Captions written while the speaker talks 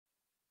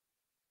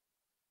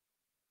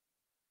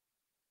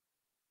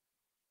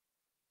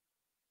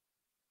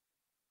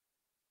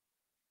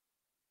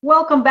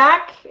Welcome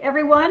back,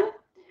 everyone.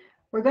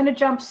 We're going to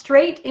jump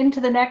straight into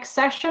the next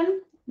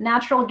session,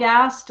 natural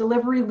gas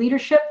delivery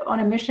leadership on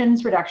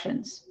emissions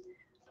reductions.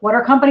 What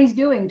are companies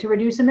doing to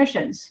reduce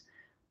emissions?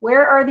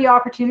 Where are the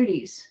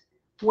opportunities?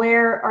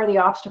 Where are the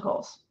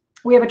obstacles?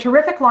 We have a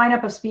terrific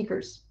lineup of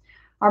speakers.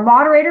 Our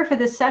moderator for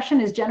this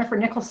session is Jennifer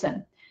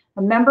Nicholson,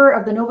 a member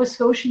of the Nova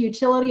Scotia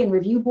Utility and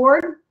Review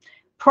Board.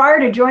 Prior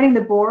to joining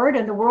the board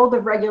and the world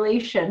of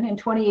regulation in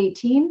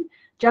 2018,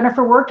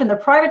 Jennifer worked in the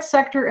private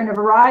sector in a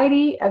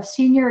variety of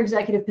senior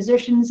executive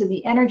positions in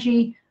the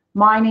energy,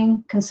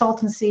 mining,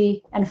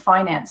 consultancy, and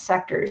finance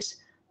sectors.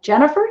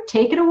 Jennifer,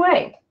 take it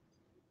away.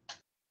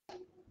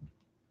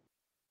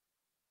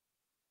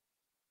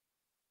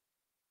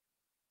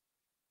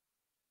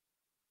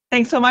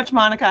 Thanks so much,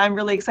 Monica. I'm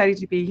really excited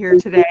to be here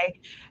today.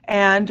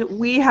 And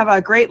we have a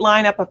great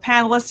lineup of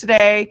panelists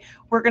today.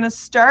 We're going to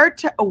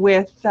start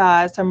with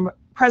some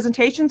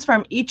presentations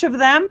from each of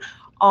them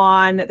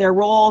on their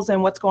roles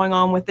and what's going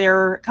on with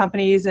their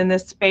companies in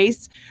this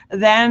space.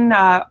 Then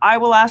I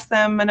will ask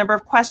them a number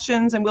of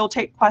questions, and we'll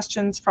take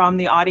questions from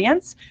the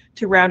audience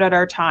to round out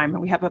our time.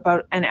 And we have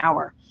about an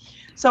hour.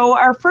 So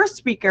our first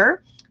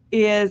speaker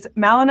is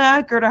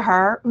Malina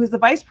Gurdahar, who is the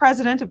Vice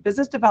President of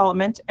Business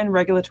Development and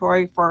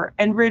Regulatory for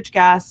Enbridge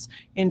Gas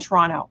in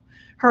Toronto.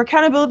 Her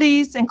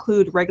accountabilities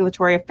include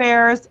regulatory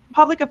affairs,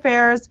 public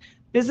affairs,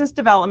 business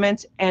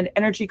development, and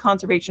energy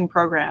conservation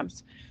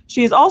programs.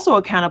 She is also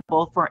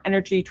accountable for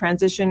energy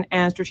transition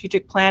and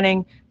strategic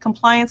planning,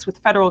 compliance with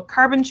federal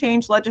carbon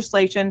change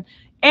legislation,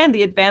 and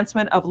the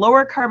advancement of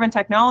lower carbon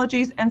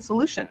technologies and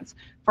solutions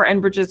for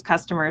Enbridge's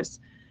customers.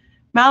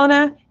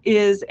 Malina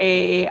is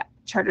a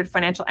chartered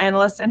financial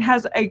analyst and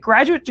has a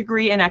graduate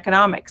degree in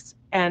economics.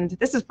 And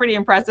this is pretty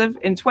impressive.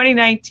 In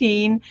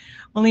 2019,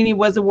 Malini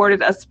was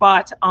awarded a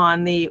spot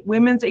on the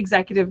Women's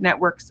Executive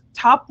Network's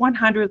top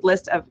 100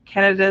 list of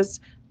Canada's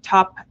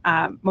top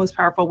most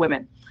powerful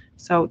women.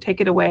 So take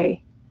it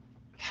away.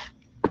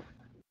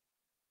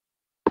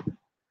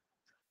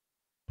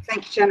 Thank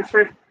you,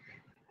 Jennifer.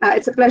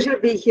 It's a pleasure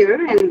to be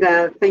here,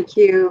 and thank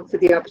you for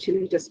the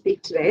opportunity to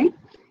speak today.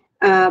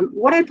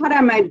 What I thought I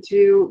might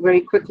do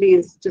very quickly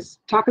is just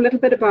talk a little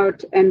bit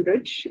about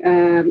Enbridge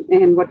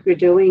and what we're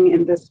doing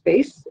in this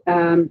space,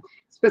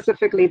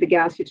 specifically the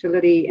gas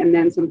utility, and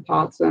then some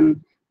thoughts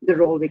on the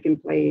role we can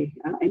play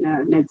in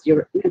a net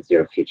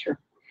zero future.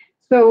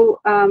 So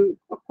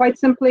quite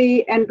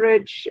simply,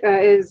 Enbridge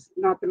is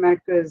North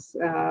America's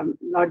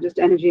largest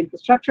energy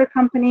infrastructure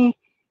company.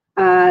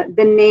 The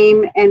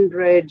name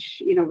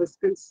Enbridge, was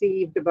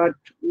conceived about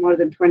more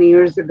than 20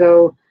 years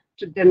ago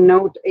to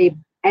denote a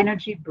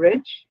energy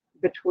bridge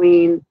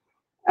between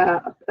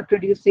a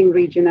producing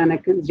region and a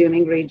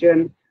consuming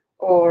region,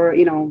 or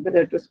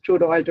whether it was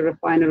crude oil to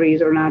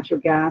refineries or natural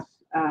gas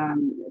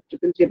to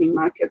consuming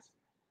markets.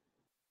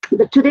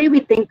 But today we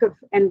think of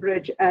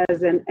Enbridge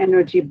as an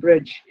energy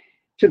bridge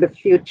to the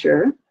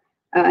future,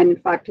 and in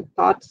fact have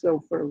thought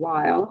so for a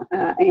while,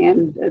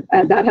 and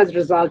that has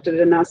resulted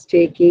in us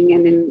taking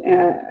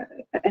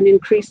an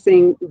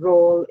increasing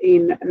role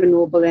in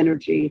renewable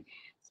energy,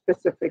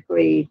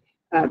 specifically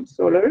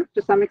solar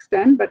to some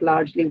extent, but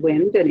largely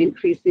wind, and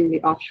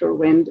increasingly offshore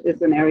wind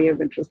is an area of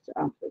interest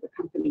for the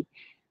company.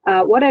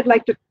 What I'd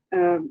like to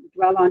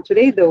dwell on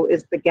today, though,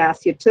 is the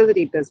gas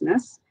utility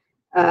business,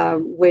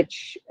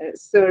 which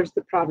serves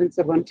the province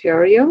of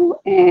Ontario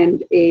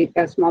and a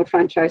small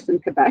franchise in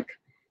Quebec.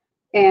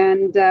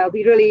 And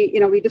we really,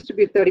 we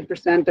distribute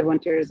 30% of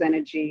Ontario's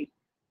energy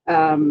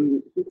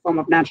in the form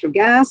of natural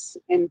gas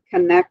and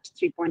connect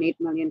 3.8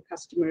 million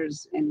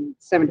customers, and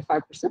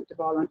 75% of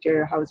all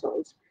Ontario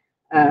households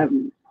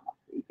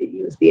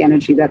use the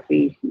energy that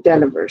we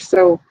deliver.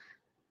 So,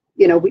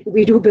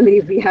 we do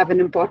believe we have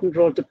an important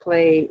role to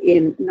play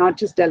in not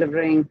just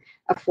delivering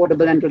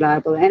affordable and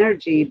reliable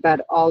energy,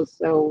 but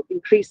also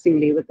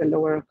increasingly with a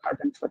lower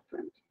carbon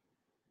footprint.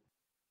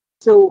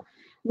 So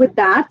with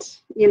that,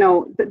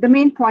 the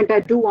main point I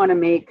do want to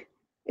make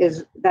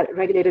is that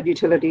regulated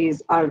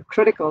utilities are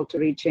critical to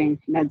reaching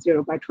net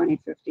zero by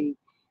 2050.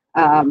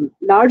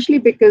 Largely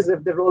because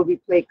of the role we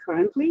play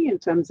currently in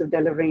terms of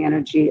delivering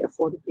energy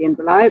affordably and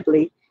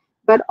reliably,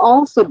 but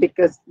also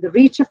because the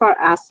reach of our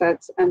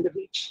assets and the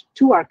reach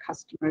to our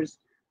customers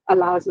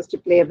allows us to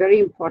play a very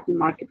important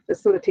market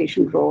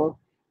facilitation role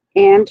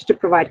and to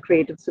provide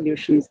creative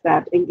solutions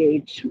that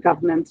engage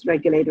governments,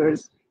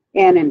 regulators,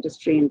 and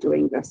industry in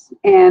doing this.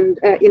 And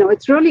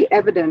it's really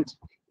evident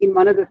in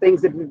one of the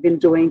things that we've been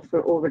doing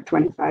for over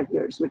 25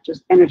 years, which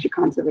is energy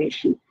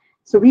conservation.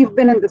 So we've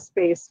been in this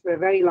space for a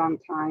very long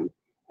time,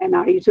 and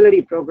our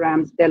utility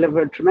programs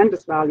deliver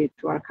tremendous value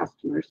to our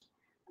customers,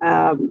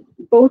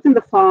 both in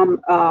the form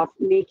of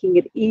making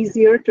it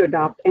easier to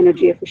adopt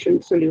energy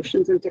efficient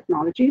solutions and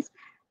technologies,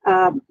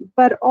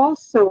 but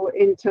also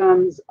in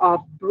terms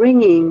of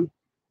bringing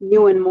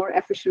new and more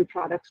efficient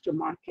products to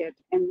market,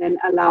 and then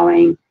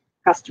allowing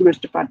customers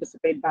to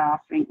participate by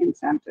offering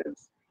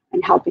incentives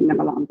and helping them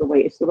along the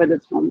way, so whether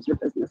it's homes or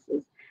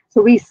businesses.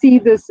 So we see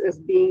this as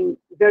being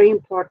very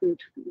important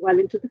well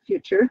into the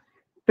future,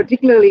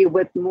 particularly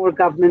with more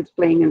governments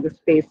playing in the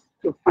space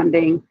through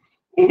funding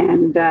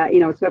and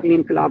certainly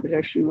in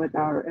collaboration with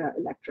our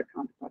electric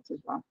counterparts as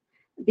well.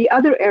 The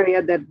other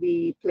area that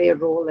we play a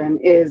role in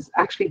is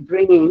actually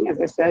bringing, as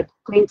I said,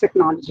 clean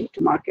technology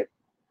to market.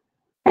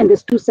 And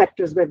there's two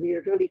sectors where we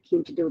are really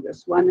keen to do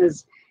this. One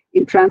is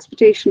in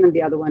transportation and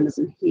the other one is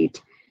in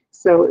heat.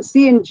 So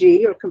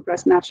CNG, or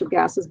compressed natural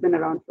gas, has been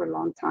around for a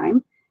long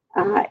time.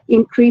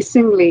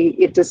 Increasingly,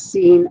 it is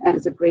seen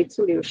as a great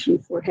solution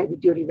for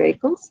heavy-duty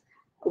vehicles,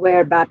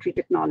 where battery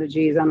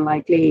technology is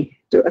unlikely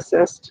to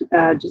assist,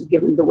 just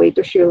given the weight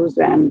issues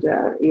and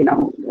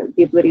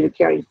the ability to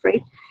carry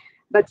freight.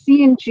 But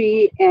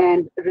CNG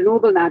and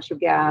renewable natural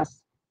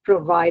gas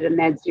provide a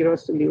net zero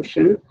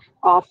solution,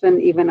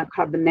 often even a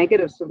carbon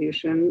negative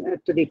solution,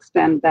 to the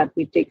extent that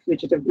we take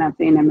fugitive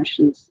methane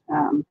emissions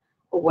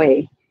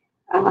away.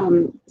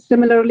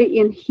 Similarly,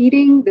 in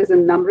heating, there's a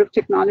number of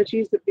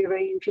technologies that we're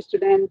very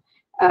interested in.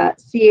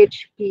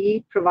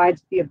 CHP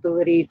provides the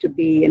ability to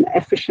be an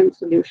efficient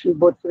solution,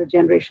 both for the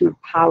generation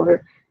of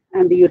power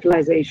and the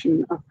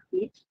utilization of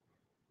heat.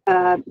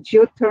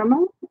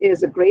 Geothermal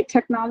is a great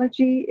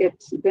technology.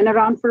 It's been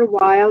around for a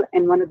while,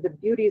 and one of the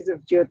beauties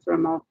of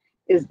geothermal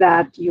is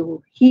that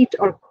you heat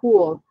or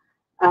cool,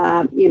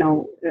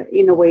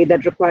 in a way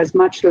that requires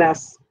much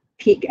less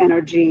peak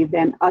energy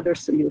than other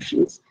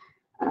solutions.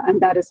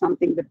 And that is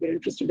something that we're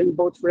interested in,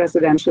 both for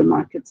residential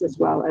markets as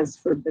well as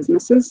for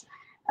businesses.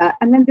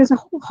 And then there's a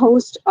whole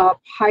host of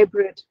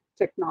hybrid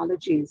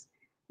technologies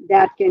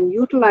that can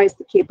utilize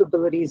the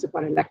capabilities of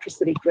our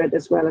electricity grid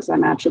as well as our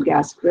natural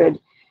gas grid,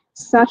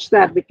 such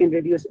that we can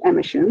reduce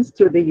emissions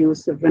through the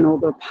use of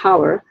renewable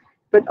power,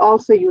 but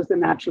also use the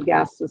natural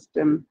gas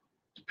system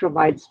to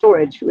provide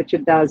storage, which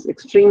it does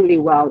extremely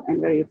well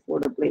and very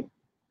affordably.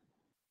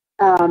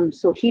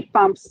 So heat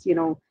pumps,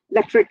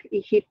 electric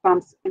heat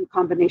pumps in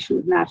combination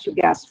with natural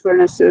gas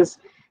furnaces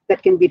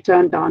that can be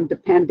turned on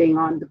depending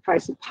on the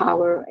price of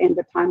power and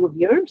the time of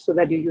year, so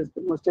that you use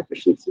the most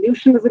efficient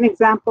solution. As an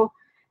example,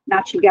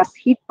 natural gas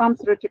heat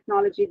pumps are a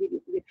technology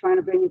we're trying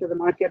to bring into the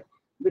market,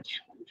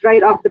 which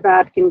right off the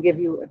bat can give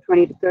you a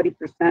 20 to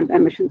 30%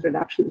 emissions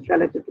reductions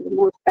relative to the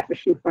most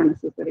efficient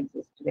furnaces that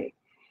exist today.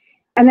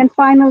 And then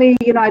finally,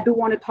 I do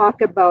want to talk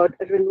about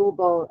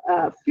renewable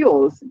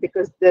fuels,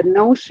 because the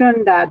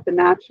notion that the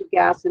natural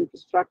gas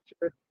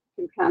infrastructure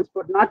can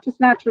transport not just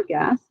natural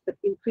gas, but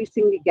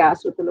increasingly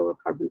gas with a lower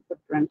carbon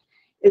footprint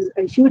is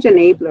a huge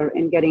enabler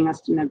in getting us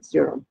to net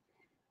zero.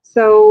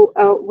 So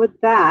with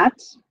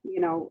that,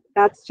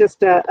 that's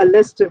just a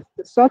list of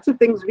the sorts of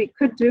things we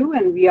could do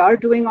and we are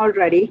doing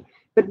already,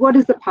 but what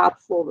is the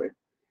path forward?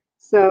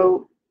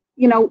 So,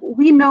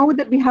 we know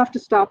that we have to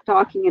stop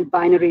talking in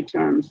binary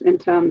terms, in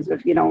terms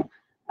of,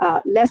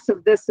 less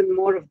of this and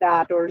more of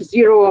that, or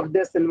zero of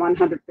this and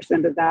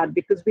 100% of that,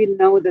 because we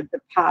know that the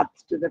path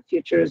to the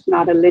future is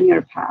not a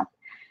linear path,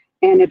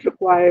 and it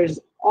requires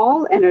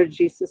all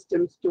energy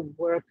systems to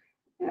work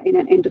in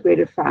an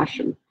integrated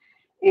fashion.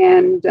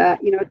 And,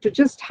 to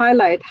just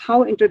highlight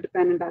how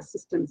interdependent our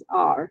systems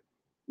are,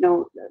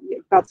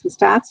 we've got some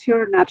stats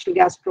here. Natural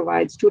gas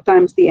provides 2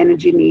 times the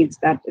energy needs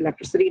that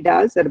electricity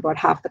does at about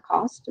half the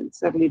cost, and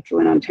certainly true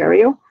in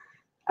Ontario.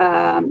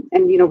 And,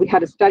 we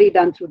had a study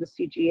done through the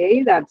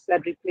CGA that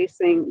said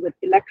replacing with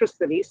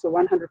electricity, so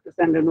 100%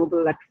 renewable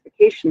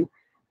electrification,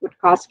 would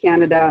cost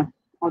Canada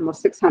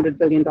almost $600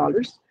 billion.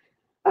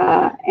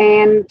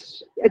 And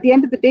at the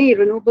end of the day,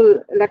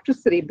 renewable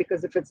electricity,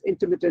 because of its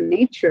intermittent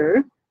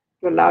nature,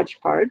 to a large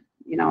part,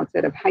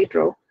 instead of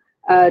hydro,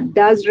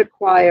 does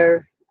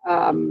require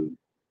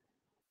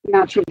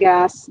natural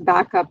gas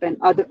backup and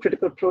other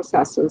critical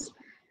processes.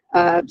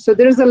 So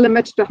there is a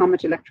limit to how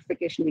much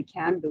electrification we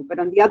can do. But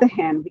on the other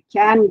hand, we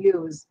can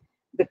use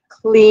the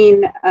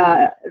clean,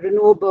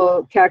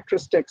 renewable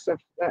characteristics of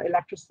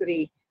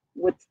electricity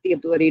with the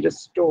ability to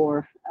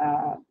store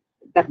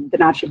that the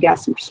natural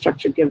gas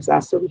infrastructure gives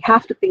us. So we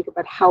have to think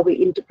about how we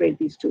integrate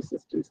these two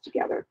systems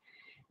together.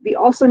 We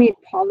also need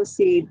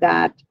policy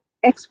that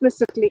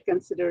explicitly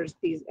considers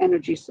these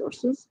energy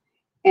sources,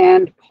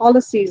 and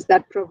policies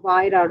that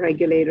provide our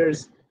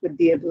regulators with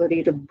the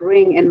ability to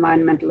bring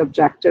environmental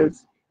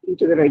objectives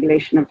into the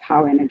regulation of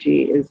how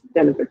energy is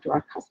delivered to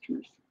our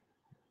customers.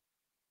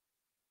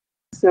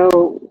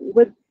 So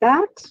with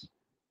that,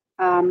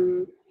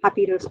 I'm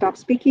happy to stop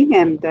speaking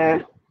and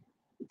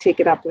take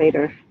it up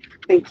later.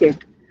 Thank you.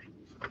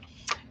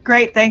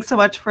 Great. Thanks so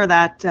much for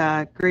that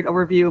great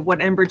overview of what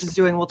Enbridge is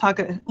doing. We'll talk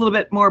a little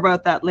bit more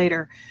about that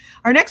later.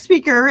 Our next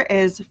speaker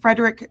is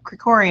Frederick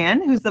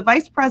Krikorian, who's the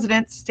Vice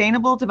President,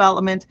 Sustainable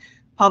Development,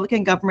 Public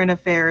and Government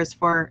Affairs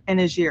for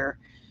Énergir.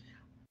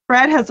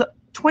 Fred has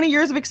 20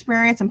 years of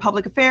experience in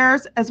public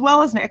affairs, as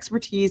well as an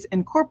expertise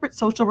in corporate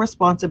social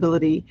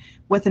responsibility,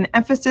 with an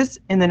emphasis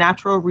in the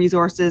natural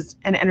resources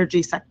and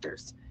energy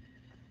sectors.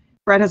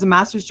 Fred has a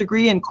master's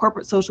degree in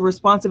corporate social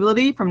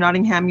responsibility from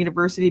Nottingham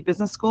University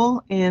Business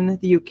School in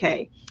the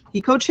UK.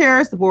 He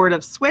co-chairs the board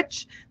of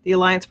Switch, the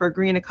Alliance for a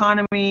Green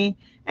Economy,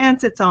 and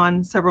sits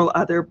on several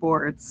other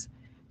boards.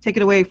 Take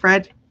it away,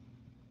 Fred.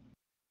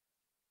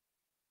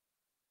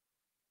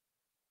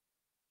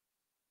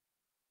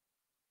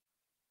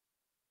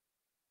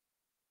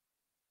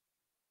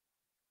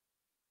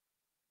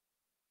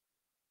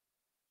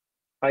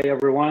 Hi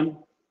everyone.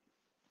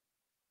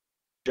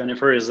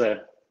 Jennifer, does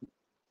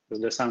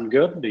this sound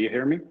good? Do you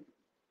hear me?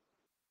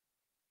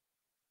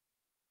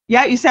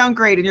 Yeah, you sound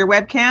great, and your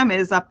webcam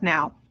is up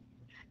now.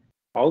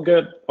 All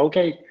good.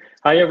 Okay.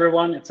 Hi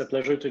everyone. It's a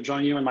pleasure to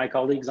join you and my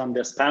colleagues on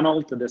this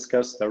panel to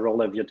discuss the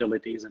role of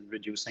utilities in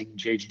reducing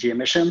GHG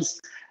emissions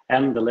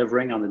and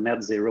delivering on the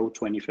net zero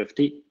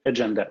 2050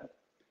 agenda.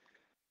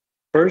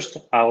 First,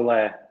 I'll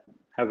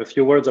have a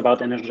few words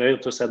about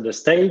Énergir to set the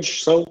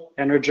stage. So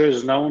Énergir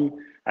is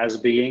known as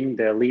being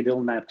the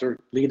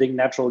leading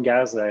natural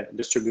gas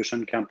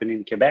distribution company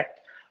in Quebec.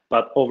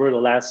 But over the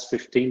last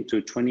 15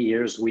 to 20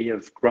 years, we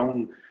have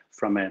grown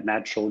from a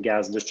natural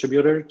gas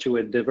distributor to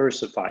a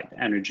diversified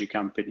energy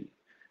company.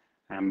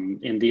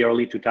 In the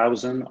early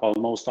 2000s,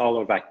 almost all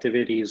of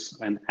activities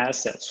and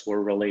assets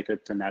were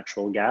related to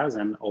natural gas,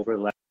 and over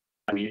the last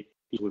 20 years,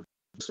 we've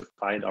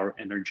diversified our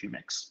energy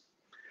mix.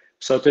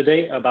 So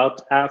today,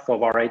 about half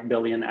of our 8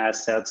 billion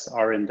assets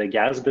are in the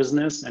gas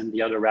business and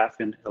the other half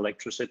in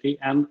electricity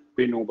and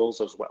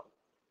renewables as well.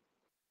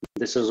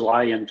 This is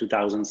why in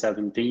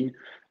 2017,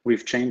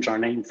 we've changed our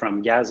name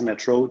from Gaz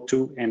Metro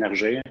to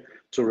Énergir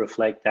to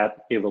reflect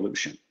that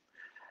evolution.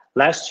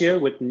 Last year,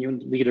 with new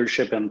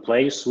leadership in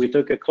place, we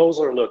took a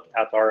closer look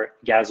at our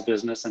gas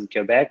business in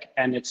Quebec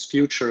and its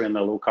future in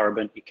a low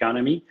carbon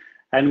economy.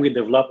 And we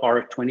developed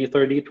our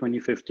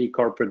 2030-2050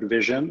 corporate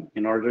vision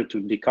in order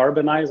to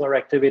decarbonize our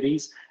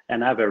activities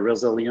and have a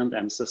resilient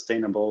and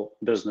sustainable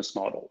business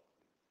model.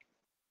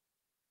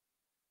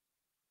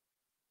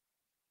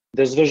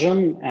 This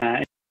vision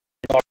is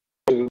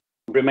to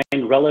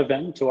remain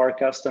relevant to our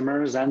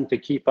customers and to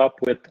keep up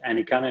with an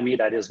economy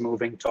that is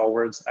moving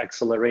towards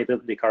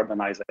accelerated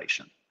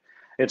decarbonization.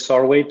 It's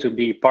our way to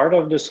be part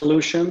of the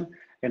solution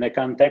in a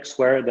context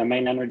where the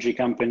main energy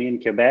company in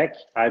Quebec,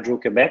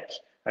 Hydro-Québec,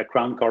 a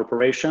Crown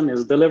corporation,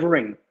 is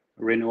delivering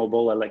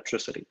renewable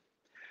electricity.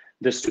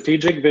 The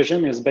strategic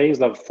vision is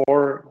based on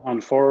four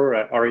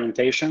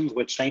orientations,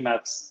 which aim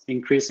at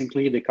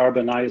increasingly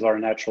decarbonize our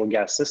natural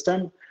gas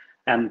system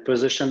and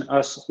position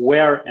us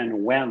where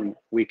and when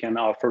we can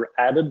offer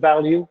added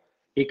value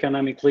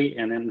economically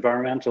and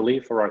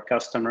environmentally for our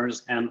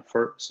customers and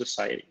for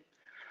society.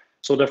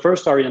 So the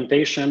first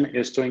orientation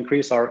is to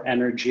increase our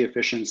energy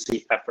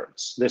efficiency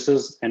efforts. This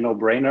is a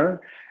no-brainer.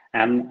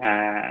 And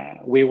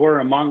we were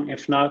among,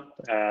 if not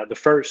the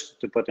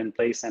first to put in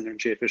place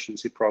energy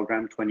efficiency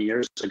program 20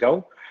 years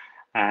ago.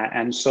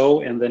 And so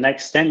in the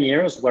next 10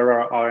 years,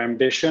 where our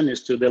ambition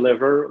is to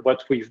deliver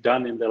what we've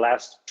done in the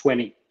last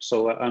 20,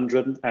 so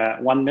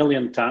 1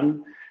 million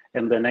ton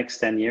in the next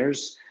 10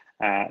 years.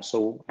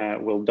 So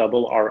we'll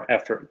double our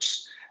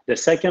efforts. The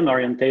second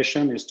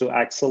orientation is to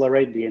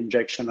accelerate the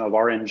injection of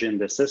RNG in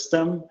the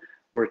system.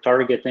 We're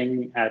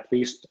targeting at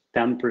least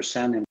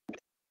 10%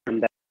 in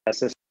that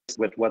system,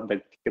 with what the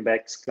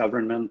Quebec's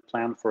government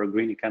plan for a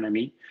green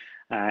economy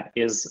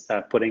is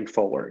putting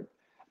forward.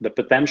 The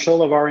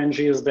potential of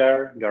RNG is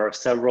there. There are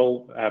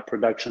several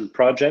production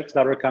projects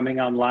that are coming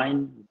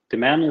online.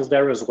 Demand is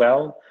there as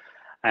well.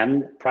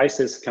 And price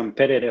is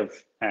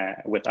competitive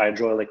with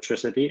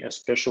hydroelectricity,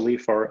 especially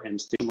for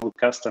institutional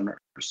customers.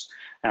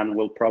 And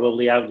we'll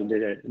probably have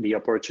the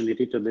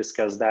opportunity to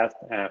discuss that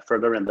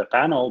further in the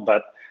panel.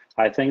 But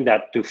I think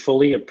that to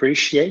fully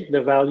appreciate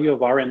the value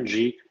of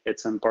RNG,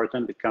 it's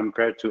important to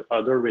compare to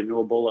other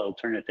renewable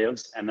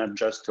alternatives and not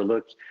just to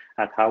look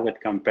at how it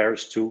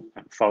compares to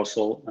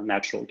fossil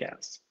natural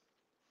gas.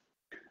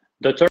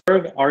 The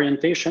third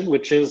orientation,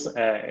 which is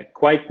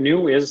quite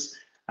new, is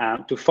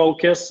to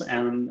focus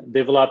on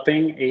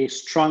developing a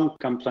strong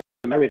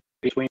complementarity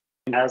between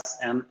gas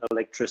and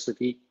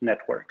electricity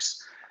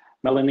networks.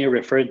 Melanie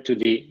referred to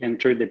the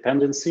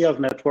interdependency of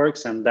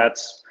networks, and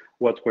that's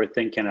what we're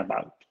thinking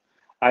about.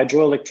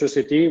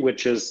 Hydroelectricity,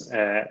 which is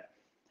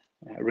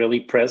really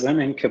present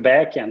in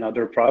Quebec and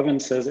other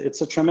provinces,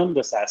 it's a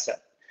tremendous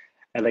asset.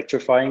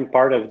 Electrifying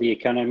part of the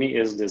economy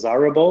is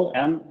desirable,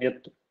 and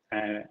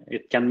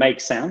it can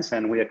make sense,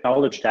 and we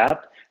acknowledge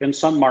that in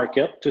some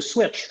market to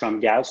switch from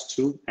gas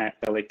to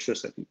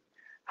electricity.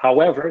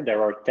 However,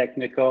 there are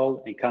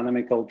technical,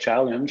 economical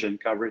challenge in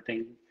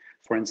converting,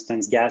 for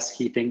instance, gas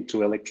heating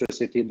to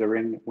electricity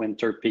during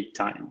winter peak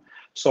time.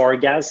 So our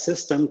gas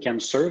system can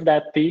serve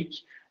that peak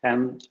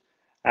and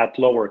at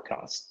lower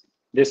cost.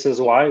 This is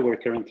why we're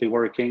currently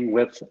working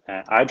with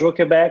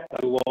Hydro-Québec,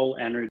 a dual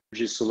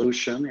energy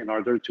solution, in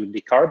order to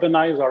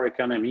decarbonize our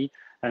economy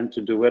and to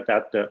do it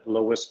at the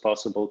lowest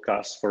possible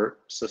cost for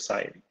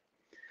society.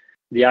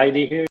 The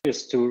idea here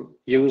is to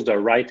use the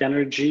right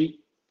energy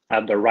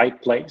at the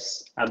right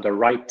place, at the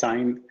right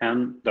time,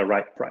 and the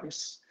right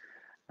price.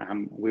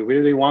 We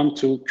really want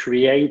to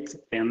create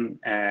an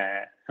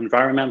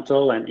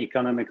environmental and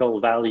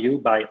economical value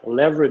by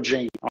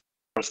leveraging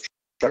our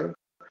structure,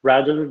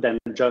 rather than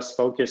just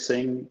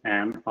focusing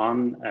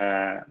on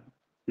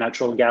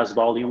natural gas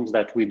volumes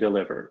that we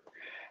deliver,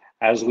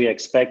 as we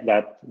expect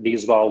that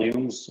these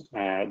volumes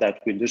that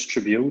we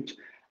distribute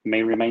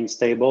may remain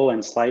stable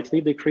and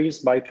slightly decrease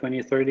by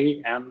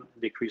 2030 and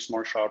decrease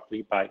more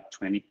sharply by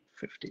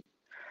 2050.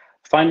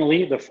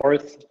 Finally, the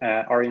fourth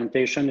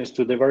orientation is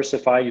to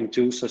diversify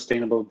into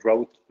sustainable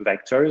growth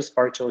vectors,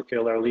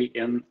 particularly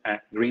in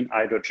green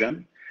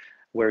hydrogen.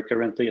 We're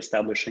currently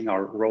establishing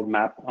our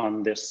roadmap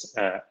on this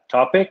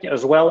topic,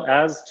 as well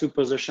as to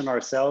position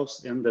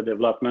ourselves in the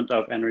development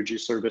of energy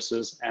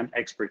services and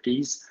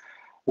expertise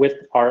with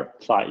our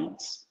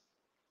clients.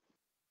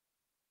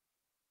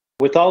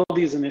 With all of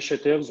these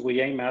initiatives, we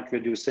aim at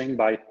reducing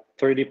by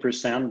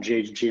 30%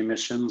 GHG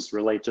emissions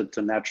related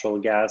to natural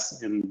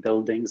gas in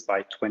buildings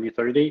by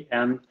 2030,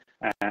 and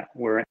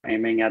we're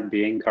aiming at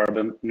being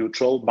carbon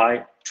neutral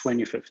by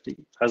 2050.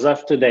 As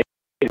of today,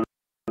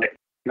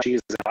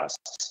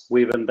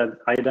 we've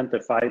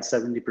identified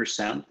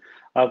 70%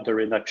 of the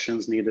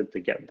reductions needed to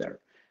get there.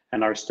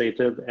 And as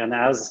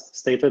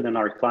stated in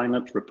our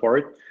climate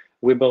report,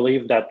 we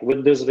believe that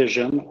with this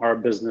vision, our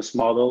business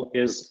model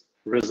is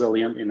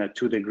resilient in a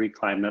 2-degree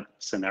climate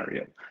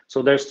scenario.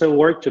 So there's still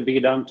work to be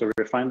done to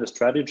refine the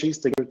strategies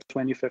to get to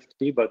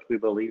 2050, but we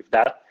believe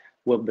that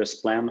with this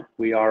plan,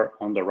 we are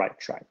on the right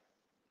track.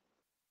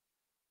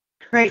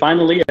 Great.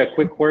 Finally, a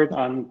quick word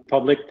on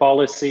public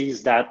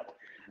policies that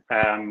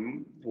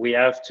we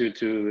have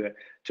to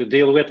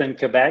deal with in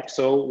Quebec.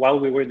 So while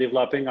we were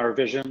developing our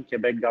vision,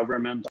 Quebec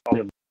government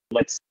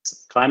its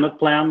climate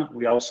plan.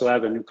 We also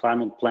have a new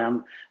climate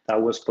plan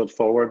that was put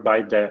forward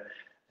by the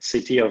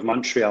City of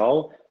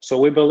Montreal. So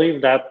we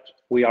believe that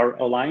we are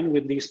aligned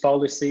with these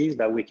policies,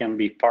 that we can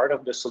be part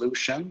of the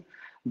solution,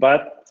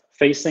 but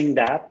facing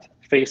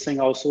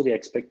also the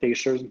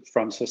expectations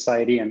from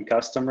society and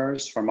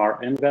customers, from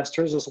our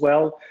investors as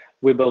well,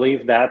 we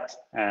believe that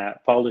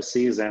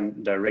policies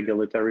and the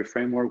regulatory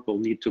framework will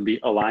need to be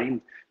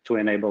aligned to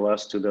enable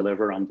us to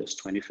deliver on this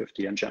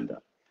 2050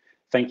 agenda.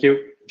 Thank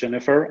you,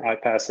 Jennifer. I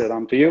pass it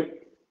on to you.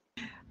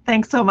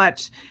 Thanks so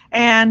much.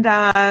 And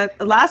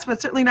last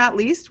but certainly not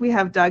least, we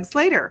have Doug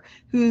Slater,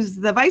 who's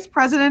the Vice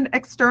President,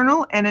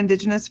 External and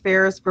Indigenous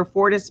Affairs for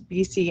Fortis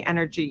BC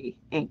Energy,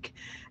 Inc.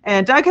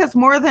 And Doug has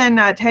more than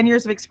 10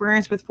 years of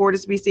experience with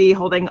Fortis BC,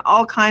 holding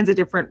all kinds of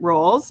different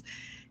roles.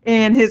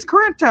 In his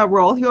current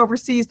role, he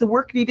oversees the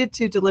work needed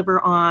to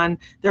deliver on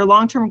their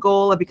long-term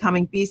goal of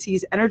becoming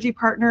BC's energy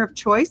partner of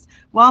choice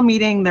while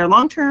meeting their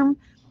long-term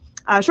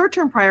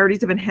short-term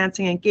priorities of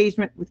enhancing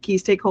engagement with key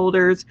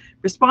stakeholders,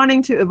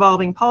 responding to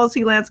evolving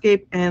policy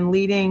landscape, and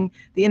leading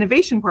the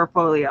innovation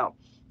portfolio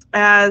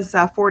as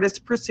Fortis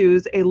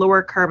pursues a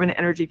lower carbon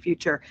energy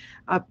future.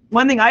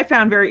 One thing I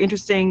found very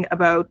interesting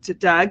about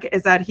Doug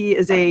is that he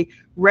is a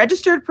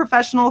registered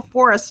professional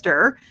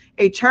forester,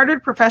 a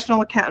chartered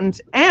professional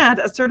accountant, and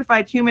a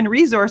certified human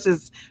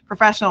resources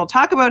professional.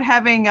 Talk about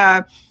having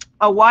a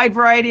wide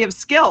variety of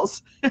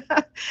skills.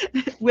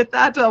 With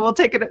that, we'll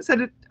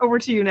send it over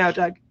to you now,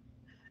 Doug.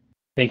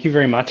 Thank you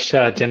very much,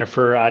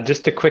 Jennifer.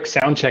 Just a quick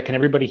sound check. Can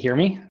everybody hear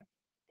me?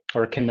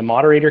 Or can the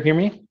moderator hear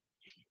me?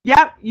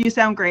 Yeah, you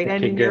sound great. Okay,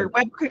 and good. Your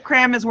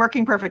webcam is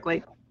working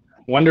perfectly.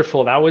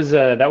 Wonderful. That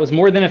was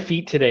more than a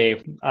feat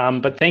today.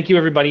 But thank you,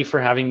 everybody,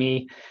 for having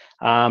me.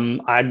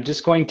 I'm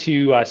just going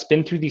to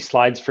spin through these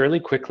slides fairly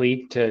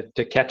quickly to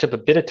catch up a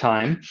bit of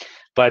time.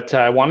 But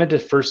I wanted to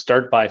first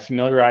start by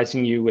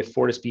familiarizing you with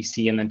Fortis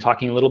BC and then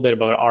talking a little bit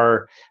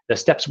about the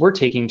steps we're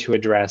taking to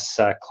address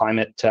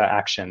climate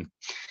action.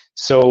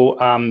 So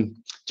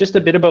just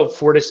a bit about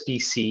Fortis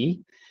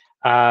BC.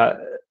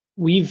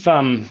 We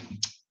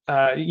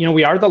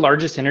are the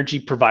largest energy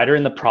provider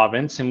in the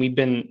province, and we've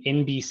been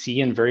in BC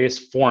in various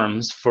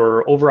forms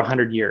for over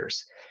 100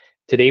 years.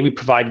 Today, we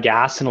provide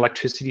gas and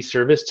electricity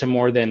service to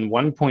more than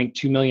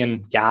 1.2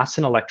 million gas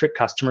and electric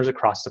customers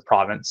across the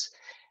province.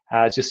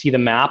 As you'll see, the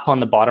map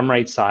on the bottom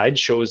right side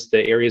shows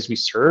the areas we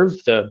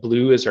serve. The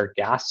blue is our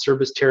gas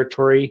service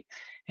territory,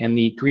 and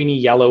the greeny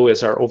yellow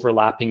is our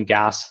overlapping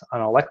gas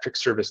and electric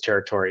service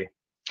territory.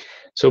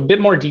 So a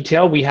bit more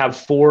detail, we have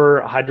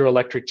 4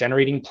 hydroelectric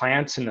generating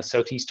plants in the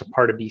southeastern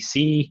part of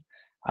BC,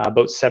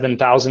 about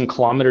 7,000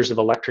 kilometers of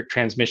electric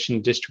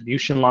transmission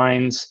distribution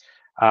lines,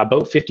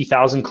 about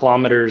 50,000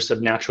 kilometers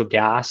of natural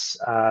gas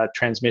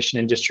transmission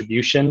and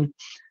distribution,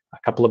 a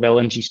couple of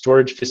LNG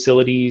storage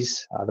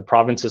facilities, the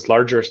province's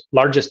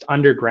largest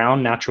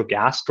underground natural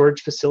gas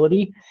storage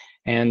facility,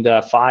 and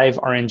 5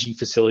 RNG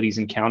facilities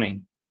and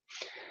counting.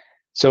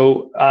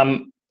 So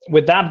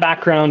with that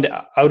background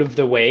out of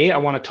the way, I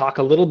want to talk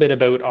a little bit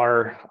about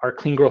our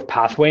clean growth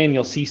pathway, and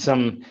you'll see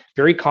some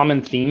very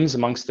common themes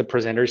amongst the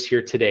presenters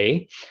here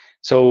today.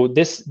 So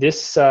this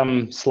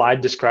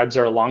slide describes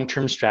our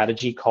long-term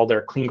strategy called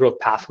our Clean Growth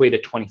Pathway to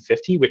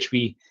 2050, which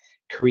we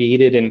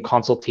created in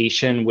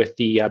consultation with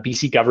the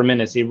BC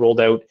government as they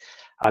rolled out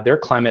their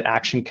climate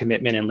action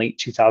commitment in late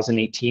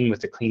 2018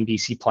 with the Clean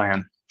BC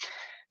Plan.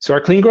 So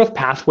our Clean Growth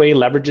Pathway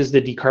leverages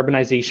the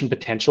decarbonization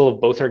potential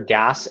of both our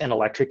gas and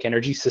electric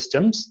energy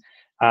systems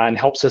and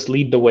helps us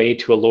lead the way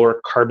to a lower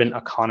carbon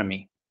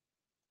economy.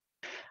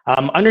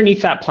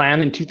 Underneath that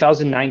plan, in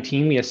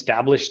 2019, we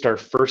established our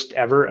first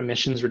ever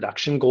emissions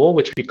reduction goal,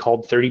 which we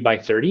called 30 by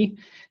 30.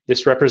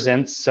 This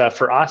represents,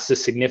 for us, a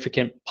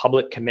significant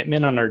public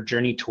commitment on our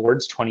journey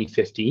towards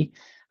 2050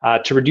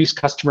 to reduce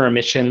customer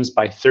emissions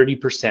by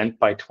 30%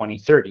 by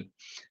 2030.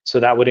 So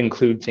that would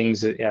include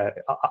things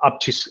up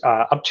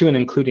to and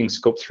including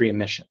Scope 3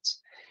 emissions.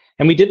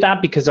 And we did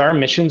that because our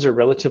emissions are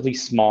relatively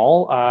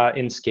small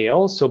in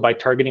scale. So by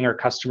targeting our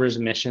customers'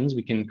 emissions,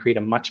 we can create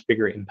a much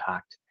bigger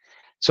impact.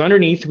 So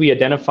underneath, we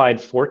identified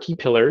 4 key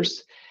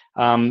pillars.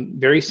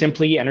 Very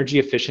simply, energy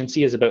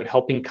efficiency is about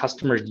helping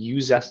customers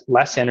use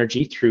less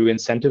energy through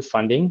incentive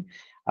funding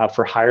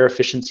for higher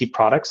efficiency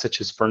products such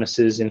as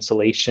furnaces,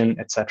 insulation,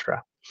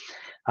 etc.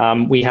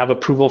 We have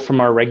approval from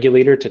our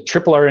regulator to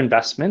triple our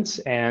investments,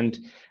 and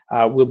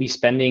we'll be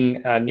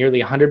spending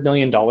nearly $100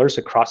 million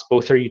across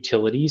both our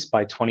utilities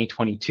by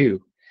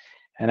 2022.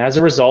 And as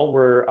a result,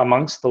 we're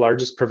amongst the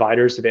largest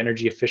providers of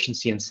energy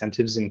efficiency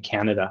incentives in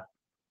Canada.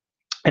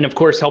 And of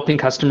course, helping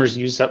customers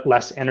use up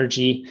less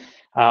energy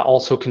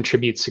also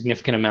contributes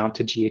significant amount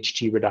to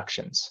GHG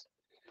reductions.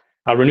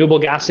 Renewable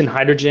gas and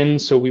hydrogen.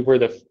 So we were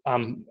the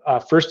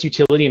first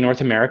utility in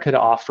North America to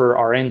offer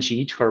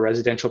RNG to our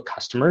residential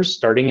customers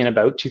starting in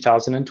about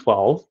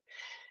 2012.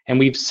 And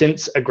we've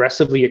since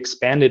aggressively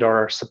expanded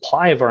our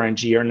supply of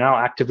RNG, are now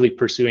actively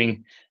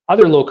pursuing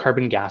other low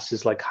carbon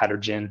gases like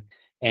hydrogen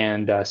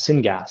and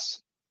syngas.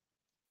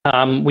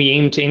 We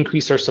aim to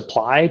increase our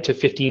supply to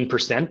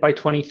 15% by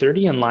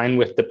 2030 in line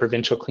with the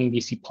provincial Clean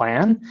BC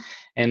plan,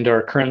 and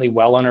are currently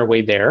well on our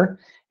way there.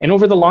 And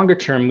over the longer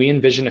term, we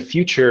envision a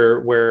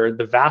future where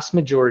the vast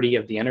majority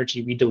of the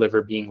energy we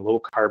deliver being low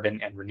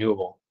carbon and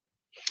renewable.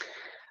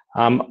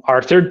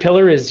 Our third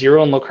pillar is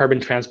zero and low carbon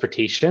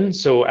transportation.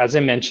 So as I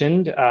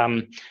mentioned,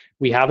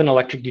 we have an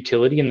electric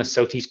utility in the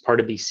southeast part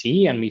of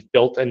BC, and we've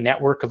built a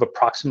network of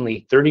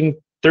approximately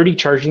 30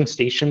 charging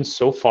stations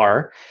so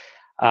far,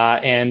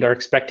 and are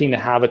expecting to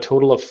have a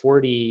total of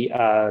 40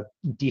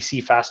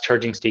 DC fast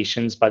charging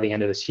stations by the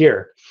end of this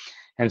year.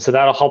 And so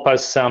that'll help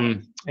us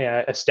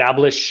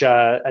establish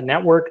a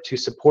network to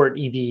support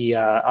EV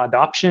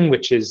adoption,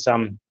 which is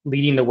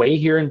leading the way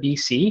here in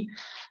BC.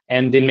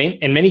 And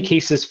in many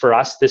cases for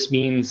us, this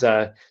means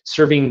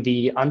serving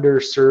the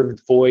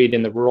underserved void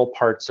in the rural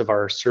parts of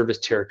our service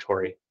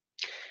territory.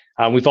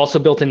 We've also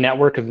built a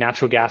network of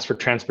natural gas for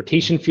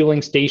transportation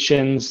fueling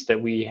stations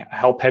that we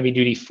help heavy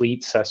duty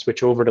fleets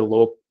switch over to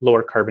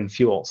lower carbon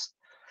fuels.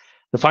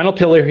 The final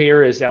pillar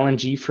here is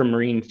LNG for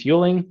marine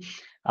fueling.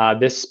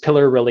 This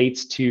pillar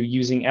relates to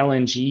using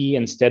LNG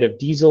instead of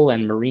diesel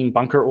and marine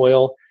bunker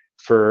oil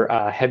for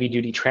heavy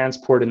duty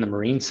transport in the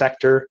marine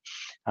sector.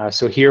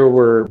 So here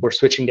we're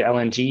switching to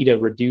LNG to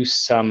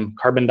reduce some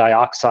carbon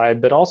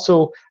dioxide, but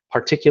also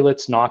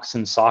particulates, NOx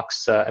and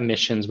SOx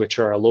emissions, which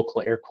are a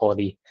local air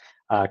quality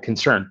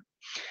concern.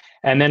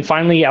 And then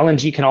finally,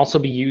 LNG can also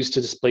be used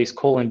to displace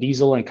coal and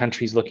diesel in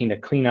countries looking to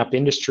clean up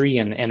industry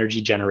and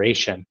energy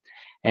generation.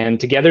 And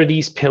together,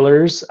 these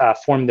pillars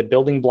form the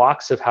building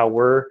blocks of how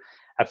we're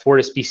at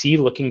FortisBC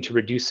looking to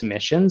reduce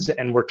emissions,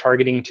 and we're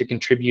targeting to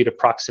contribute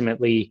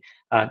approximately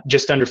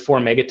just under 4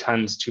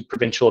 megatons to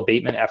provincial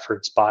abatement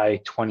efforts by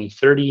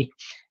 2030,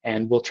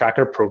 and we'll track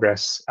our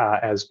progress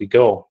as we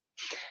go.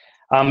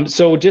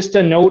 So just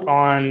a note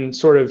on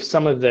sort of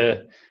some of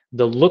the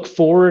look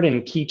forward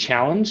and key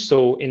challenge.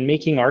 So in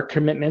making our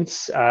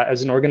commitments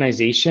as an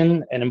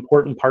organization, an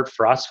important part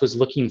for us was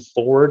looking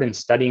forward and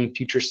studying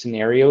future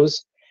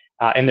scenarios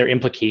and their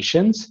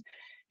implications.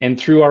 And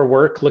through our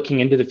work looking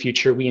into the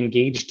future, we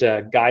engaged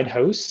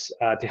Guidehouse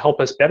to help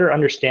us better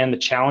understand the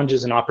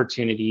challenges and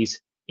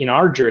opportunities in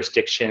our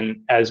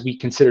jurisdiction as we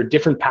consider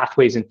different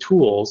pathways and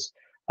tools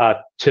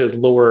to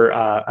lower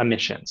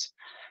emissions.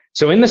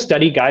 So in the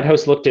study,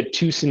 Guidehouse looked at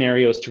 2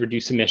 scenarios to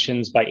reduce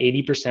emissions by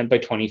 80% by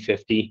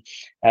 2050.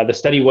 The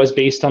study was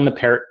based on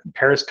the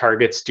Paris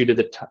targets due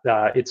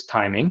to its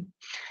timing.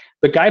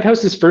 But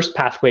Guidehouse's first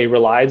pathway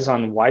relies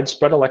on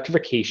widespread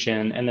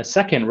electrification, and the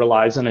second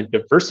relies on a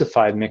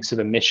diversified mix of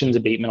emissions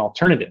abatement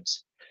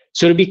alternatives.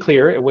 So to be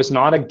clear, it was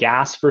not a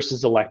gas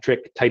versus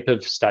electric type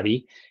of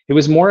study. It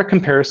was more a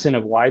comparison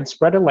of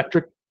widespread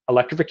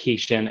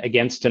electrification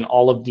against an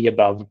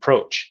all-of-the-above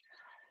approach.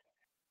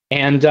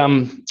 And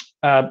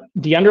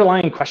the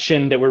underlying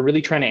question that we're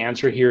really trying to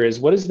answer here is,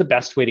 what is the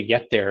best way to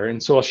get there?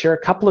 And so I'll share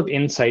a couple of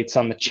insights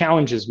on the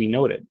challenges we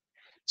noted.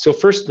 So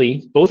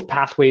firstly, both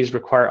pathways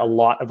require a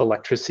lot of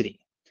electricity.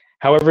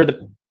 However,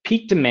 the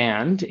peak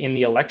demand in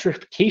the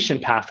electrification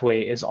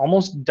pathway is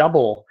almost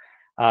double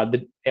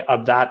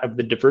that of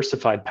the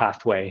diversified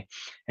pathway.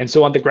 And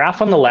so on the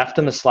graph on the left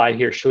on the slide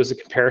here shows a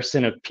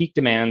comparison of peak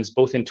demands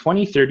both in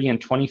 2030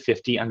 and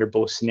 2050 under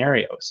both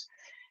scenarios.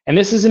 And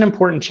this is an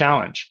important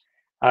challenge.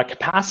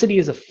 Capacity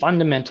is a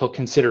fundamental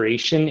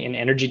consideration in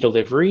energy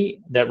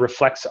delivery that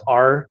reflects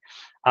our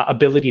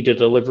ability to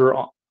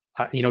deliver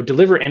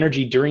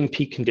energy during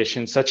peak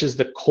conditions, such as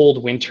the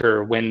cold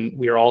winter when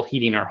we are all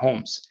heating our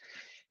homes.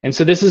 And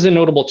so this is a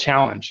notable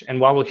challenge. And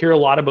while we'll hear a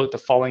lot about the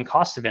falling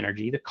cost of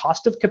energy, the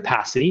cost of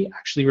capacity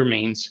actually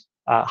remains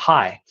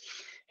high.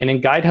 And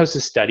in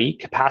Guidehouse's study,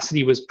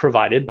 capacity was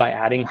provided by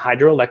adding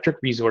hydroelectric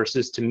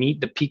resources to meet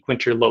the peak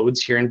winter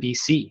loads here in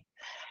BC.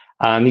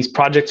 These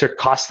projects are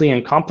costly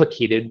and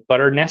complicated,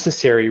 but are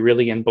necessary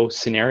really in both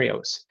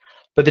scenarios.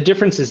 But the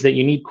difference is that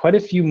you need quite a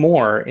few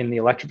more in the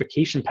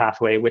electrification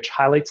pathway, which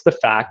highlights the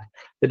fact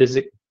that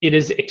it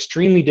is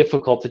extremely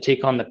difficult to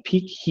take on the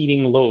peak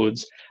heating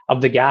loads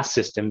of the gas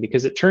system,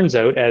 because it turns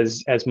out,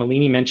 as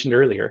Malini mentioned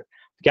earlier,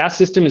 the gas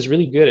system is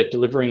really good at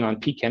delivering on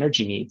peak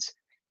energy needs.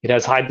 It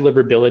has high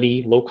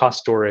deliverability, low cost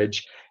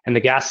storage, and the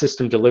gas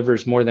system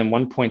delivers more than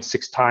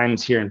 1.6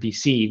 times here in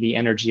BC the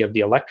energy of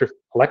the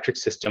electric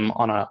system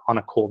on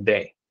a cold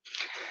day.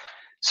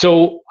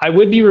 So I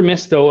would be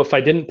remiss, though, if I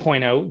didn't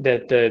point out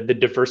that the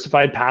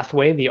diversified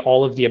pathway, the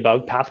all of the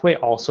above pathway,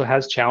 also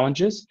has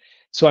challenges.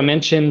 So I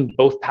mentioned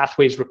both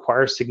pathways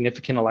require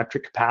significant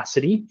electric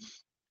capacity,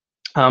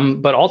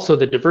 but also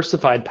the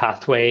diversified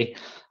pathway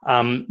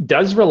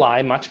does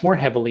rely much more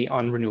heavily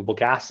on renewable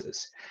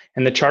gases.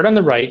 And the chart on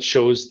the right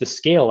shows the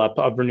scale up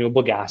of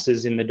renewable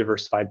gases in the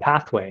diversified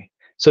pathway.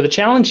 So the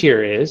challenge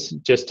here is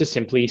just to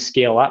simply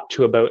scale up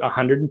to about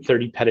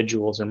 130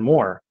 petajoules or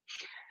more.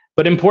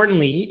 But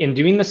importantly, in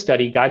doing the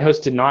study,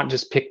 Guidehouse did not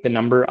just pick the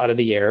number out of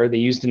the air. They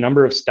used a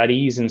number of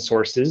studies and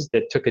sources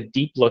that took a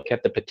deep look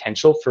at the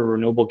potential for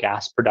renewable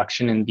gas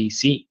production in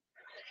BC.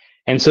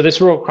 And so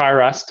this will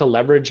require us to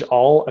leverage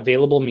all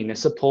available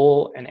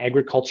municipal and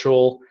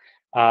agricultural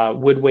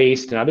wood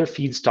waste and other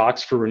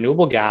feedstocks for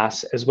renewable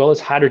gas, as well as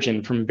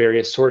hydrogen from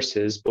various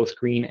sources, both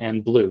green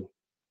and blue.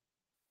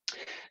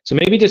 So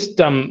maybe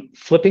just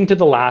flipping to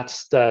the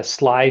last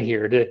slide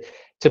here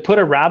to put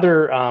a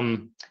rather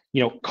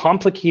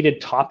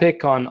complicated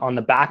topic on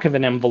the back of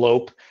an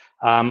envelope.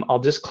 I'll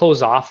just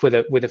close off with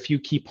a few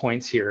key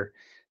points here.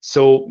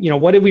 So,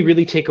 what did we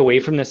really take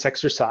away from this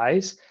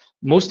exercise?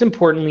 Most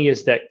importantly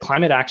is that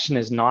climate action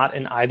is not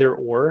an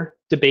either-or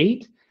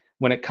debate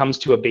when it comes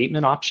to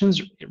abatement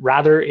options.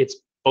 Rather, it's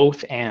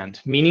both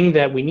and, meaning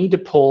that we need to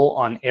pull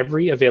on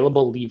every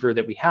available lever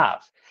that we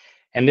have.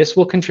 And this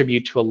will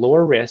contribute to a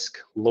lower risk,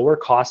 lower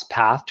cost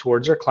path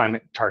towards our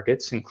climate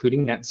targets,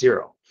 including net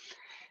zero.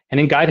 And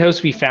in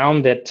Guidehouse, we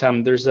found that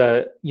there's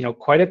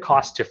quite a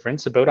cost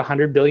difference, about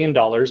 $100 billion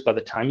by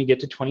the time you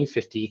get to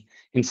 2050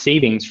 in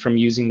savings from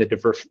using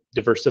the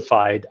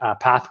diversified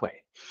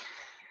pathway.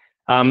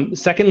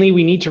 Secondly,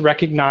 we need to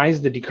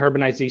recognize the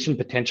decarbonization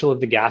potential of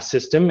the gas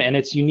system and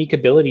its unique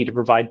ability to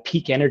provide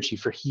peak energy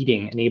for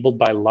heating enabled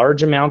by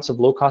large amounts of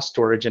low-cost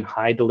storage and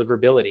high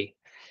deliverability.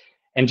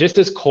 And just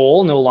as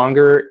coal no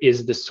longer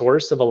is the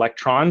source of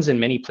electrons in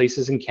many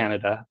places in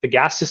Canada, the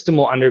gas system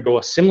will undergo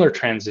a similar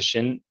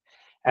transition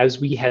as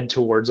we head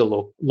towards a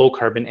low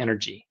carbon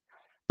energy.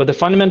 But the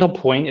fundamental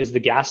point is the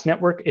gas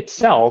network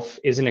itself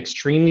is an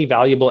extremely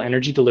valuable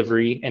energy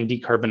delivery and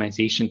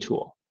decarbonization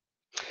tool.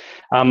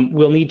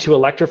 We'll need to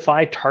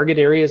electrify target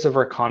areas of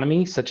our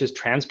economy, such as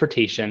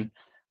transportation,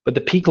 but the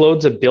peak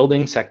loads of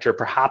building sector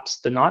perhaps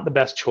not the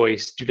best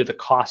choice due to the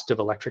cost of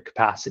electric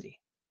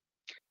capacity.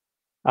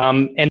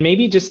 And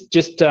maybe just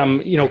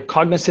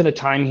cognizant of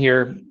time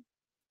here,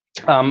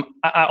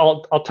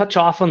 I'll touch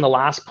off on the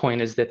last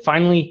point, is that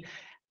finally,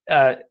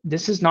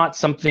 this is not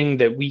something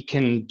that we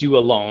can do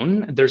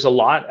alone. There's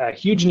a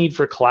huge need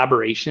for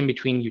collaboration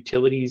between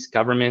utilities,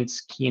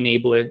 governments, key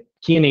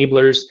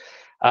enablers,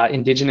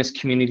 Indigenous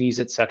communities,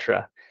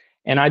 etc.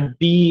 And I'd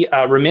be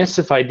remiss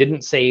if I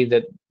didn't say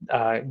that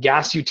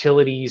gas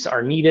utilities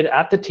are needed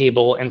at the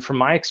table, and from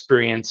my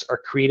experience, are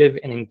creative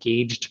and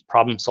engaged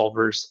problem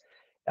solvers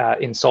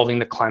in solving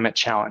the climate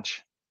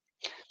challenge.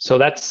 So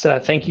that's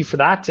thank you for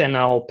that, and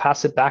I'll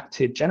pass it back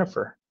to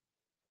Jennifer.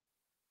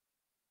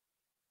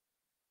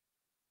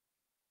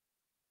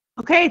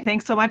 Okay,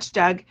 thanks so much,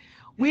 Doug.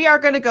 We are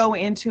going to go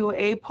into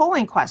a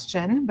polling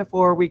question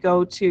before we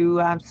go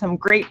to some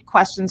great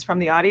questions from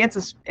the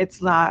audience.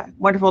 It's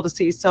wonderful to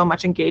see so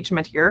much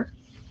engagement here.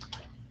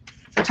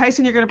 So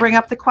Tyson, you're going to bring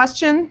up the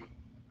question.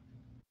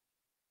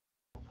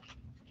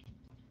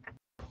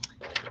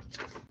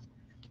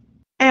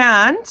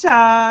 And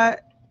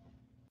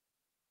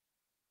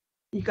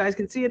you guys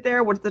can see it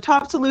there. What's the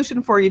top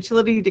solution for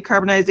utility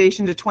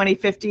decarbonization to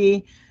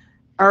 2050?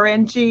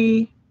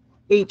 RNG,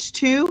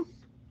 H2,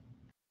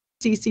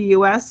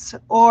 CCUS,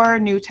 or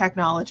new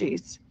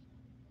technologies?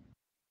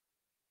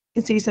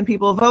 You can see some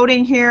people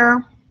voting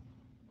here.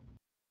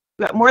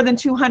 We've got more than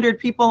 200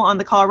 people on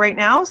the call right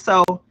now,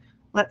 so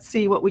let's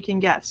see what we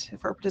can get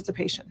for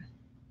participation.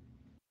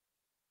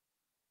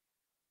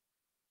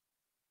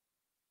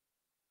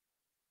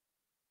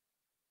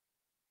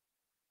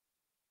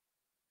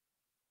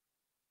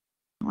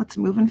 It's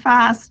moving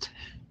fast.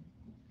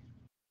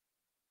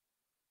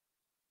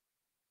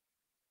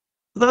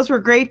 Those were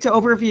great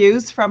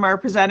overviews from our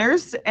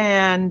presenters,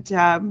 and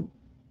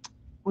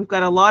we've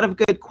got a lot of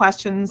good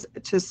questions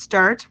to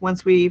start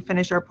once we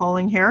finish our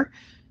polling here.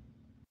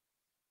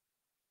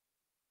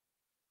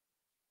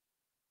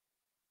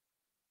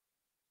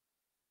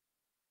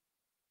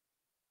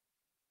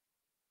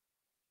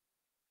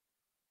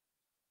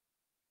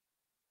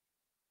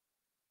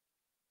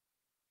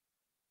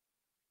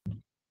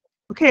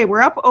 Okay,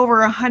 we're up over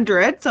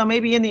 100, so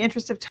maybe in the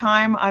interest of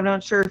time, I'm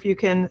not sure if you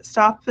can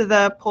stop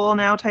the poll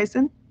now,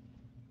 Tyson.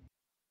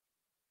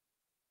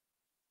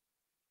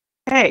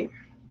 Okay,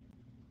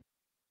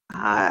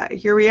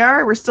 here we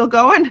are, we're still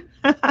going.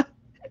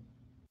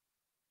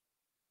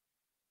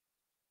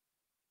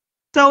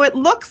 So it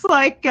looks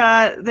like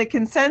the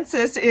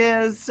consensus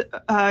is,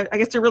 I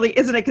guess there really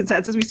isn't a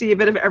consensus. We see a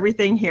bit of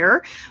everything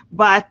here,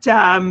 but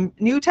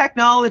new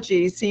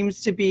technology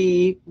seems to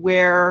be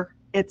where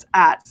it's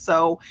at.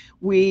 So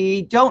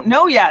we don't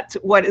know yet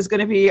what is going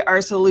to be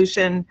our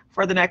solution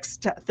for the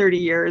next 30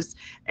 years.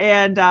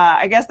 And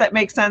I guess that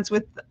makes sense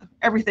with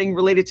everything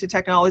related to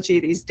technology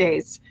these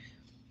days.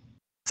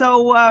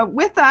 So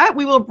with that,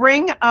 we will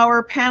bring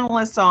our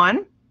panelists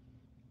on.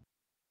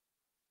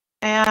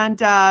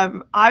 And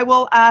I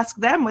will ask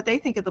them what they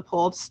think of the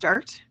poll to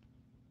start.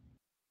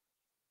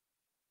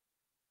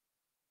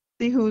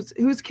 See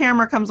whose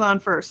camera comes on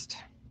first.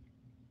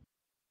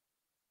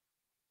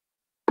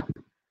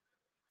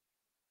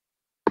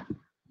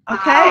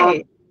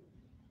 Okay.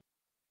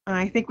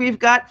 I think we've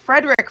got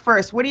Frederick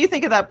first. What do you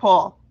think of that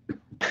poll?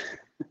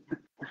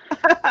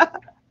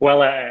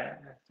 Well,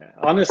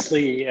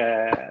 honestly,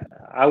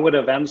 I would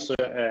have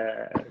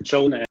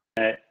chosen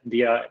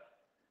the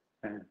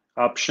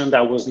option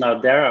that was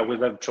not there. I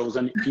would have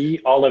chosen E,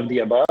 all of the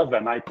above,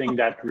 and I think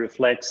that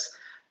reflects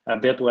a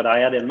bit what I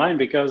had in mind,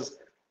 because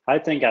I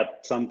think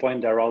at some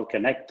point they're all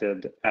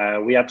connected.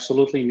 We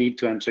absolutely need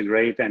to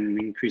integrate an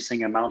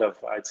increasing amount of,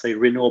 I'd say,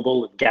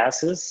 renewable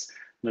gases,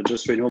 not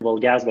just renewable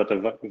gas, but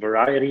a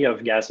variety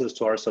of gases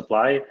to our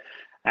supply,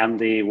 and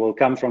they will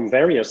come from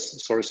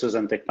various sources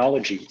and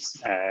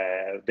technologies,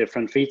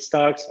 different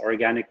feedstocks,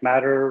 organic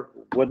matter,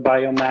 wood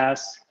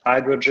biomass,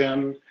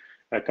 hydrogen,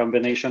 a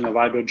combination of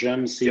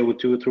hydrogen,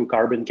 CO2 through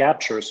carbon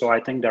capture. So I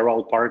think they're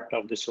all part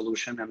of the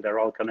solution and they're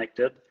all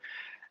connected.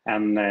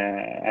 And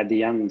at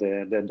the end,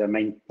 the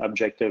main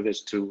objective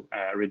is to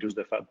reduce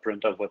the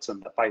footprint of what's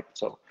in the pipe.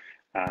 So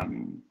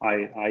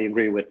I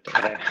agree with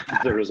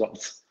the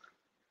results.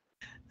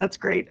 That's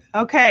great.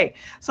 Okay,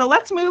 so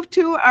let's move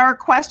to our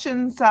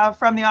questions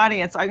from the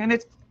audience. I'm going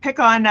to pick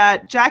on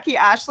Jackie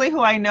Ashley,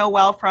 who I know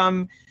well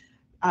from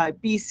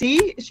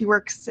BC. She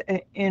works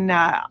in,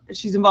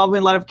 she's involved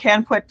in a lot of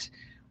CanPut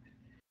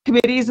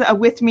committees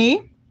with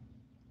me.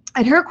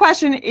 And her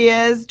question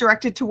is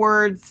directed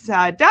towards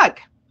Doug,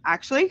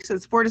 actually. So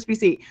it's Fortis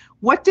BC.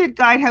 What did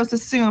Guidehouse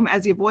assume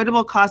as the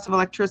avoidable cost of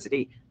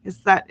electricity?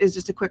 That is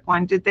just a quick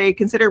one. Did they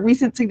consider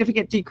recent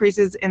significant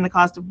decreases in the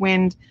cost of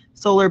wind,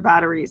 solar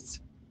batteries?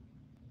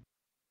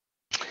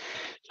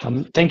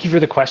 Thank you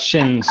for the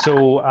question.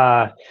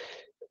 So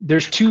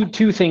there's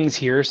two things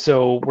here.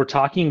 So we're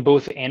talking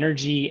both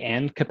energy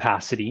and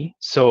capacity.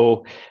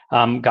 So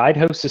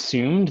Guidehouse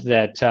assumed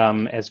that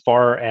as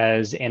far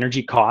as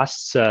energy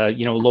costs,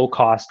 low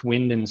cost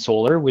wind and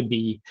solar would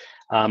be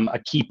a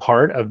key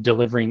part of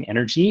delivering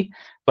energy.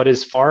 But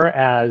as far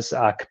as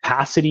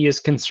capacity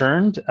is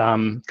concerned,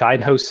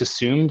 Guidehouse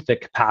assumed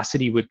that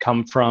capacity would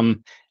come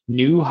from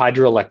new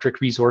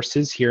hydroelectric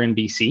resources here in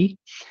BC.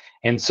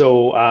 And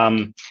so,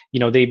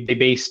 they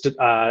based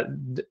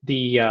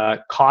the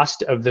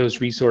cost of those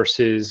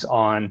resources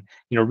on,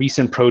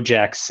 recent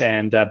projects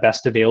and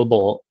best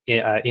available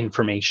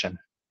information.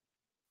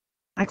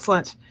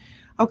 Excellent.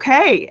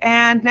 Okay,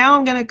 and now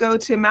I'm going to go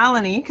to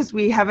Melanie because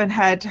we haven't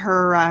had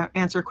her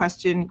answer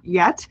question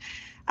yet.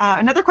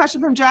 Another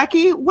question from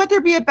Jackie: would there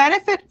be a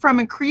benefit from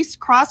increased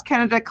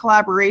cross-Canada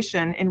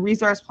collaboration in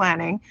resource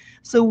planning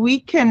so we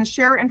can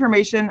share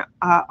information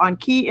on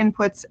key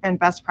inputs and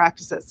best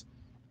practices?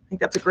 I think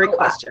that's a great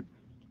question.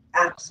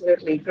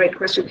 Absolutely, great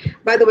question.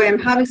 By the way, I'm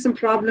having some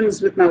problems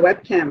with my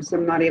webcam, so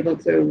I'm not able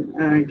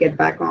to get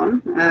back on,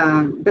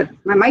 but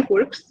my mic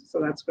works, so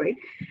that's great.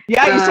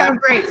 Yeah, you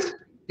sound great.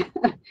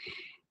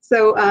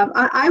 So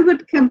I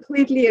would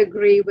completely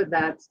agree with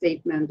that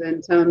statement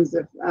in terms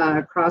of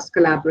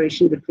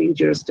cross-collaboration between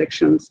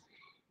jurisdictions.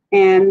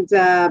 And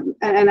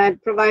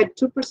I'd provide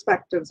two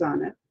perspectives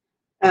on it.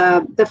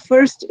 The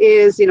first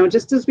is,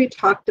 just as we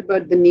talked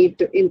about the need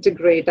to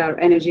integrate our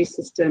energy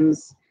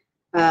systems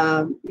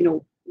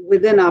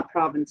within our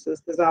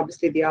provinces, there's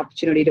obviously the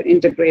opportunity to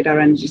integrate our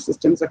energy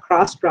systems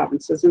across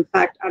provinces. In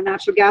fact, our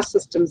natural gas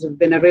systems have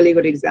been a really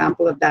good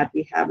example of that.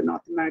 We have a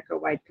North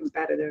America-wide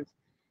competitive,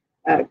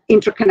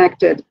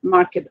 interconnected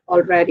market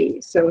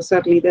already. So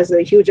certainly there's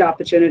a huge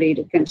opportunity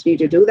to continue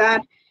to do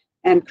that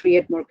and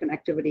create more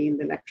connectivity in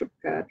the electric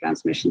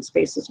transmission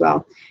space as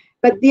well.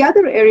 But the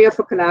other area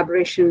for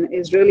collaboration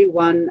is really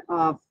one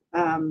of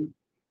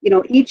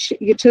each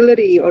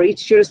utility or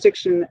each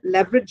jurisdiction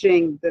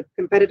leveraging the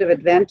competitive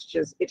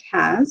advantages it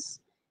has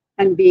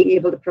and being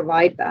able to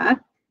provide that.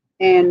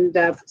 And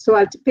so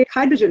I'll pick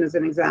hydrogen as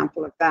an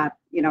example of that.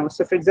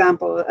 So for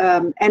example,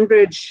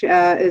 Enbridge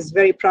is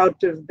very proud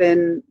to have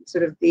been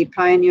sort of the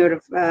pioneer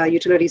of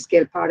utility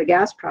scale power to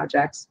gas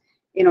projects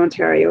in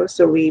Ontario.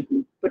 So we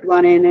put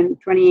one in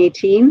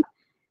 2018.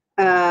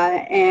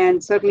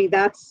 And certainly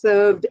that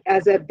served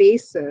as a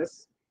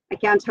basis. I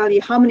can't tell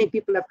you how many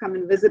people have come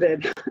and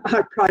visited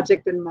our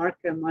project in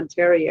Markham,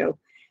 Ontario.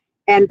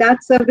 And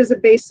that served as a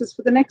basis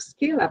for the next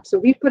scale up. So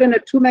we put in a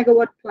 2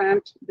 megawatt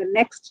plant. The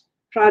next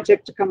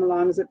project to come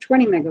along is a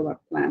 20 megawatt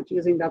plant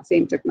using that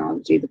same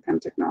technology, the PEM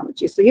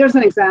technology. So here's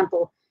an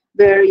example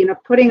where,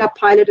 putting a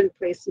pilot in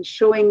place and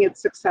showing its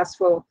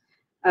successful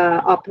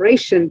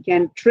operation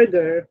can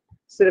trigger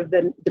sort of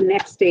the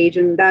next stage,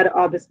 and that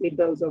obviously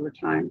builds over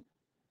time.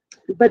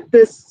 But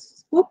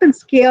this scope and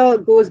scale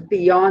goes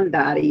beyond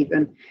that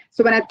even.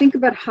 So when I think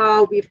about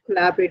how we've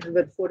collaborated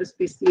with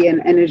FortisBC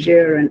and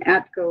Énergir and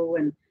ATCO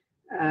and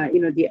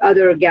the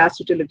other gas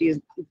utilities,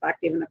 in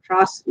fact, even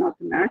across North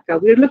America,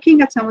 we're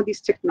looking at some of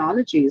these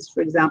technologies, for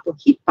example,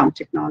 heat pump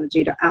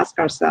technology, to ask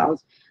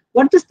ourselves,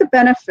 what is the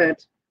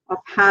benefit of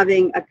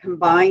having a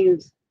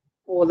combined,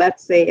 or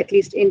let's say, at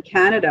least in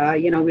Canada,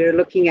 we're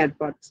looking at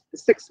about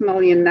 6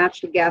 million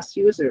natural gas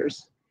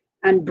users,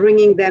 and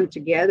bringing them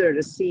together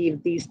to see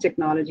if these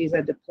technologies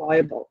are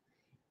deployable,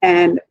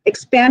 and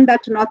expand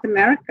that to North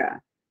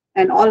America.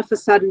 And all of a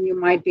sudden, you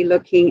might be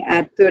looking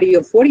at 30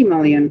 or 40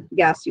 million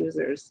gas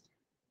users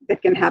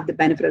that can have the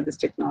benefit of this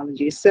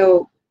technology.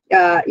 So,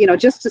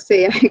 just to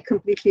say, I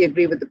completely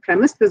agree with the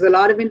premise. There's a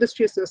lot of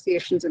industry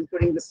associations,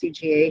 including the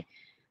CGA,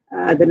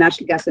 the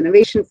National Gas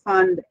Innovation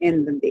Fund,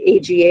 and the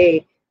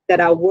AGA, that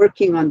are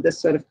working on this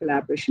sort of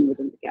collaboration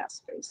within the gas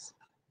space.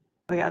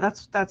 Oh yeah,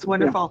 that's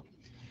wonderful. Yeah.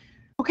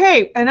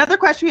 Okay, another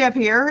question we have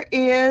here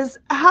is,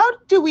 how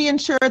do we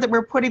ensure that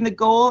we're putting the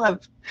goal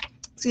of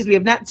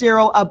net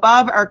zero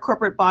above our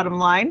corporate bottom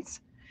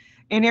lines?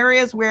 In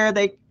areas where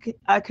they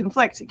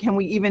conflict, can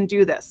we even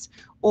do this?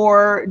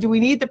 Or do we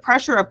need the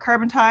pressure of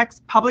carbon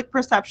tax, public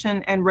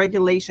perception, and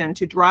regulation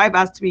to drive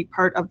us to be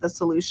part of the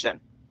solution?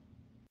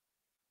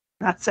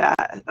 That's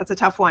a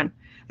tough one.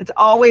 It's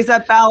always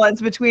that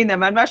balance between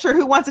them. I'm not sure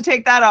who wants to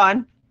take that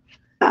on.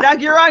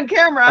 Doug, you're on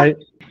camera.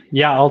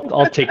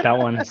 I'll take that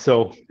one.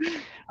 So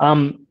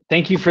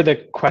thank you for the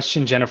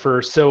question,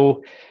 Jennifer.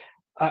 So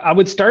I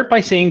would start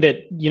by saying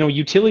that,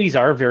 utilities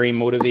are very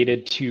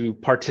motivated to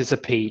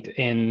participate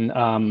in,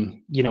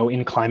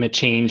 in climate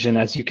change. And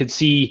as you could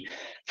see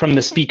from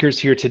the speakers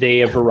here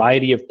today, a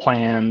variety of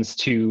plans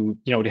to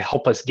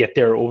help us get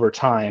there over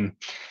time.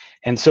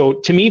 And so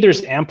to me,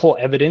 there's ample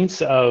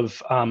evidence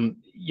of,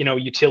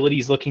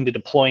 utilities looking to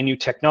deploy new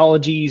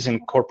technologies,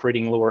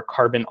 incorporating lower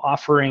carbon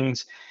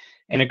offerings,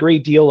 and a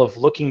great deal of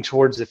looking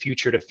towards the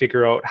future to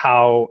figure out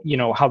how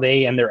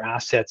they and their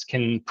assets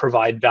can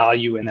provide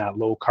value in that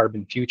low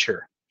carbon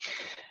future.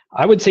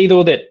 I would say,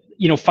 though, that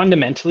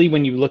fundamentally,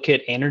 when you look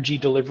at energy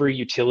delivery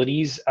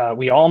utilities,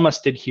 we all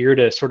must adhere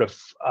to sort of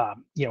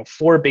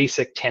 4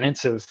 basic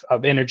tenets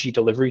of energy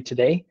delivery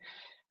today.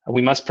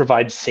 We must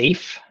provide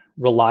safe,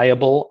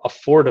 reliable,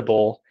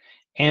 affordable,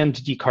 and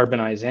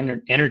decarbonized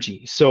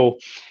energy. So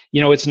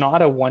it's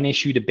not a one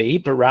issue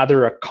debate, but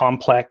rather a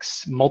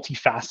complex,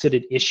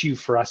 multifaceted issue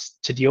for us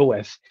to deal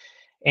with.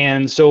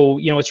 And so,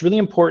 it's really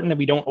important that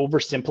we don't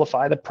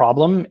oversimplify the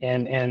problem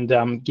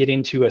and get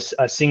into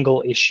a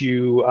single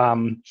issue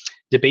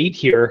debate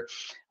here.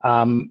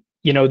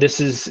 This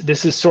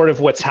is sort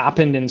of what's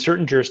happened in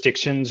certain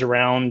jurisdictions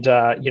around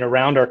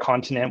our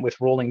continent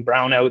with rolling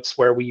brownouts,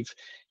 where we've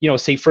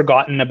say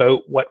forgotten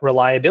about what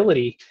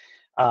reliability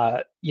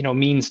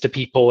means to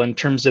people in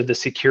terms of the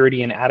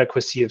security and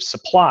adequacy of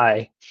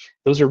supply.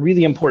 Those are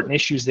really important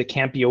issues that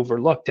can't be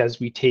overlooked as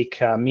we take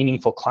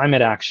meaningful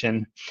climate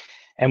action.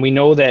 And we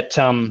know that,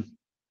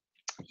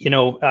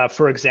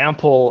 for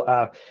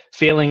example,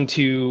 failing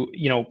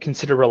to,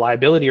 consider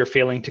reliability or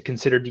failing to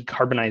consider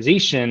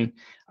decarbonization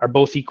are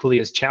both equally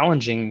as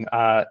challenging,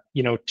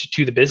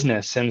 to the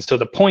business. And so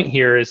the point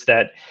here is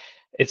that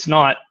it's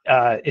not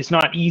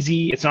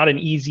easy. It's not an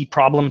easy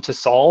problem to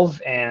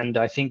solve. And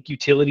I think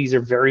utilities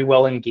are very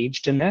well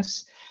engaged in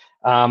this.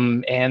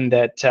 And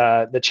that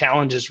the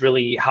challenge is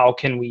really, how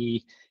can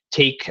we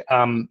take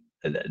the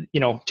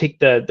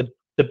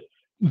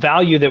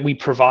value that we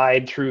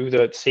provide through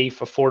the safe,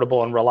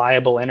 affordable, and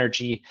reliable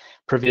energy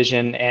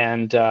provision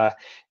and add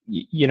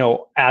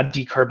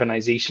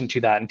decarbonization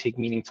to that and take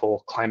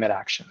meaningful climate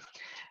action.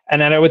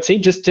 And then I would say,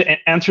 just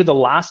to answer the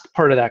last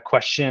part of that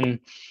question,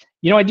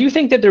 I do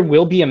think that there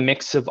will be a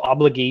mix of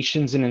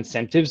obligations and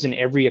incentives in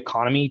every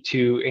economy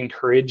to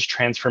encourage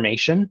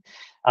transformation.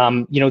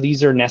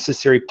 These are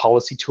necessary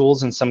policy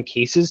tools in some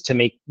cases to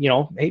make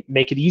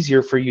it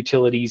easier for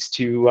utilities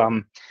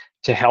to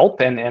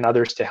help and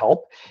others to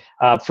help.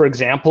 For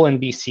example, in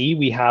BC,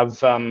 we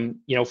have,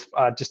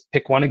 just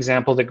pick one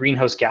example, the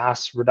greenhouse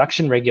gas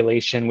reduction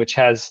regulation, which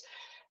has,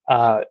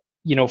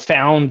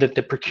 found that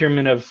the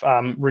procurement of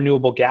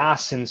renewable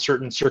gas in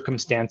certain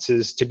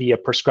circumstances to be a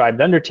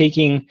prescribed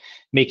undertaking,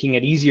 making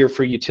it easier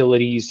for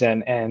utilities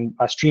and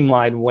a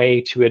streamlined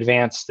way to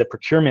advance the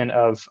procurement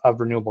of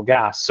renewable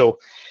gas. So,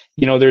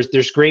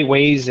 there's great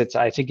ways.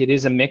 I think it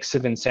is a mix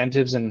of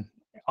incentives and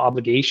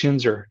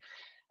obligations, or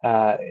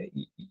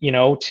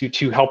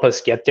to help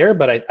us get there,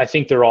 but I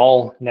think they're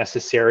all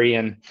necessary.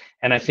 And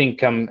I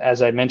think,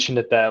 as I mentioned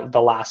at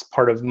the last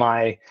part of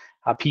my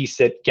piece,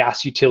 that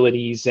gas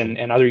utilities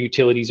and other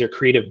utilities are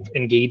creative,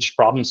 engaged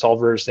problem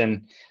solvers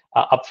and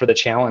up for the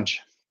challenge.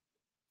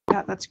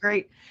 Yeah, that's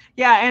great.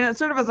 Yeah, and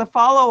sort of as a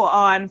follow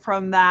on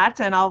from that,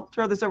 and I'll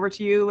throw this over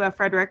to you,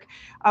 Frederick,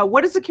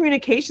 what is the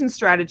communication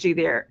strategy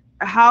there?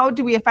 How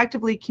do we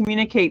effectively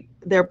communicate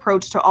their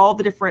approach to all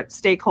the different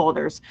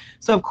stakeholders?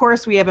 So of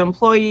course we have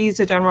employees,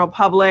 the general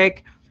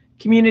public,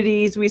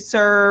 communities we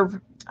serve,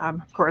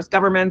 of course,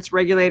 governments,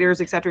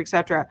 regulators, et cetera, et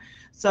cetera.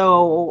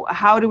 So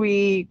how do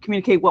we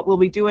communicate what we'll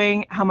be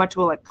doing? How much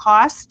will it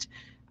cost?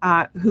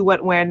 Who,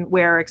 what, when,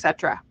 where, et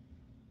cetera?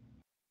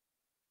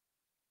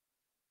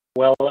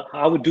 Well,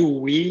 how do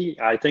we?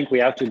 I think we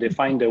have to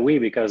define the we,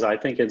 because I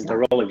think it's the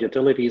role of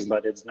utilities,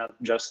 but it's not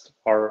just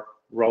our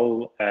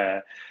role.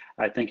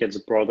 I think it's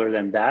broader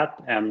than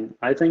that. And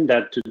I think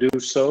that to do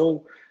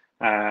so,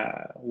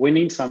 we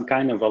need some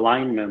kind of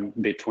alignment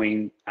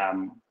between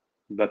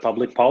the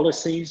public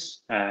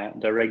policies,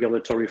 the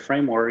regulatory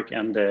framework,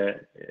 and the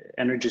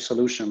energy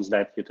solutions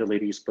that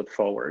utilities put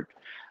forward.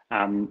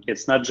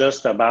 It's not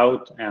just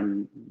about,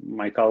 and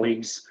my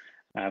colleagues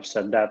have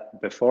said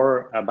that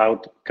before,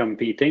 about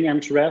competing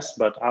interests,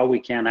 but how we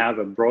can have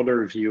a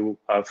broader view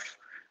of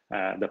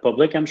the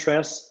public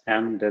interest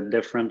and the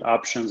different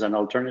options and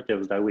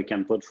alternatives that we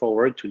can put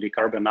forward to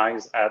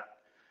decarbonize at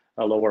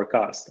a lower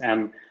cost.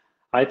 And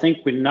I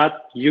think we're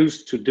not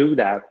used to do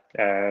that.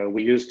 We're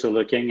used to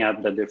looking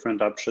at the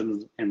different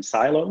options in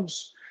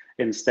silos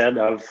instead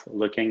of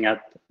looking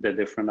at the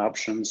different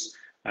options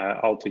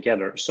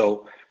altogether.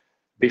 So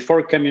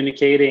before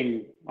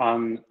communicating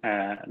on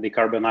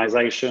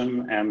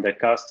decarbonization and the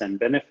costs and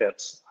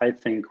benefits, I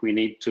think we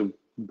need to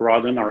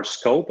broaden our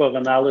scope of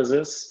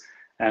analysis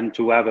and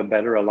to have a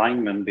better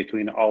alignment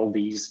between all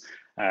these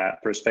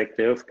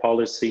perspective,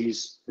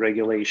 policies,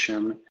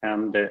 regulation,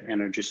 and the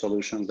energy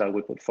solutions that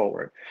we put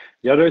forward.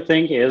 The other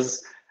thing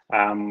is,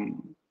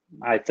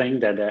 I think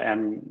that,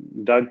 and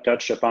Doug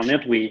touched upon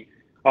it, we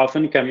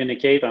often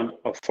communicate on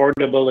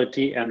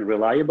affordability and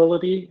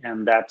reliability,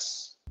 and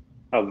that's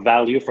of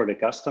value for the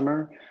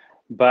customer,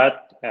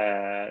 but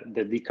the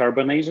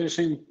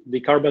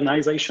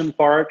decarbonization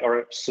part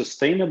or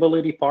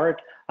sustainability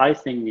part, I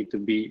think need to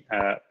be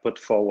put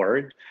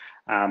forward.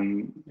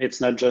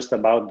 It's not just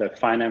about the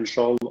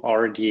financial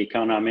or the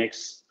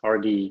economics or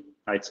the,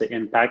 I'd say,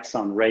 impacts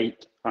on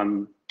rate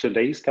on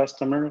today's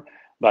customer,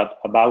 but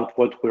about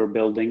what we're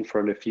building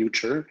for the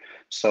future.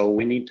 So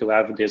we need to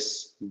have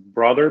this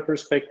broader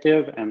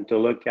perspective and to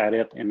look at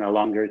it in a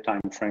longer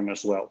time frame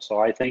as well. So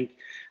I think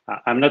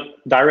I'm not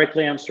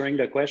directly answering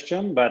the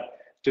question, but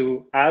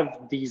to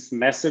have these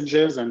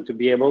messages and to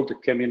be able to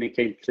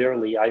communicate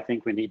clearly, I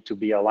think we need to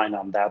be aligned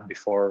on that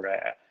before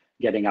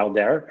getting out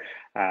there.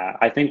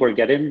 I think we're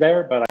getting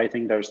there, but I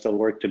think there's still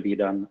work to be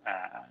done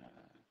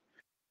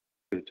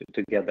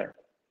to get there.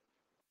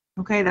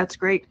 Okay, that's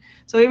great.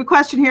 So we have a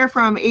question here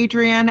from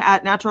Adrian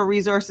at Natural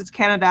Resources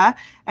Canada,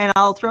 and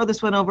I'll throw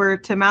this one over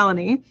to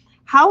Melanie.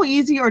 How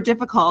easy or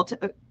difficult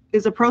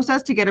is a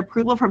process to get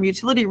approval from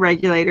utility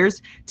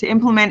regulators to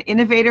implement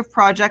innovative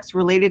projects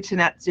related to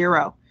net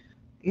zero?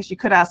 I guess you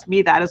could ask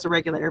me that as a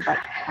regulator, but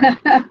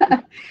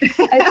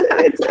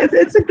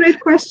it's a great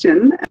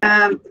question.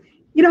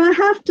 You know, I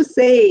have to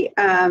say,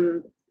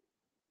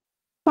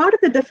 part of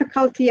the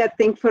difficulty, I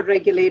think, for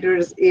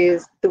regulators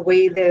is the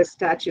way their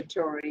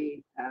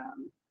statutory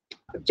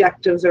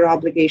objectives or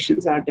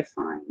obligations are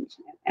defined.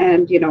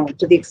 And, you know,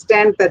 to the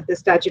extent that the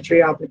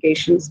statutory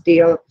obligations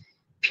deal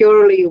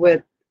purely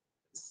with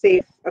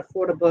safe,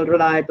 affordable,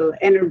 reliable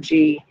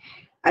energy,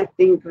 I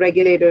think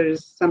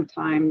regulators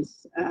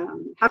sometimes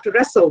have to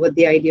wrestle with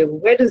the idea of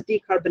where does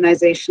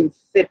decarbonization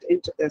fit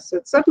into this. So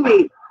it's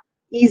certainly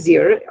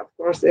easier, of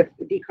course, if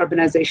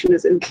decarbonization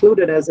is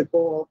included as a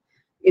goal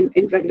in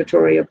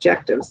regulatory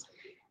objectives.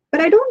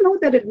 But I don't know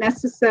that it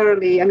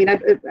necessarily, I mean, I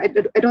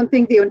don't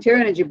think the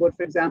Ontario Energy Board,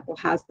 for example,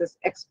 has this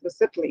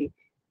explicitly,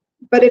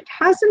 but it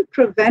hasn't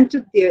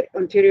prevented the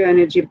Ontario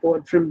Energy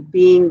Board from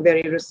being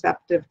very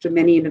receptive to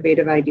many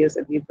innovative ideas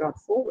that we've brought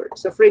forward.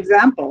 So for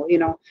example, you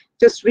know,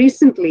 just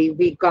recently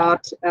we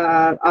got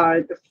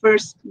the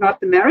first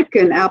North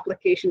American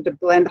application to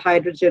blend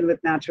hydrogen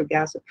with natural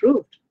gas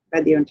approved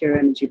by the Ontario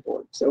Energy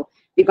Board. So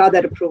we got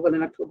that approval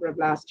in October of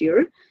last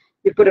year.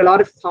 We put a lot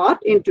of thought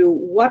into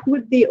what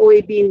would the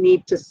OEB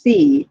need to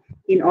see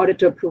in order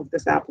to approve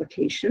this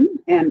application.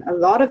 And a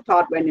lot of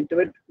thought went into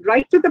it,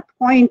 right to the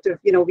point of,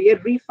 you know, we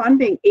are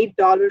refunding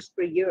 $8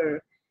 per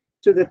year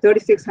to the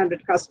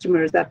 3,600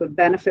 customers that would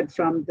benefit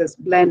from this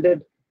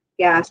blended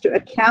gas to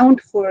account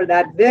for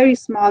that very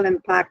small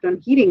impact on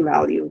heating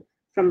value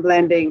from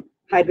blending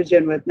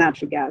hydrogen with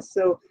natural gas.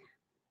 So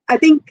I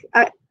think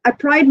I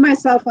pride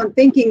myself on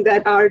thinking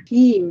that our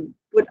team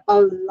put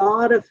a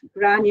lot of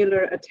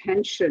granular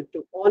attention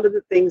to all of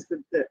the things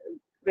that the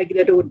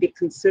regulator would be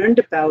concerned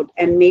about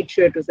and made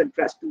sure it was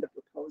addressed in the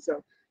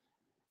proposal.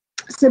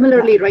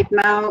 Similarly, right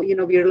now, you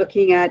know, we are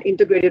looking at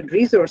integrated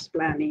resource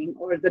planning,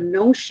 or the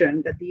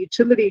notion that the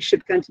utility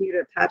should continue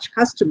to attach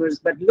customers,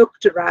 but look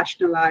to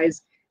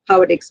rationalize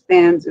how it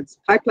expands its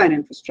pipeline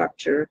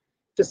infrastructure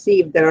to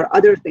see if there are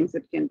other things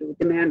it can do,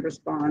 demand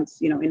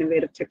response, you know,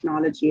 innovative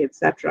technology, et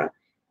cetera.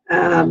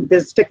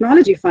 There's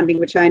technology funding,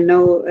 which I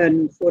know,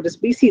 and for this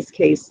BC's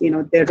case, you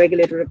know, their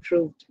regulator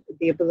approved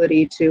the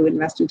ability to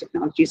invest in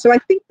technology. So I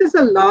think there's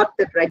a lot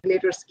that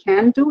regulators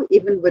can do,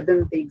 even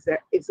within the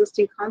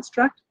existing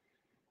construct,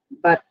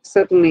 but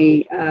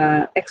certainly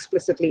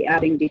explicitly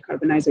adding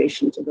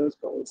decarbonization to those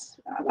goals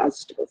allows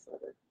us to go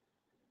further.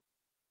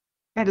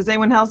 Yeah, does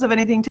anyone else have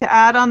anything to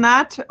add on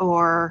that,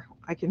 or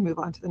I can move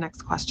on to the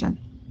next question?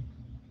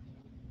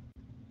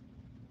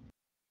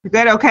 You're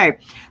good? Okay.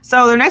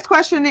 So the next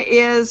question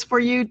is for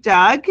you,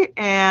 Doug,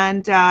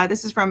 and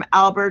this is from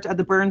Albert of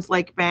the Burns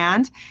Lake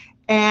Band.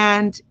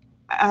 And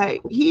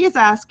he is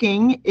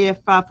asking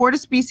if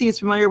FortisBC is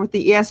familiar with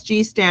the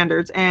ESG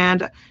standards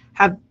and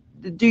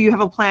do you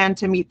have a plan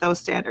to meet those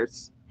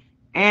standards?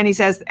 And he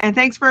says, and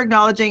thanks for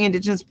acknowledging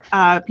Indigenous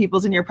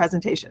peoples in your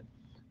presentation.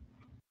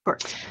 Of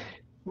course.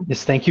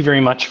 Yes, thank you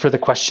very much for the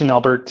question,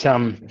 Albert.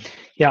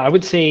 Yeah, I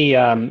would say,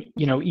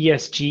 you know,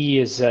 ESG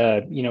is,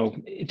 you know,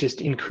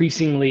 just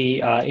increasingly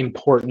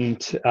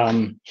important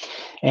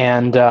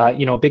and,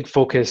 you know, a big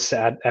focus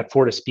at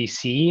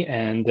FortisBC.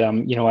 And,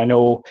 you know, I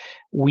know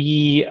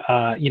we,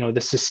 you know,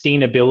 the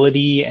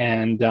sustainability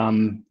and,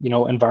 you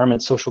know,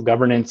 environment, social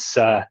governance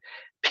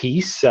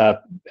piece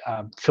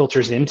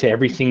filters into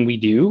everything we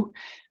do.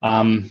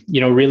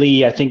 You know,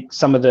 really, I think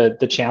some of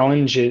the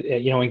challenge,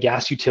 you know, in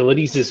gas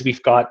utilities is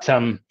we've got,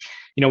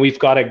 you know, we've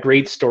got a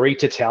great story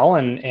to tell,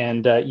 and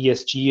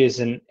ESG is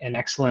an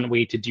excellent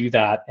way to do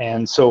that.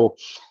 And so,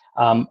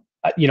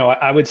 you know,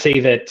 I would say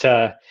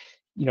that,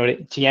 you know,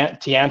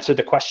 to answer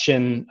the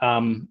question,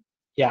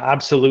 yeah,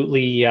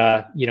 absolutely,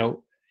 you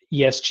know,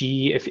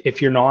 ESG,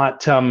 if you're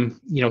not,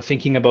 you know,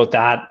 thinking about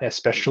that,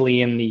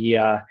 especially in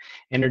the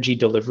energy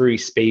delivery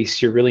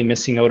space, you're really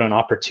missing out on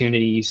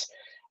opportunities.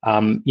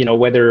 You know,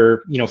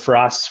 whether, you know, for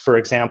us, for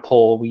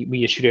example,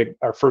 we issued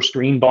our first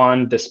green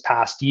bond this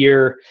past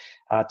year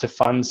to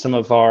fund some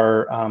of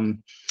our,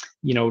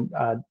 you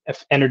know,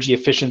 energy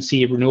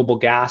efficiency, renewable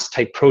gas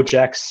type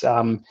projects.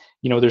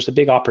 You know, there's a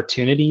big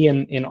opportunity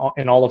in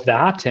all of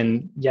that.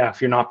 And yeah,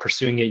 if you're not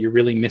pursuing it, you're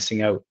really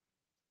missing out.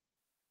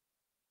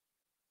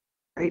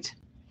 Great.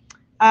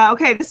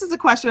 Okay, this is a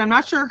question. I'm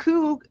not sure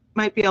who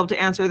might be able to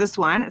answer this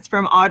one. It's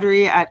from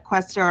Audrey at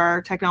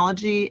Questar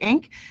Technology,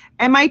 Inc.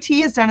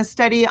 MIT has done a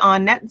study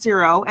on net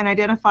zero and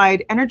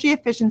identified energy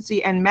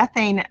efficiency and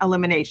methane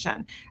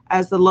elimination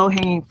as the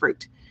low-hanging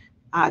fruit.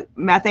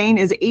 Methane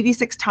is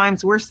 86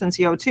 times worse than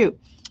CO2.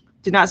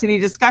 Did not see any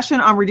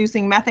discussion on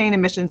reducing methane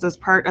emissions as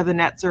part of the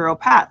net zero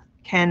path.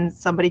 Can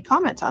somebody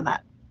comment on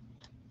that?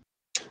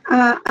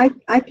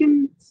 I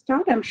can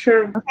start. I'm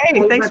sure all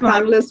my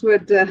panelists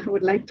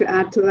would like to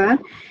add to that.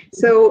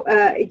 So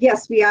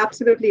yes, we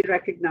absolutely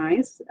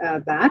recognize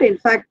that. In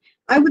fact,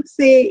 I would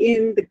say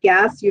in the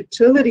gas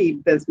utility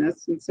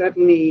business, and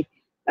certainly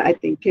I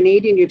think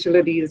Canadian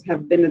utilities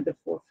have been at the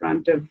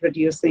forefront of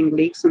reducing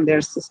leaks in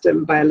their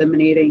system by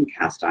eliminating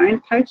cast iron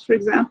pipes, for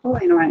example.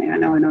 I know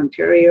in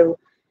Ontario,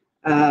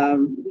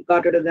 we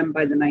got rid of them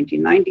by the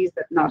 1990s.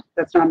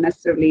 That's not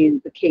necessarily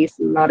the case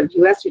in a lot of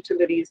US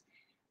utilities.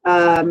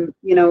 You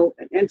know,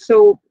 and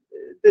so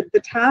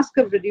the task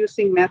of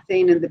reducing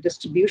methane in the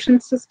distribution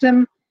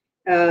system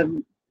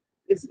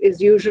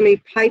is usually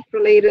pipe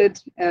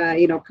related,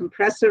 you know,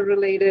 compressor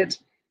related,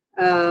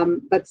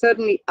 but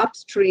certainly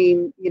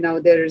upstream, you know,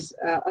 there's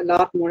a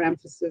lot more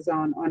emphasis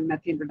on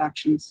methane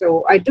reduction.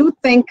 So I do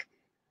think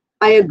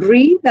I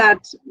agree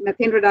that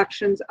methane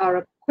reductions are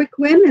a quick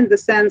win in the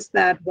sense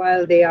that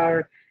while they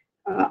are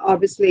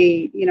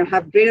obviously, you know,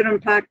 have greater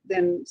impact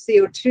than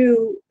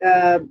CO2,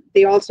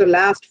 they also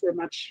last for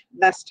much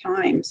less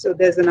time. So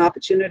there's an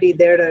opportunity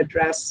there to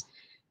address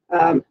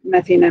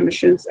methane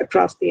emissions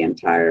across the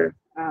entire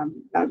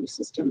value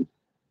system.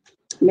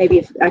 Maybe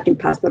if I can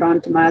pass that on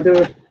to my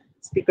other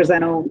speakers. I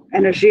know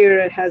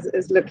Energir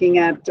is looking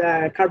at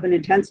carbon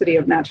intensity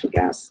of natural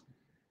gas.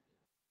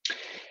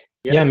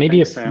 Yeah,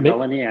 maybe thanks,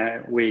 Melanie,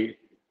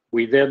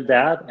 we did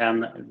that,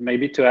 and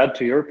maybe to add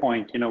to your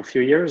point, you know, a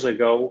few years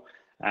ago,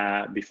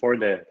 before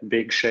the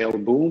big shale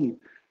boom,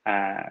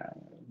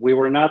 we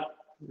were not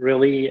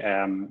really,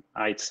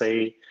 I'd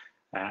say,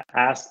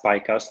 asked by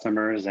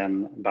customers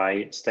and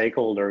by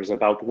stakeholders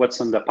about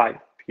what's in the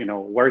pipe. You know,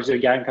 where's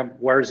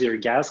your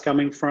gas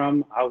coming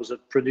from? How is it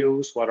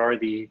produced? What are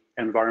the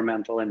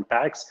environmental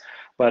impacts?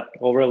 But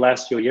over the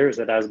last few years,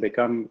 it has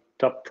become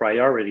top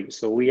priority.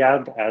 So we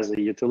had, as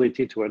a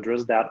utility, to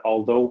address that.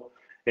 Although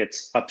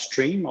it's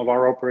upstream of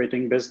our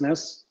operating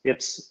business,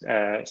 it's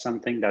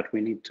something that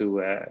we need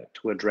to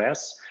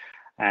address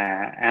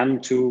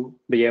and to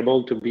be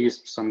able to be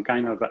some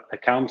kind of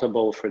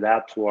accountable for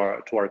that to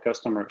our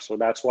customers. So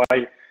that's why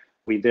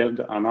we did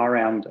on our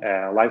end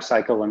life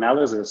cycle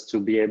analysis to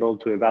be able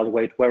to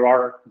evaluate where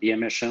are the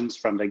emissions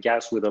from the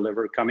gas we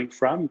deliver coming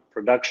from,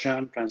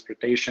 production,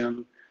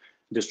 transportation,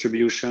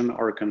 distribution,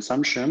 or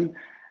consumption,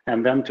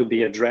 and then to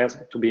be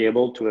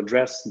able to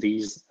address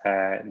these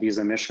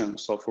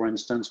emissions. So for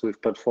instance, we've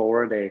put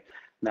forward a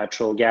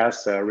natural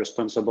gas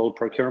responsible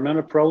procurement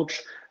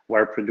approach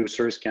where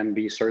producers can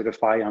be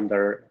certified on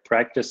their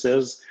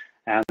practices,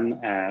 and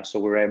so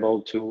we're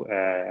able to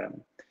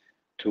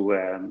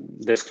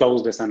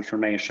disclose this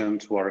information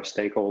to our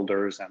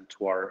stakeholders and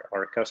to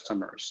our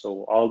customers.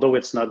 So although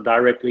it's not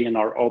directly in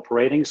our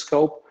operating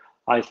scope,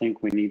 I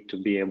think we need to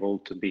be able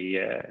to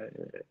be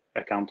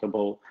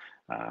accountable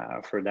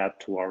for that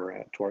to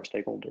our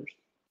stakeholders.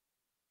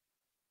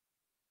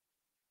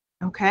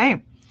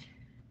 Okay.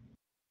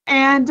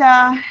 And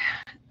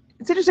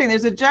it's interesting,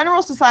 there's a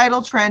general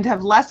societal trend to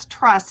have less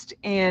trust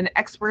in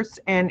experts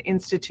and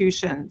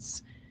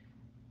institutions.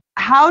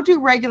 How do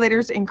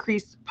regulators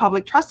increase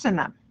public trust in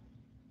them?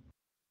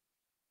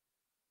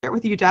 Start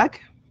with you, Doug.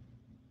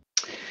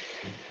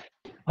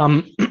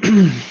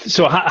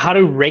 So how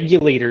do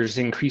regulators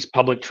increase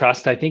public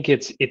trust? I think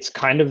it's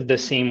kind of the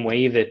same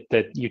way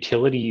that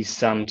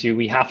utilities do.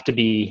 We have to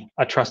be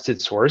a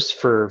trusted source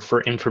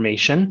for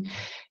information,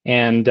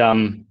 and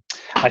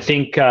I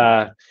think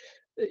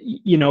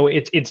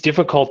it's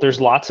difficult. There's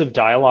lots of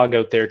dialogue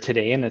out there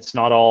today, and it's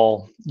not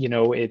all,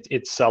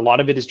 it's a lot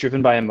of it is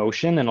driven by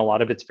emotion, and a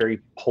lot of it's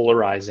very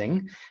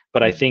polarizing.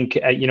 But I think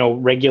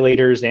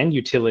regulators and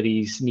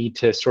utilities need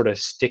to sort of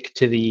stick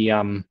to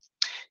the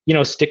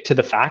stick to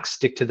the facts,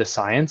 stick to the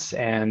science,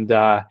 and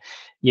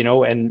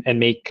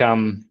make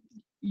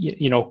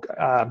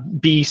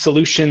be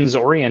solutions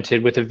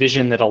oriented with a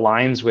vision that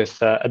aligns with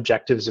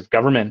objectives of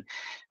government.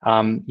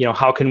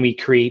 How can we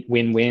create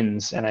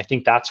win-wins? And I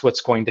think that's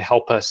what's going to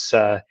help us,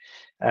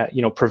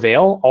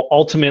 prevail.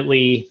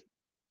 Ultimately,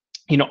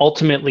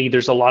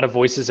 there's a lot of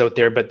voices out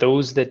there, but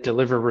those that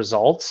deliver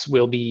results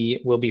will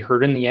be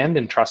heard in the end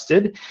and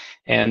trusted.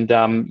 And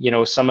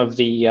some of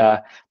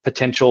the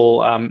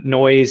potential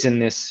noise in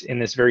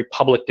this very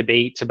public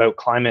debate about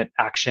climate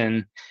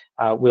action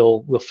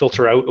will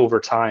filter out over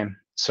time.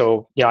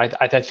 So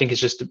I think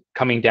it's just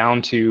coming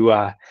down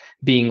to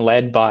being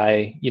led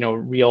by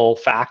real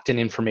fact and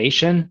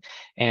information,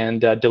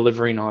 and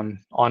delivering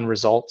on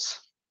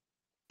results.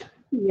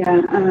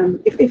 Yeah,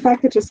 if I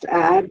could just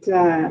add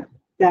to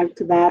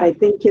that, I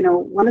think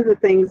one of the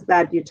things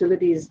that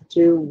utilities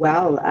do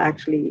well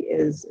actually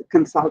is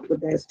consult with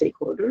their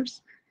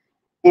stakeholders,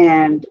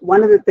 and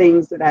one of the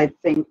things that I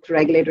think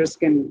regulators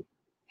can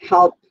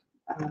help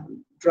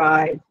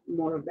drive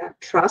more of that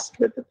trust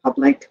with the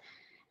public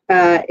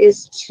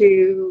is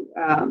to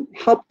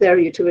help their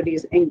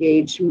utilities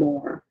engage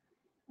more.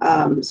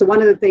 So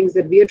one of the things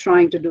that we are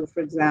trying to do,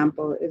 for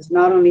example, is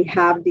not only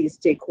have these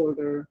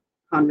stakeholder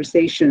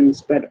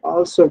conversations, but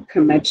also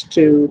commit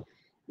to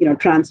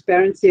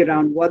transparency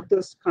around what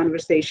those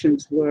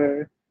conversations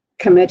were,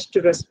 commit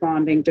to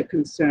responding to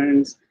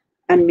concerns,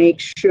 and make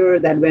sure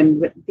that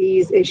when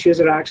these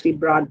issues are actually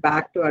brought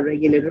back to our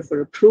regulator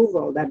for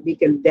approval, that we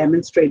can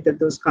demonstrate that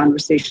those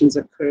conversations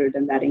occurred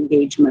and that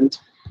engagement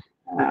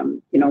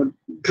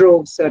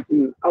drove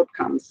certain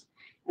outcomes.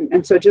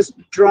 And so just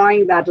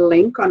drawing that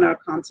link on our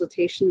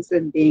consultations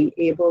and being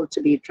able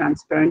to be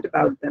transparent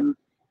about them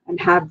and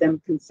have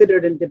them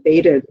considered and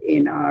debated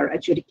in our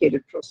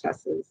adjudicated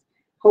processes,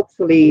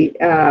 hopefully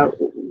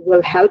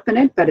will help in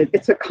it, but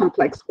it's a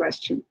complex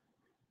question.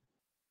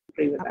 I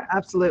agree with that.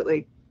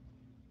 Absolutely.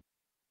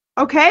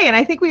 Okay, and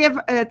I think we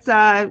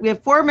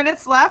have 4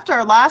 minutes left.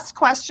 Our last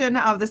question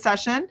of the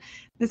session.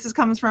 This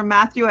comes from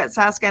Matthew at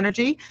Sask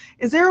Energy.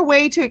 Is there a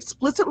way to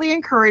explicitly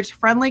encourage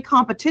friendly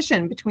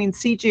competition between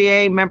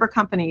CGA member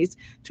companies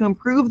to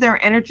improve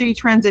their energy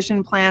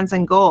transition plans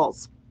and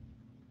goals?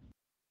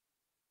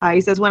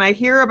 He says, when I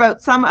hear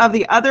about some of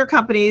the other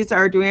companies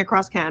are doing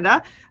across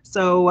Canada,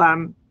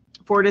 so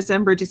Fortis,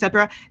 Enbridge,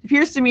 etc., it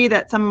appears to me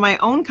that some of my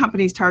own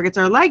company's targets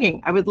are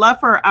lagging. I would love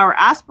for our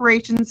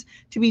aspirations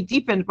to be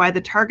deepened by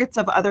the targets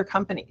of other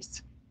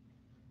companies.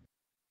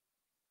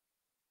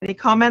 Any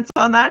comments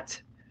on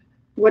that?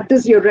 What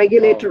does your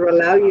regulator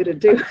allow you to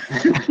do?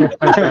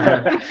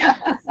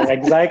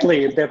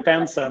 Exactly. It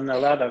depends on a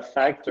lot of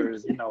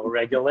factors,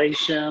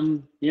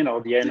 regulation,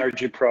 the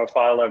energy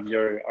profile of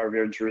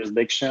your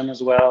jurisdiction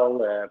as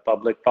well,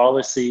 public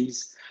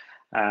policies.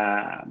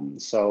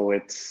 So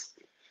it's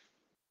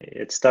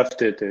tough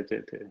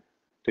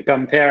to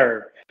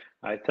compare,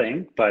 I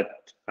think. But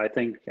I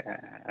think,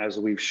 as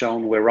we've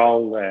shown, we're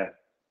all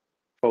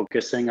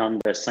focusing on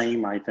the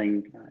same,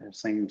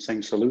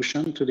 same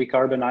solution to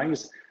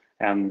decarbonize.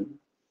 And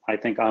I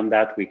think on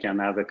that we can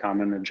have a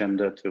common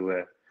agenda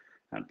to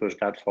and push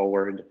that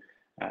forward,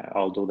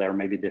 although there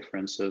may be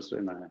differences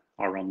in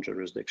our own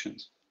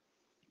jurisdictions.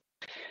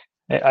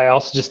 I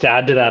also just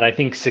add to that, I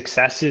think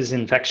success is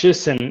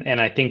infectious,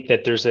 and I think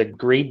that there's a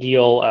great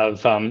deal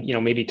of,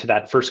 maybe to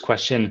that first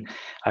question,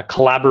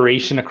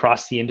 collaboration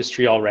across the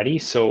industry already.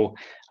 So,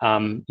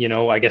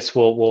 I guess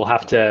we'll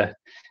have to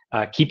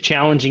keep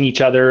challenging each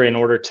other in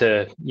order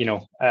to,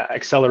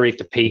 accelerate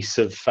the pace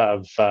of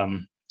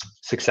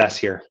success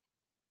here.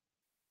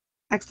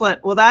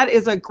 Excellent. Well, that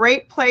is a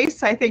great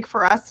place, I think,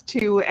 for us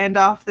to end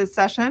off this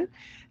session.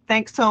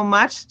 Thanks so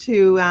much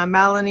to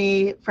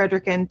Melanie,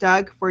 Frederick, and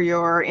Doug for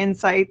your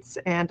insights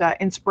and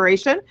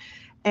inspiration.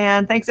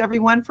 And thanks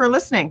everyone for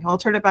listening. I'll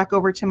turn it back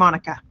over to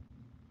Monica.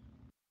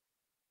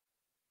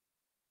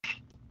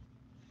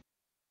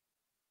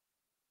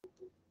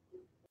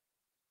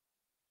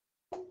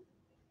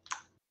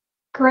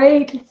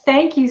 Great.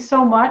 Thank you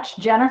so much,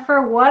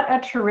 Jennifer. What a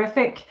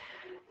terrific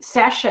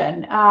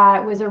session.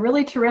 It was a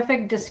really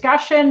terrific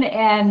discussion,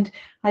 and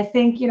I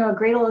think, a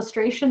great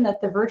illustration that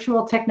the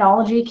virtual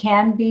technology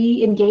can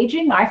be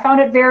engaging. I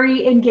found it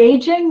very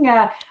engaging,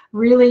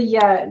 really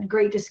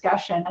great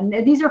discussion.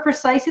 And these are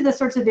precisely the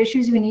sorts of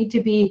issues we need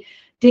to be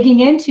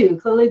digging into.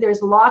 Clearly,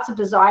 there's lots of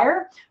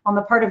desire on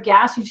the part of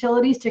gas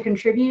utilities to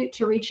contribute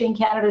to reaching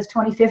Canada's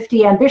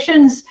 2050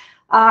 ambitions,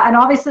 and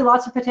obviously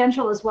lots of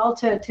potential as well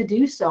to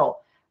do so.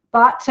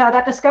 But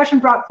that discussion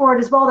brought forward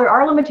as well, there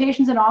are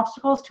limitations and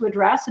obstacles to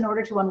address in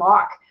order to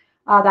unlock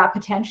that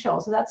potential.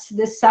 So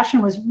this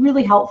session was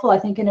really helpful, I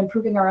think, in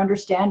improving our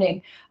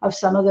understanding of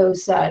some of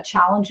those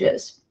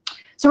challenges.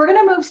 So we're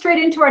going to move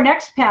straight into our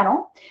next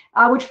panel,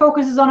 which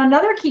focuses on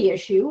another key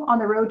issue on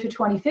the road to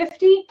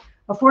 2050,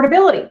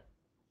 affordability.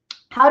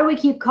 How do we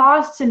keep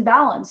costs in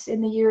balance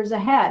in the years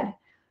ahead?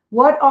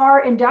 What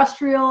are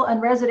industrial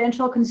and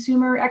residential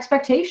consumer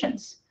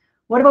expectations?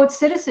 What about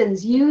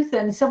citizens, youth,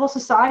 and civil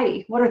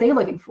society? What are they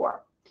looking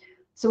for?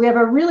 So we have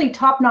a really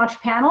top-notch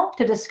panel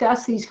to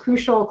discuss these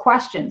crucial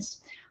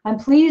questions. I'm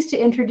pleased to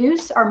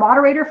introduce our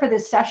moderator for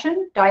this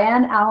session,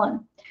 Diane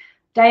Allen.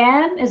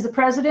 Diane is the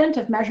president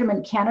of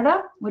Measurement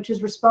Canada, which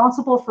is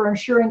responsible for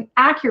ensuring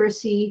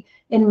accuracy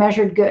in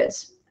measured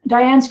goods.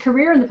 Diane's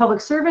career in the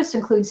public service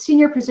includes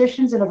senior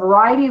positions in a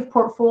variety of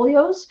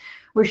portfolios,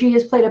 where she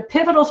has played a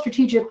pivotal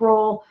strategic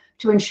role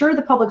to ensure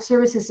the public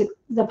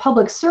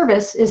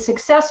service is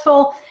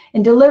successful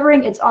in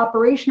delivering its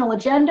operational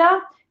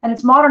agenda and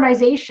its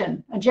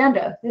modernization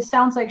agenda. This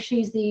sounds like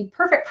she's the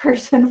perfect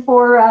person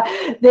for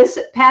this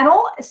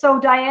panel. So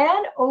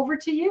Diane, over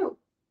to you.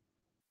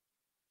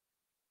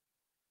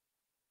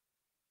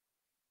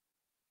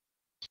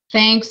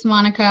 Thanks,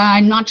 Monica.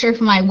 I'm not sure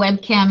if my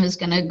webcam is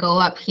going to go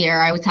up here.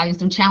 I was having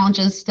some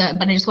challenges,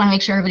 but I just want to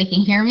make sure everybody can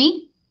hear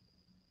me.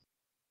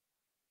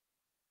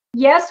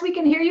 Yes, we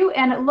can hear you,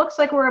 and it looks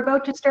like we're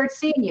about to start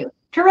seeing you.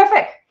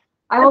 Terrific.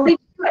 I will leave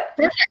you to it.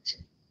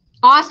 Perfect.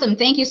 Awesome.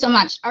 Thank you so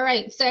much. All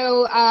right.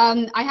 So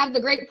I have the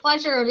great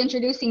pleasure of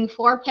introducing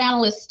 4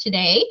 panelists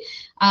today.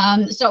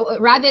 So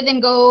rather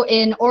than go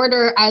in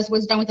order as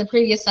was done with the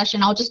previous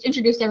session, I'll just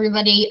introduce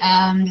everybody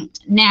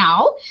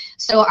now.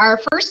 So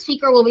our first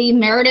speaker will be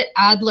Meredith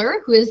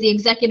Adler, who is the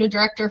Executive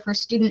Director for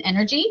Student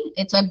Energy.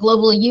 It's a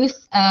global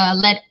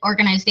youth-led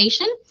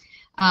organization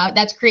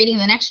that's creating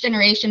the next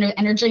generation of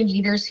energy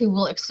leaders who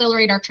will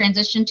accelerate our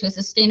transition to a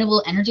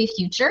sustainable energy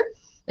future.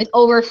 With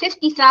over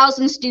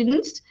 50,000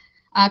 students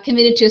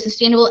committed to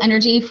sustainable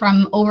energy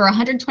from over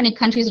 120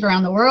 countries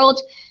around the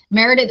world,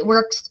 Meredith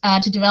works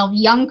to develop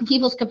young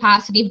people's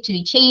capacity to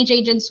be change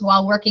agents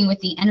while working with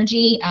the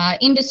energy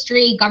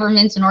industry,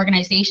 governments, and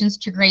organizations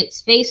to create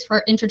space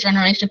for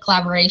intergenerational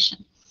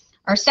collaboration.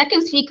 Our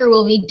second speaker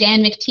will be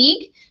Dan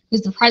McTeague,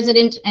 who's the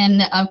president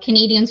of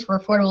Canadians for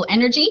Affordable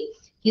Energy.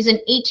 He's an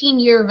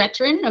 18-year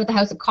veteran of the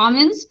House of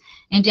Commons,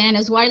 and Dan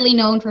is widely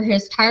known for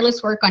his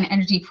tireless work on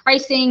energy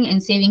pricing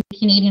and saving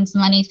Canadians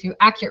money through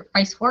accurate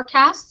price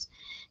forecasts.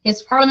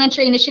 His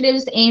parliamentary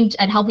initiatives aimed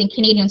at helping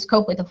Canadians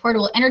cope with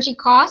affordable energy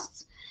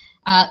costs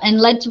and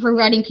led to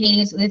providing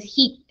Canadians with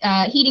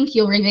heating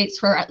fuel rebates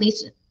for at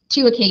least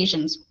 2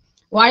 occasions.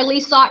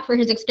 Widely sought for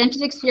his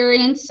extensive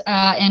experience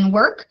and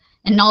work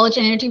and knowledge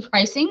in energy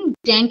pricing,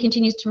 Dan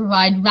continues to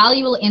provide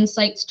valuable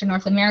insights to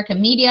North American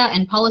media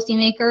and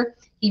policymakers.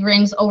 He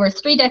brings over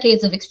 3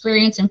 decades of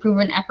experience in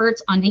proven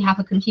efforts on behalf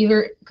of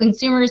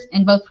consumers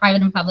in both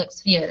private and public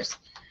spheres.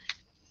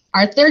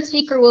 Our third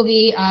speaker will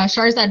be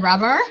Shahrzad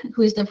Rabar,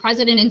 who is the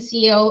president and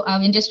CEO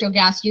of Industrial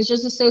Gas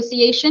Users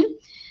Association.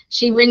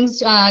 She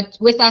brings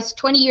with us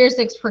 20 years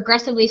of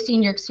progressively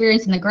senior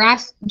experience in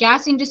the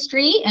gas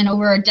industry, and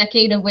over a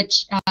decade of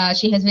which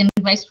she has been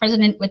vice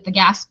president with the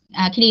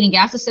Canadian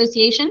Gas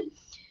Association.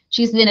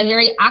 She's been a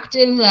very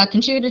active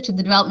contributor to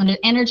the development of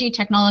energy,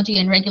 technology,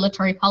 and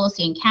regulatory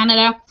policy in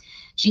Canada.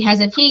 She has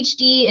a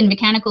PhD in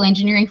mechanical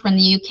engineering from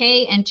the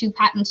UK and 2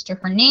 patents to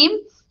her name.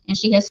 And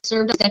she has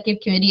served as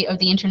executive committee of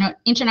the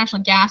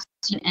International Gas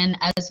and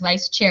as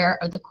vice chair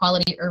of the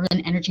Quality Urban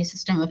Energy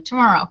System of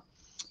Tomorrow.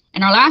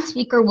 And our last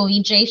speaker will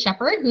be Jay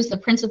Shepard, who's the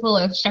principal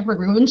of Shepard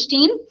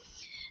Rubenstein.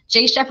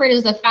 Jay Shepard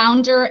is the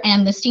founder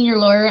and the senior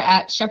lawyer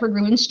at Shepard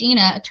Rubenstein,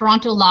 a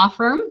Toronto law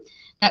firm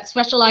that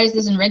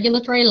specializes in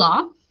regulatory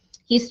law.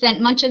 He spent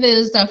much of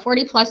his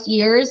 40-plus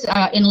years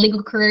in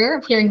legal career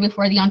appearing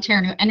before the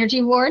Ontario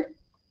Energy Board.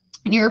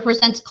 And he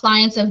represents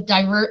clients of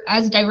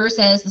as diverse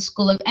as the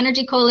School of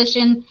Energy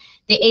Coalition,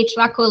 the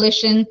HVAC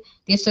Coalition,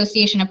 the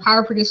Association of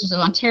Power Producers of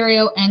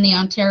Ontario, and the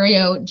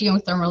Ontario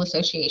Geothermal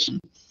Association.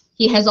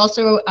 He has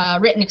also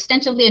written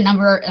extensively in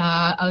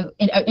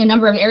a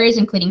number of areas,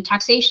 including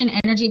taxation,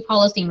 energy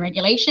policy and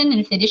regulation,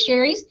 and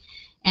fiduciaries,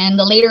 and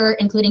the later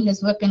including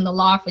his book in the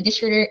law of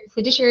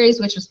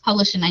fiduciaries, which was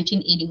published in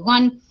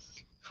 1981.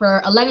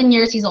 For 11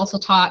 years, he's also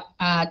taught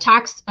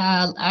tax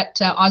at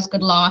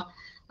Osgoode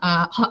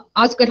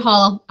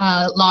Hall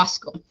Law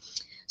School.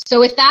 So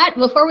with that,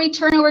 before we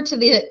turn over to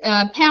the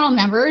panel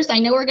members, I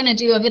know we're going to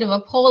do a bit of a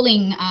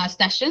polling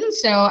session.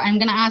 So I'm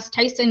going to ask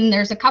Tyson,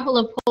 there's a couple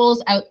of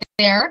polls out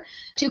there,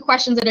 2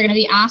 questions that are going to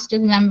be asked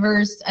of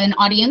members and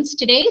audience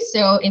today.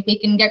 So if we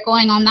can get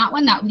going on that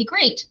one, that would be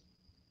great.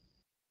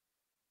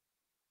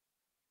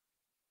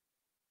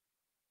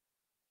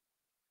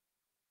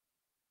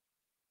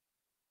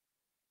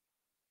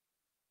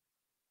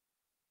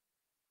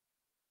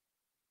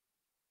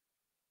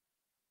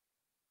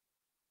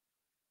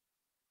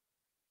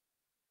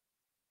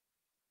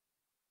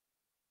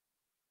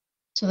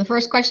 So the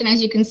first question,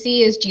 as you can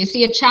see, is do you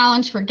see a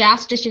challenge for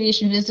gas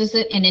distribution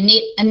businesses in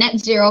a net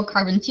zero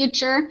carbon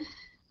future?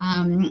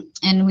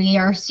 And we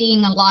are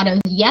seeing a lot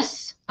of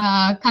yes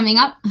coming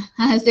up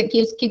as it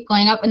keep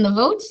going up in the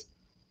votes.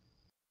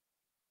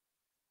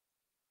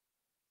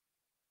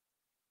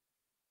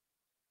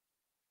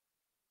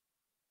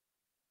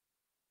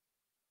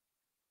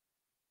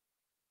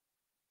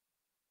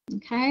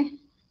 Okay,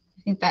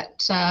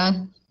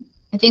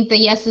 I think the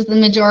yes is the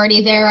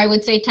majority there. I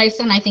would say,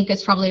 Tyson, I think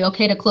it's probably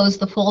okay to close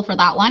the poll for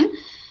that one.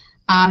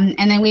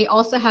 And then we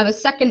also have a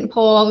second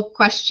poll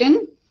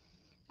question,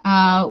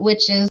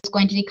 which is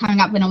going to be coming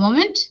up in a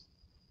moment.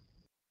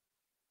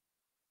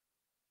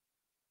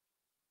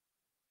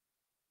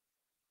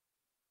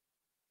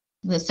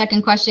 The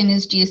second question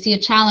is, do you see a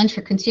challenge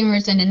for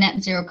consumers in a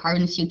net zero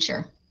carbon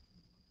future?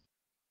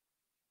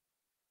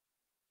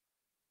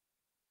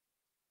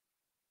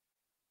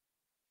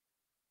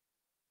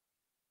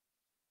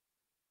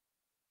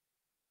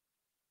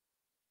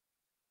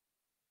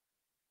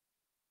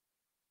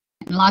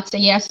 And lots of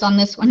yes on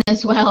this one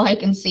as well, I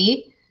can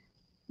see.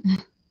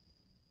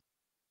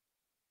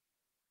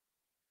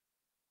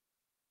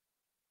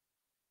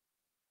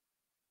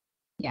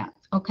 Yeah,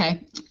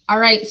 okay. All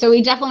right, so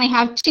we definitely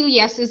have 2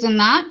 yeses in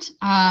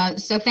that.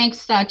 So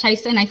thanks,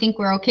 Tyson. I think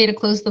we're okay to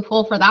close the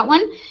poll for that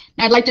one. And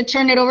I'd like to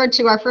turn it over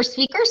to our first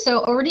speaker.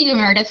 So over to you,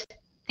 Meredith.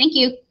 Thank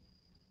you.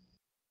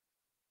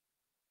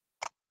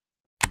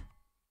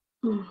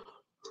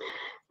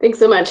 Thanks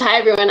so much. Hi,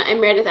 everyone.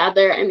 I'm Meredith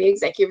Adler. I'm the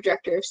Executive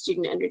Director of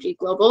Student Energy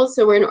Global.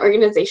 So we're an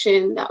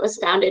organization that was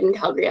founded in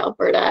Calgary,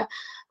 Alberta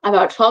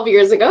about 12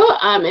 years ago,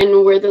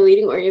 and we're the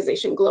leading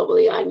organization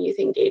globally on youth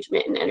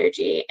engagement in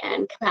energy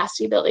and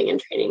capacity building and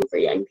training for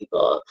young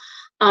people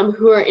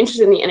who are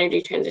interested in the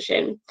energy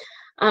transition.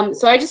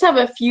 So I just have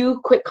a few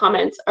quick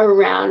comments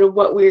around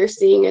what we're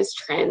seeing as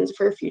trends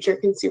for future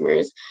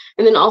consumers,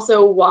 and then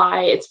also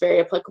why it's very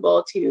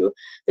applicable to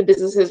the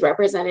businesses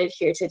represented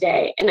here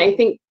today. And I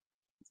think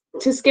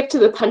to skip to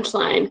the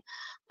punchline,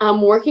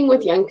 working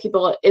with young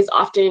people is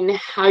often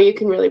how you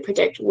can really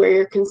predict where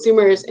your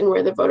consumers and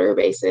where the voter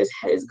base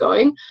is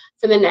going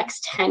for the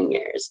next 10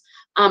 years.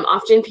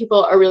 Often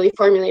people are really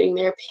formulating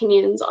their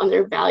opinions on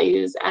their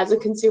values as a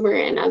consumer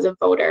and as a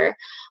voter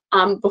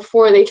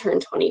before they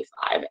turn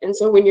 25. And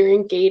so when you're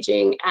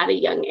engaging at a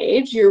young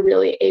age, you're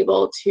really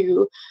able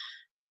to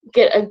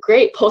get a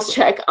great pulse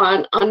check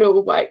on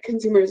what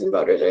consumers and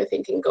voters are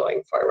thinking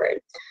going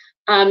forward.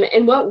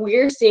 And what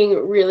we're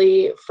seeing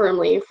really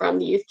firmly from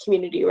the youth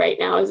community right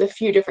now is a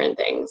few different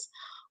things.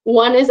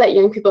 One is that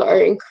young people are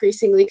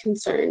increasingly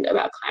concerned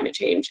about climate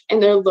change, and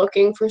they're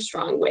looking for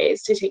strong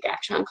ways to take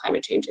action on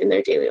climate change in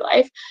their daily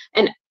life,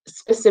 and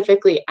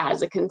specifically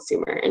as a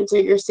consumer. And so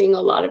you're seeing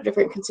a lot of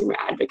different consumer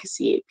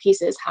advocacy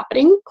pieces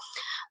happening.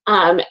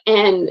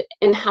 And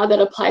how that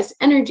applies to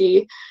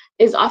energy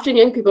is often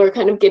young people are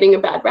kind of getting a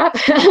bad rap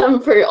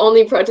for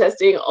only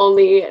protesting,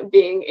 only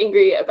being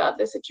angry about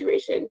the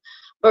situation.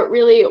 But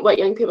really what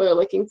young people are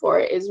looking for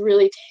is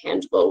really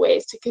tangible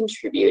ways to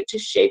contribute to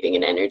shaping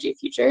an energy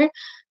future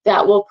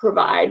that will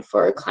provide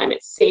for a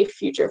climate safe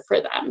future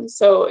for them.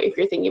 So if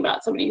you're thinking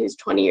about somebody who's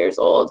 20 years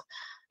old,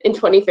 in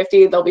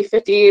 2050, they'll be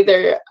 50,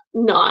 they're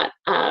not,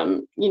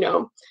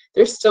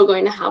 they're still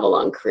going to have a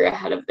long career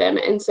ahead of them.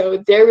 And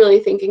so they're really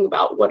thinking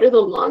about what are the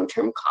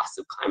long-term costs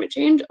of climate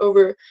change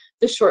over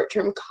the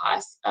short-term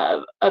costs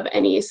of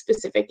any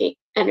specific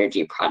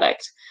energy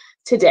product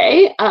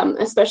today,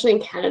 especially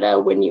in Canada,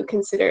 when you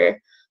consider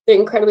the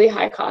incredibly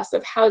high cost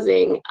of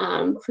housing,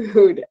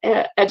 food,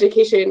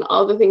 education,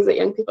 all the things that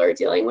young people are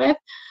dealing with.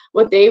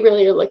 What they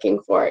really are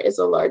looking for is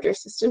a larger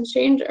systems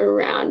change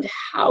around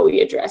how we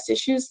address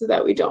issues so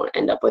that we don't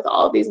end up with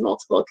all of these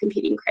multiple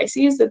competing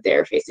crises that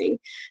they're facing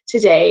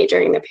today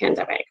during the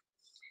pandemic.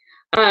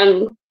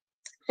 And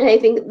I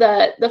think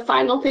the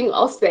final thing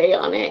I'll say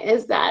on it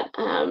is that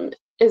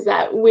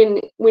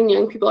when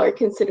young people are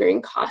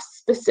considering costs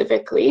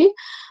specifically,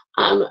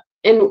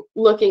 and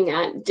looking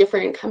at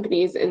different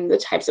companies and the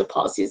types of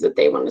policies that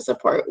they want to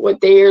support, what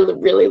they are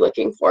really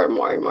looking for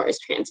more and more is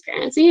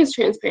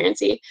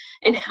transparency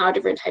in how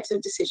different types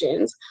of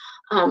decisions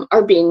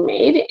are being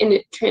made, and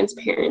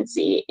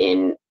transparency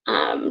in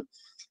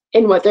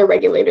what their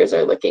regulators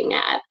are looking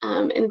at,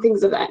 and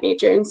things of that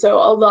nature. And so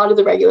a lot of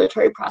the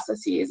regulatory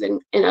processes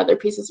and other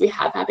pieces we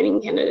have happening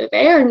in Canada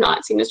today are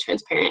not seen as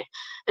transparent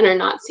and are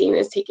not seen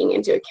as taking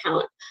into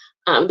account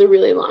the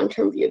really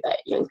long-term view that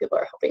young people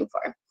are hoping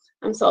for.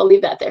 So I'll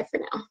leave that there for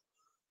now.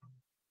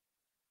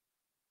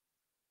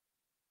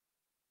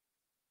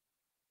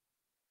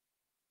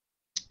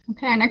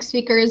 Okay, our next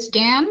speaker is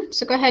Dan.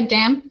 So go ahead,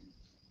 Dan.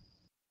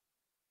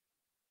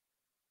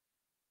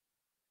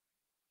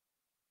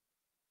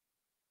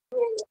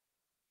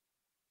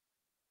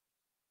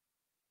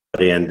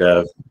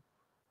 And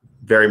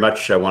very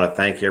much. I want to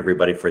thank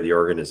everybody for the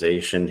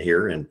organization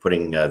here and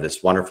putting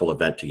this wonderful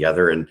event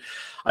together. And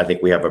I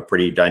think we have a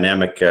pretty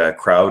dynamic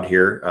crowd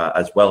here,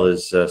 as well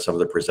as some of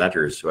the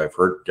presenters who I've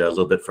heard a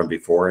little bit from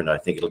before. And I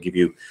think it'll give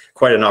you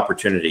quite an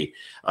opportunity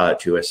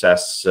to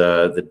assess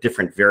the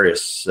different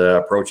various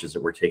approaches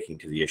that we're taking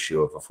to the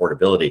issue of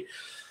affordability.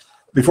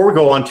 Before we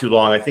go on too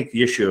long, I think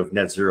the issue of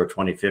net zero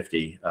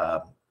 2050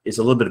 is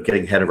a little bit of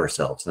getting ahead of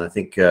ourselves. And I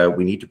think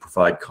we need to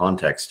provide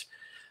context.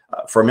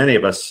 For many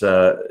of us,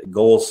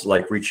 goals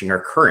like reaching our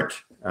current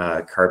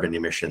carbon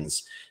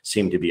emissions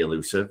seem to be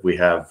elusive. We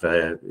have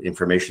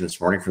information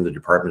this morning from the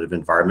Department of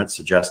Environment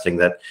suggesting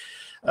that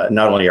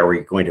not only are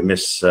we going to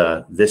miss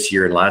this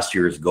year and last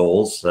year's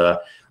goals,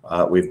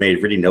 we've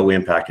made really no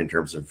impact in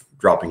terms of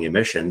dropping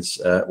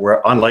emissions.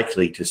 We're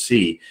unlikely to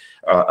see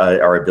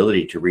our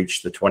ability to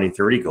reach the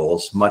 2030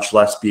 goals, much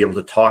less be able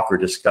to talk or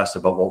discuss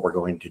about what we're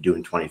going to do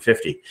in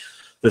 2050.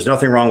 There's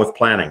nothing wrong with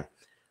planning,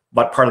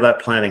 but part of that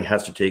planning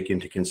has to take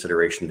into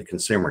consideration the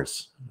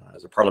consumers.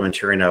 As a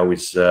parliamentarian, I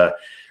always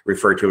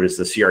refer to it as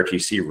the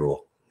CRTC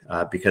rule,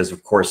 because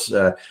of course,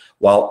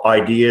 while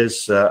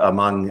ideas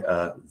among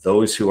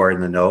those who are in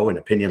the know and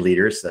opinion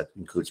leaders, that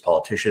includes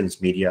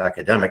politicians, media,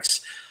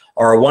 academics,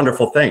 are a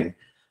wonderful thing,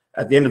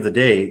 at the end of the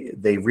day,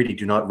 they really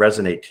do not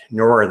resonate,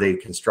 nor are they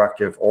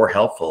constructive or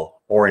helpful,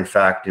 or in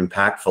fact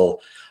impactful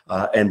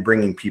and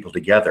bringing people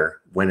together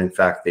when in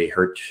fact they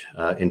hurt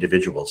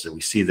individuals. And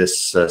we see this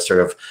sort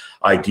of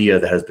idea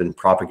that has been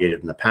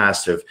propagated in the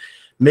past of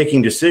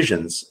making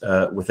decisions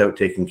without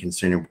taking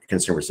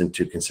consumers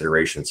into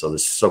consideration. So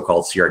this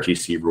so-called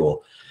CRTC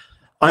rule.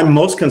 I'm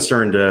most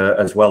concerned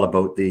as well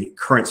about the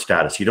current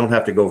status. You don't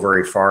have to go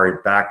very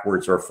far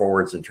backwards or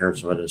forwards in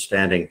terms of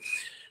understanding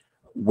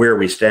where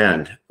we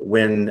stand.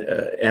 When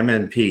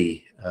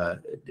MNP,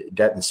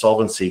 Debt and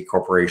Solvency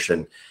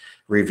Corporation,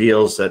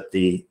 reveals that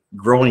the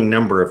growing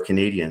number of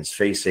Canadians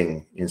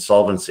facing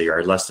insolvency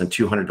are less than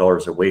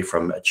 $200 away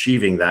from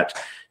achieving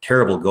that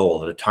terrible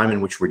goal at a time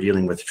in which we're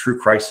dealing with a true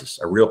crisis,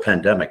 a real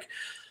pandemic,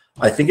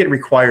 I think it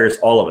requires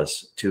all of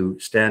us to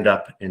stand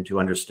up and to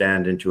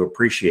understand and to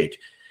appreciate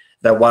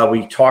that while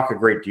we talk a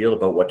great deal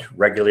about what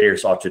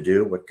regulators ought to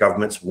do, what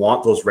governments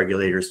want those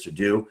regulators to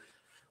do,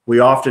 we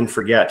often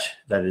forget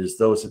that it is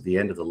those at the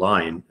end of the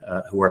line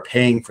who are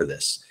paying for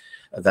this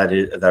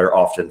that are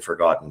often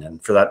forgotten.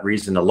 And for that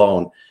reason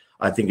alone,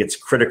 I think it's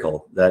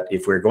critical that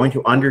if we're going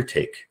to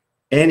undertake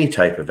any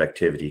type of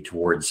activity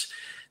towards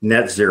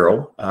net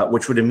zero,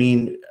 which would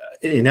mean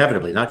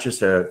inevitably not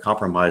just a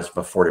compromise of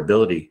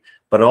affordability,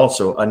 but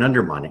also an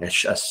undermining,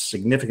 a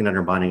significant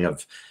undermining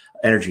of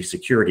energy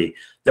security,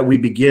 that we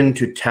begin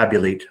to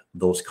tabulate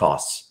those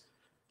costs.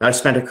 I've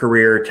spent a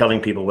career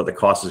telling people what the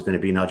cost is going to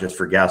be, not just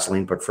for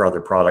gasoline, but for other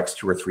products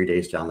 2 or 3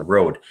 days down the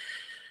road.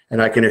 And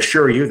I can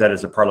assure you that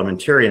as a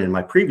parliamentarian in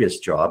my previous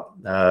job,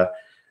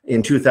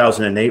 in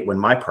 2008, when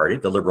my party,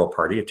 the Liberal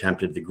Party,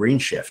 attempted the green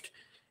shift,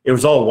 it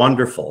was all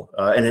wonderful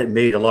and it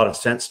made a lot of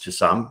sense to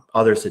some,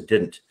 others it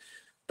didn't.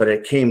 But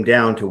it came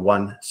down to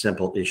one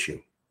simple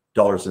issue: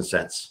 dollars and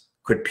cents.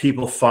 Could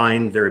people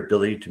find their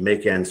ability to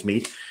make ends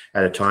meet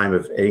at a time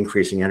of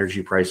increasing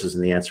energy prices?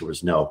 And the answer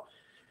was no.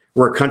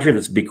 We're a country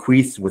that's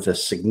bequeathed with a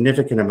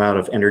significant amount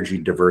of energy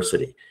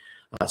diversity.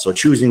 So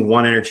choosing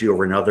one energy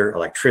over another,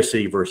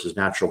 electricity versus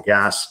natural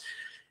gas,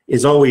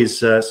 is always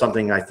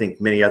something I think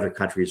many other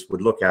countries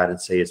would look at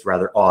and say is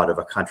rather odd of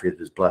a country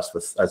that is blessed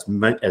with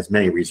as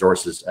many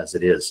resources as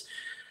it is.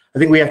 I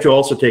think we have to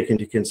also take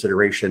into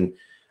consideration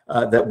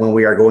that when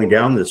we are going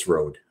down this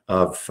road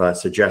of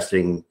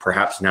suggesting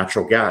perhaps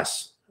natural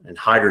gas and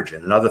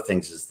hydrogen and other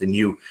things as the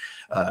new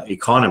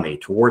economy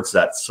towards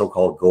that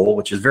so-called goal,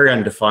 which is very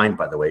undefined,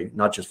 by the way,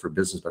 not just for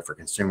business, but for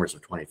consumers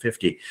of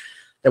 2050,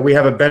 that we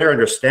have a better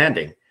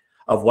understanding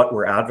of what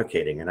we're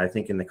advocating. And I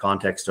think in the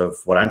context of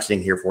what I'm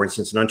seeing here, for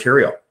instance, in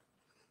Ontario,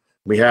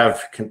 we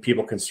have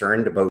people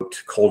concerned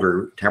about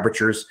colder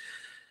temperatures,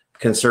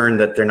 concerned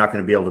that they're not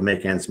going to be able to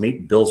make ends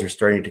meet. Bills are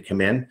starting to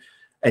come in.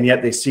 And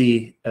yet they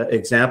see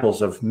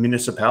examples of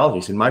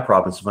municipalities in my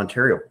province of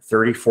Ontario,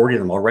 30, 40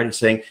 of them already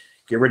saying,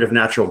 get rid of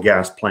natural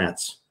gas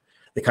plants,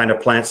 the kind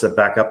of plants that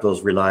back up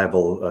those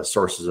reliable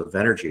sources of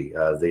energy,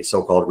 the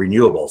so-called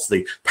renewables,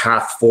 the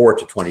path forward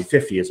to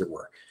 2050, as it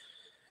were.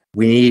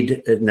 We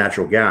need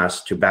natural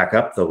gas to back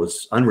up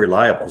those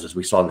unreliables, as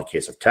we saw in the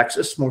case of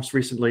Texas most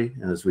recently,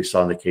 and as we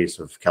saw in the case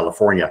of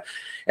California.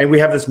 And we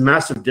have this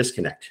massive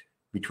disconnect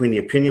between the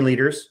opinion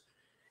leaders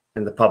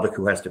and the public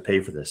who has to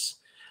pay for this.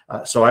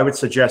 So I would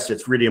suggest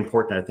it's really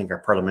important, I think, our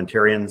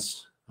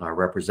parliamentarians, our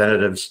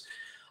representatives,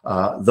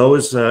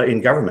 those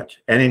in government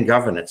and in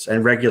governance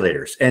and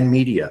regulators and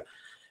media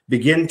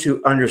begin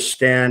to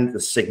understand the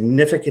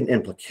significant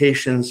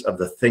implications of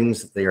the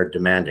things that they are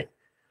demanding.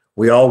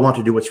 We all want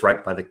to do what's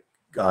right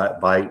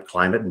by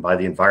climate and by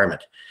the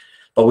environment,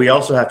 but we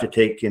also have to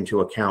take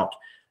into account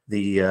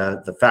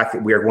the fact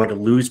that we are going to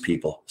lose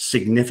people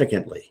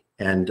significantly,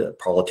 and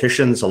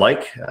politicians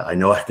alike. I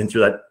know I've been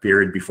through that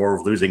period before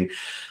of losing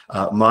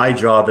my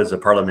job as a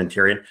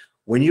parliamentarian.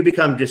 When you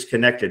become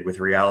disconnected with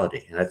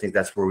reality, and I think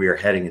that's where we are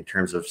heading in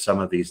terms of some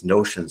of these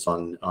notions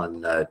on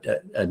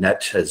a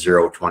net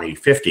zero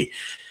 2050.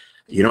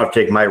 You don't have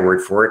to take my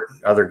word for it.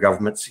 Other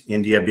governments,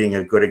 India being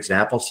a good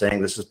example,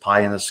 saying this is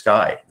pie in the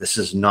sky. This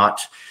is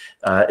not,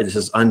 this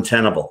is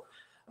untenable.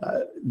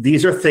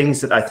 These are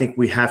things that I think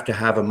we have to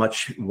have a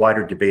much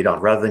wider debate on,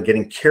 rather than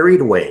getting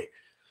carried away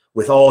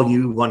with all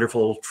new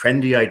wonderful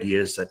trendy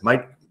ideas that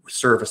might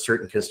serve a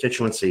certain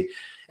constituency.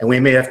 And we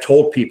may have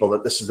told people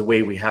that this is the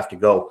way we have to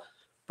go.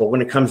 But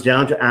when it comes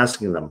down to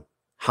asking them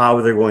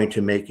how they're going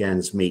to make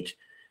ends meet,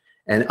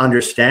 and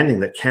understanding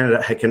that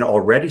Canada can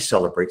already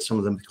celebrate some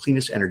of the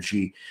cleanest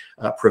energy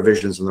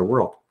provisions in the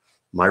world.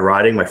 My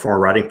former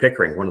riding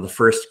Pickering, one of the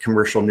first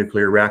commercial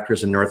nuclear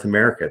reactors in North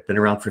America, been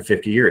around for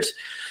 50 years.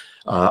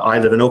 I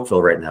live in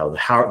Oakville right now.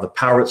 The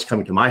power that's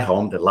coming to my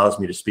home that allows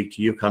me to speak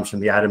to you comes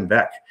from the Adam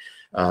Beck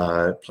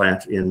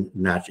plant in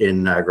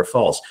Niagara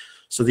Falls.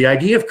 So the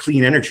idea of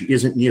clean energy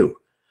isn't new.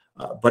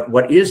 But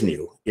what is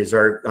new is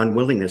our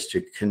unwillingness to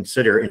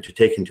consider and to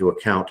take into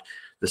account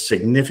the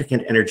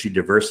significant energy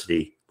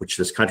diversity which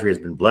this country has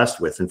been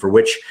blessed with, and for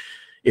which,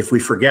 if we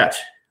forget,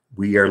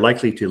 we are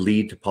likely to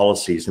lead to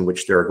policies in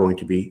which there are going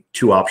to be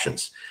two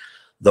options.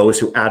 Those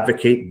who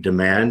advocate,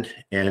 demand,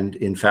 and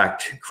in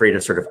fact create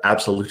a sort of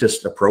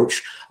absolutist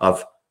approach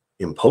of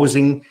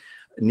imposing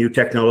new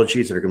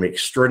technologies that are going to be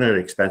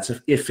extraordinarily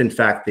expensive, if in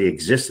fact they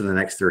exist in the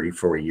next 30,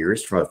 40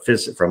 years from a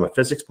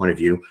physics point of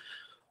view,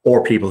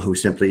 or people who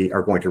simply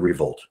are going to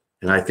revolt.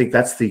 And I think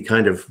that's the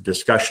kind of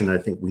discussion that I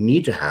think we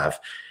need to have,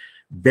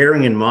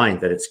 bearing in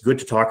mind that it's good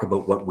to talk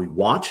about what we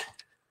want,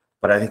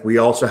 but I think we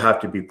also have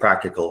to be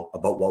practical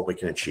about what we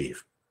can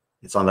achieve.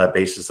 It's on that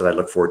basis that I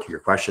look forward to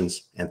your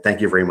questions, and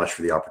thank you very much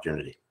for the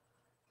opportunity.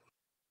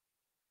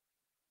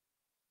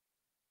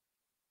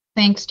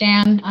 Thanks,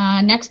 Jan.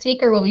 Next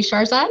speaker will be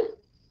Sharzad.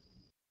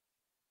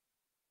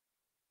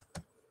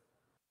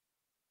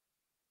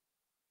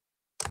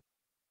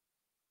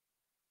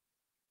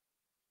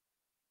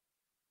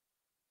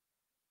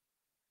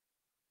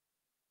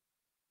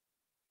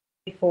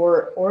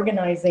 For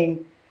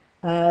organizing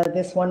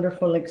this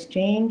wonderful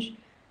exchange.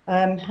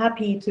 I'm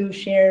happy to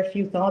share a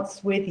few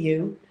thoughts with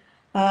you.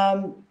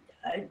 I've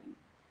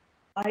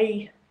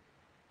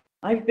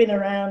been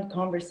around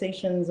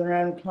conversations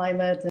around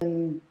climate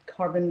and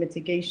carbon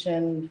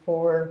mitigation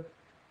for,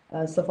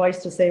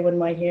 suffice to say, when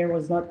my hair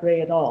was not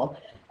gray at all.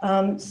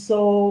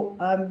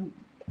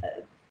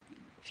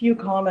 Few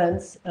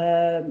comments.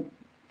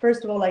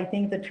 First of all, I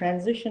think the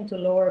transition to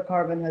lower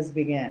carbon has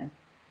begun.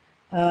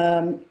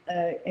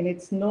 And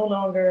it's no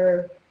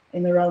longer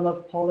in the realm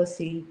of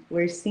policy.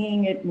 We're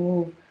seeing it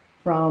move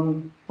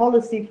from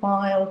policy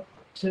file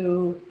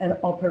to an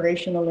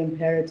operational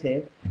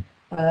imperative,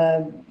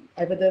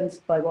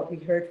 evidenced by what we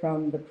heard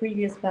from the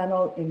previous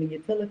panel in the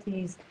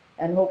utilities,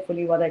 and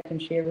hopefully what I can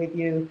share with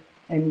you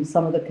and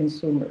some of the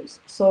consumers.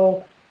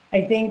 So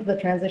I think the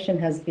transition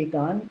has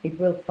begun. It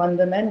will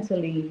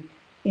fundamentally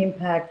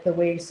impact the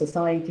way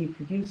society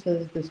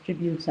produces,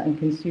 distributes, and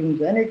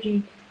consumes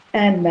energy,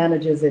 and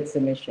manages its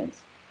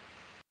emissions.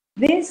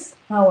 This,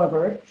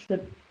 however,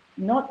 should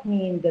not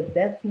mean the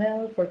death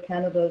knell for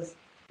Canada's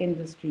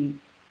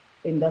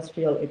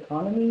industrial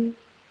economy.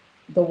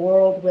 The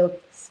world will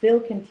still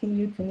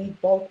continue to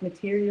need bulk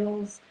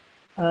materials,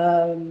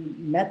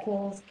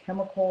 metals,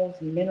 chemicals,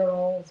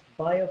 minerals,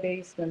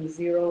 bio-based and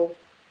zero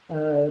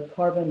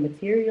carbon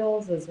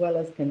materials, as well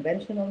as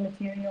conventional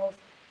materials.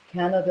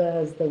 Canada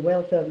has the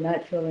wealth of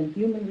natural and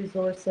human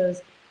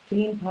resources,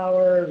 clean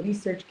power,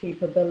 research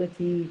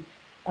capability,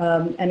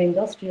 and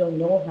industrial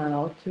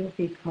know-how to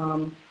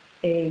become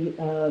a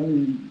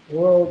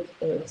world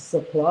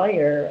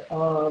supplier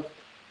of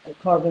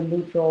carbon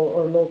neutral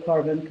or low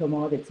carbon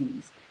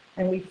commodities.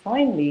 And we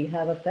finally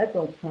have a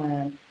federal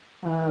plan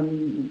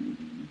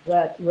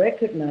that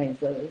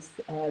recognizes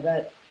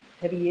that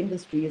heavy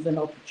industry is an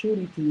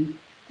opportunity,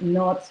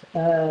 not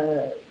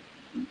a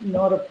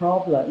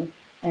problem,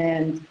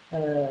 and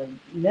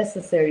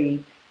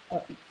necessary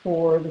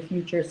for the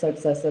future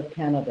success of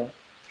Canada.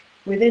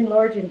 Within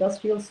large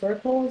industrial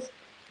circles,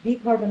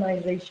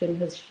 decarbonization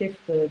has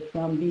shifted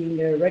from being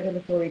a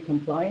regulatory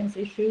compliance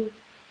issue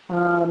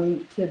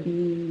to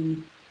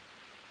be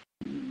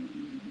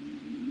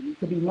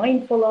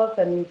mindful of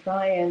and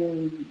try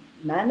and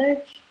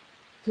manage,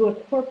 to a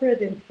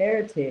corporate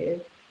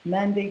imperative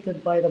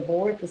mandated by the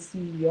board, the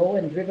CEO,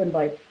 and driven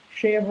by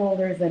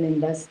shareholders and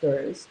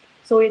investors.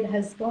 So it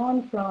has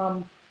gone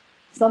from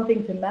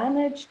something to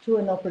manage to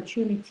an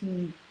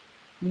opportunity.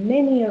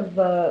 Many of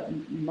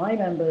my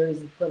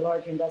members, the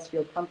large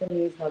industrial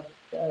companies, have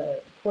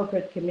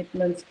corporate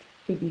commitments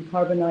to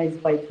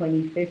decarbonize by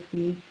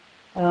 2050.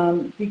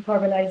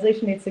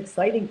 Decarbonization, it's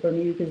exciting for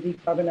me because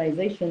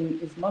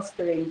decarbonization is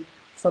mustering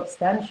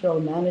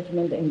substantial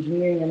management,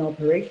 engineering, and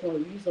operational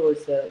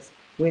resources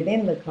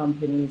within the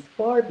companies,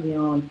 far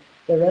beyond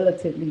the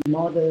relatively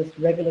modest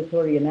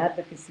regulatory and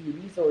advocacy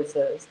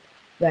resources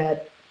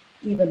that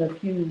even a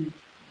few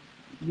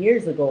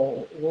years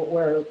ago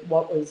were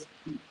what was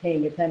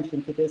paying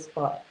attention to this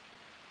file.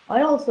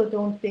 I also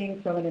don't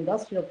think from an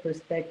industrial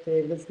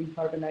perspective, this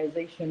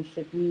decarbonization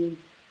should mean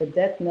the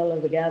death knell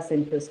of the gas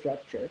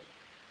infrastructure.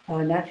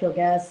 Natural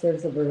gas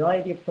serves a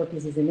variety of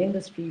purposes in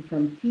industry,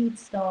 from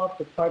feedstock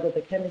to part of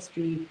the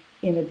chemistry,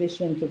 in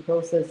addition to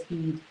process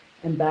heat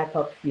and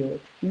backup fuel,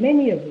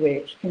 many of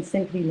which can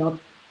simply not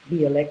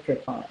be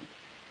electrified.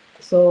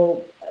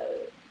 So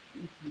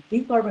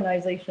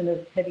decarbonization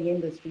of heavy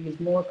industry is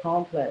more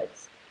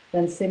complex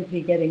than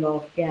simply getting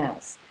off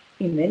gas.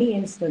 In many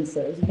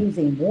instances,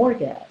 using more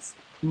gas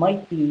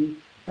might be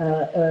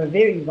a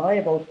very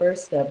viable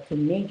first step to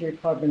major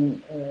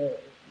carbon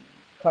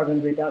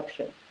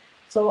reduction.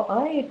 So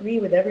I agree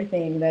with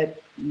everything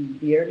that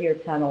the earlier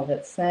panel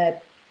had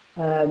said.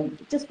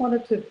 Just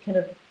wanted to kind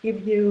of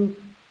give you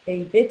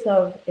a bit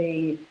of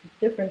a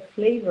different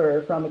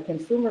flavor from a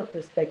consumer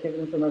perspective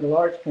and from a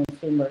large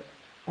consumer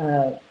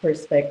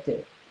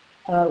perspective.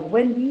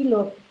 When we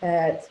look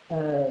at,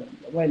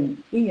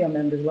 when EM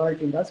and the large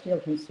industrial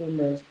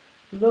consumers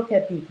look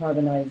at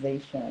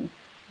decarbonization,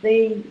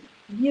 they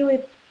view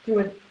it through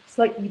a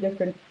slightly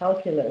different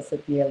calculus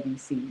at the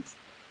LDCs.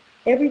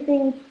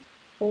 Everything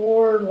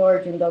for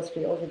large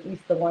industrials, at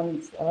least the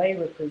ones I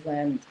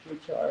represent,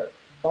 which are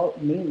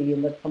mainly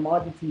in the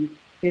commodity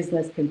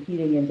business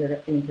competing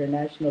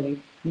internationally,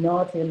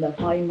 not in the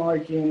high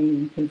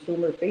margin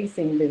consumer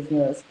facing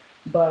business,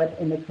 but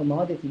in the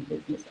commodity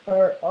business.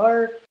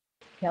 Our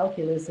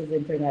calculus is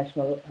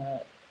international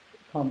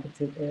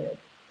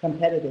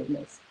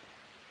competitiveness.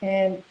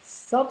 And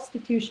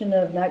substitution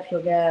of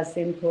natural gas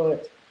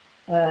input,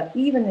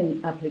 even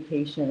in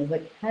applications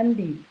that can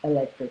be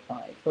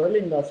electrified for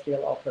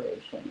industrial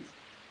operations,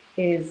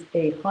 is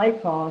a high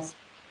cost,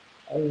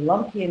 a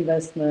lumpy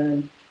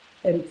investment,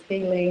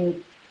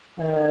 entailing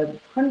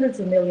hundreds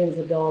of millions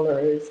of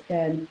dollars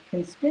and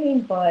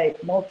constrained by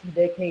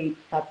multi-decade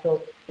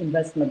capital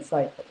investment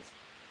cycles.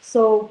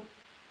 So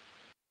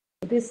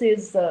this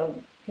is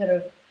kind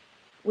of,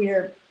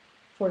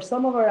 for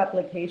some of our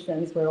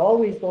applications, we're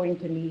always going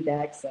to need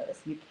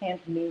access. You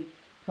can't make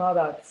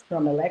products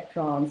from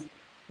electrons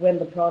when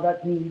the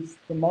product needs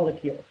the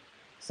molecule.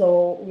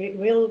 So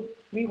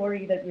we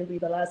worry that we'll be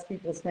the last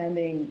people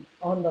standing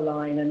on the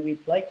line, and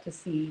we'd like to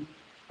see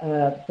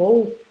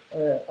both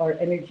our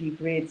energy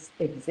grids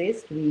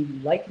exist. We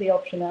like the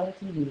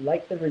optionality, we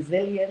like the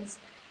resilience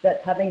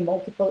that having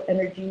multiple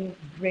energy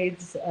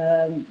grids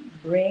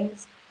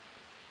brings.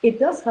 It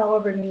does,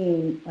 however,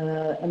 mean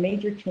a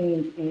major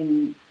change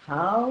in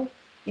how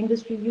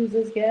industry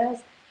uses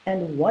gas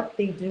and what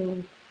they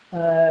do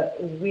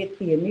with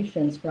the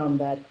emissions from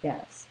that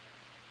gas.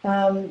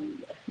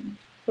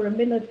 For a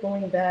minute,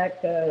 going back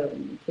to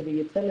the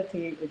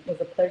utility, it was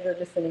a pleasure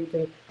listening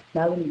to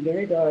Malini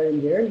Giridhar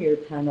in the earlier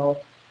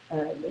panel.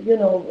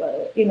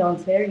 In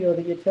Ontario,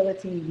 the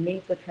utility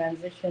made the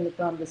transition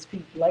from the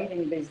street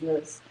lighting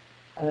business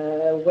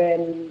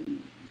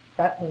when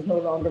that was no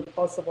longer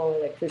possible.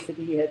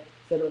 Electricity had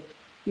sort of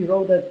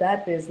eroded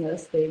that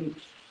business. They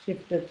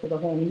shifted to the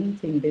home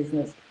heating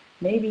business.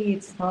 Maybe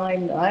it's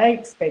time, I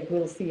expect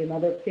we'll see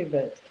another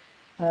pivot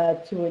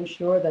to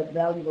ensure that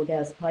valuable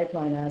gas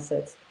pipeline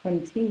assets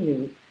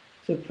continue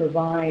to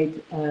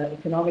provide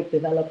economic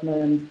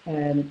development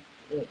and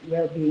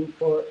well-being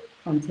for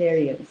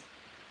Ontarians.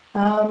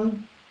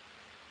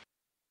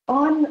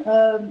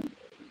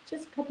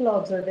 Just a couple of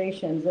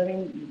observations. I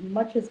mean,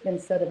 much has been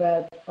said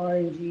about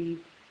RNG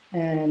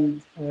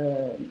and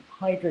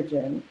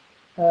hydrogen.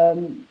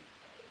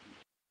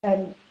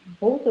 And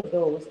both of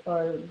those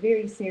are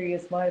very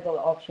serious, viable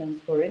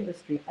options for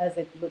industry as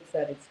it looks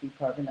at its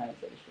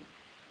decarbonization.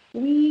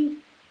 We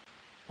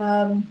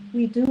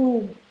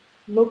do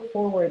look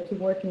forward to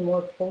working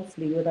more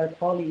closely with our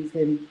colleagues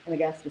in the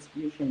gas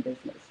distribution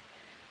business.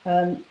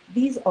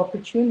 These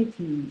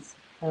opportunities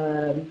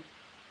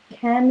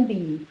can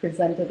be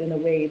presented in a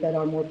way that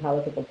are more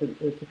palatable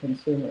to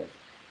consumers.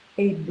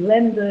 A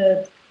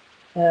blended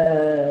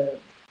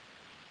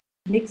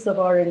mix of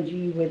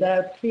RNG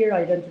without clear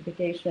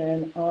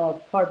identification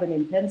of carbon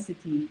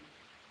intensity,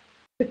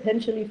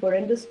 potentially for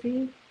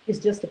industry, is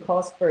just a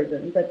cost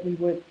burden that we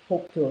would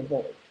hope to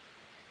avoid.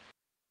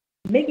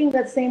 Making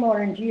that same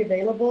RNG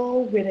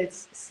available with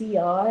its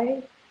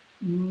CI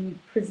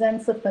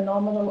presents a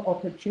phenomenal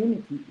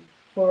opportunity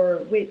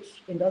for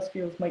which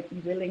industrials might be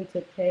willing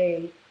to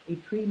pay a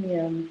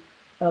premium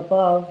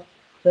above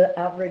the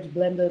average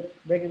blended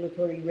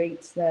regulatory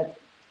rates that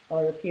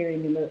are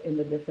appearing in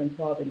the different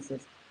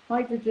provinces.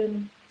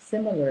 Hydrogen,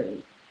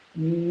 similarly,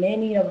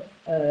 many of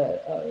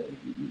our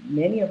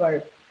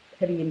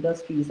heavy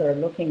industries are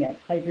looking at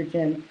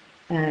hydrogen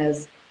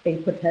as a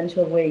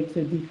potential way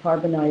to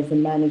decarbonize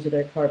and manage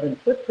their carbon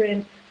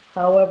footprint.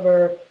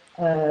 However,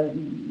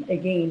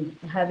 again,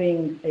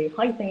 having a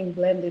high-thane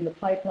blend in the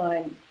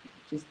pipeline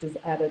just is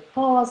added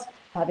cost.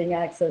 Having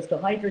access to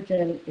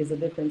hydrogen is a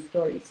different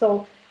story.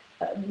 So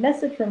the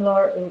message from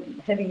our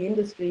heavy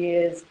industry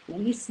is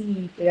we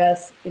see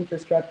gas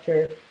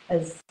infrastructure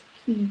as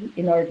key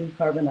in our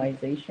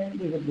decarbonization.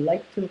 We would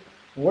like to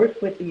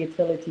work with the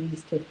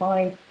utilities to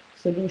find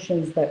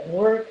solutions that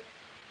work.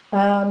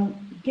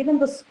 Given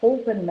the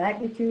scope and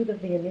magnitude of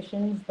the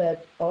emissions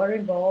that are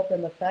involved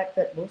and the fact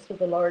that most of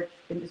the large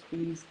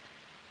industries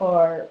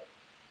are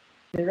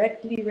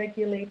directly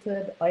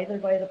regulated either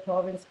by the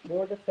province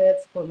or the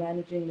feds for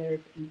managing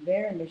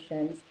their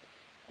emissions,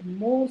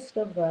 most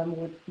of them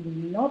would be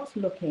not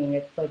looking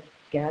at the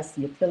gas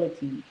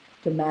utility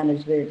to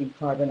manage their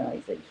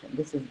decarbonization.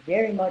 This is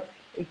very much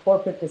a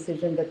corporate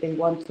decision that they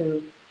want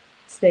to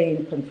stay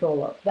in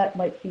control of. That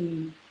might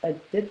be a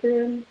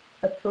different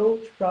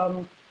approach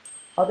from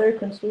other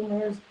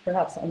consumers,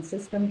 perhaps on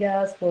system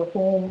gas, for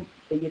whom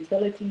the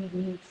utility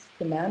needs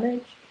to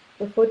manage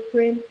the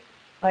footprint.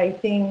 I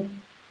think,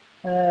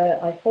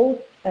 I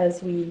hope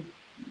as we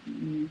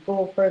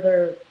go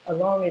further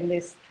along in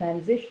this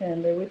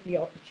transition, there would be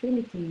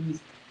opportunities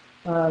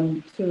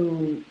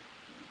to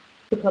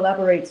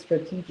collaborate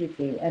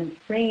strategically and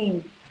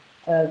frame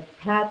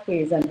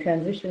pathways and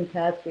transition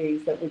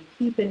pathways that would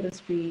keep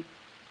industry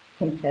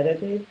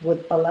competitive,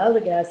 would allow the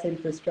gas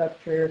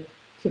infrastructure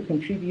to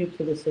contribute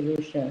to the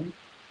solution,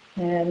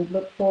 and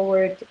look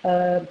forward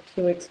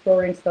to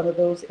exploring some of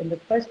those in the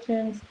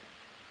questions.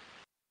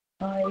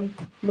 I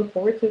look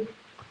forward to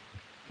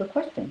the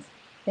questions.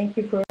 Thank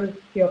you for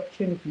the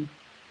opportunity.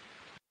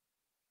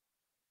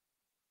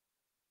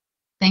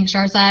 Thanks,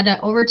 Sharzad.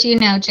 Over to you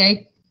now,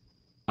 Jay.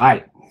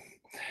 Hi.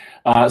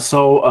 I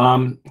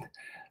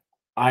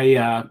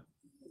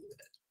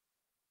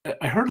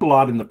heard a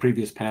lot in the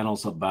previous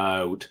panels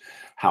about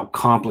how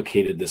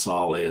complicated this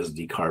all is,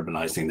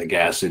 decarbonizing the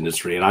gas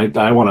industry, and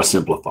I want to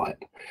simplify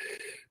it.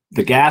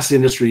 The gas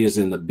industry is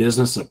in the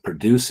business of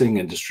producing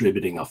and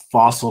distributing a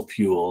fossil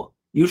fuel,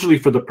 usually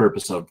for the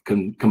purpose of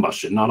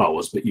combustion, not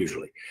always, but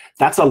usually.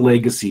 That's a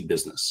legacy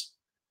business.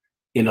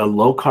 In a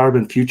low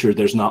carbon future,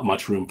 there's not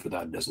much room for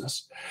that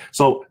business.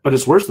 So, but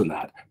it's worse than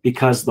that,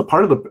 because the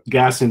part of the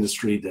gas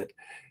industry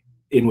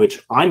in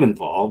which I'm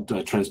involved,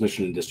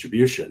 transmission and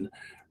distribution,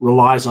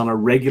 relies on a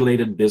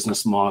regulated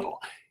business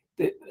model.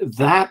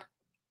 That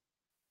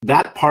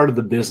part of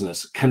the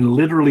business can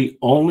literally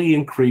only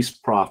increase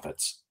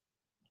profits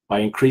by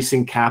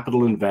increasing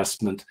capital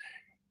investment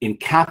in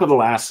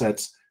capital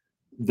assets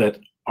that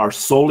are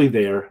solely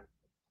there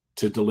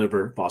to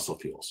deliver fossil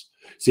fuels.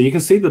 So you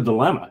can see the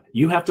dilemma.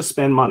 You have to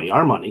spend money,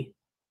 our money,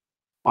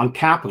 on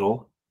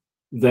capital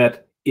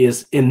that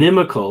is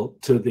inimical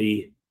to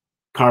the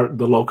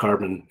low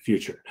carbon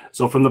future.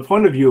 So from the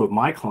point of view of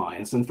my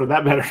clients, and for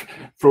that matter,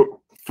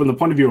 from the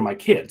point of view of my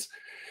kids,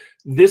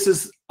 this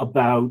is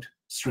about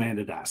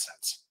stranded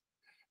assets.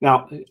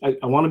 Now,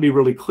 I want to be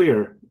really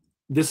clear.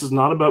 This is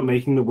not about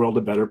making the world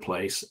a better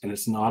place, and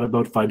it's not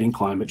about fighting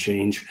climate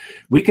change.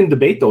 We can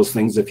debate those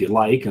things if you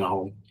like, and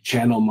I'll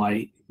channel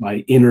my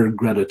inner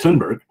Greta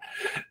Thunberg,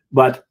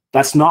 but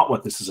that's not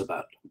what this is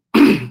about.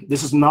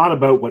 This is not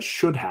about what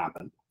should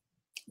happen.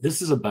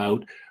 This is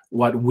about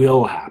what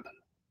will happen.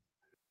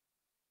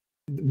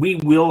 We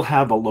will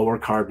have a lower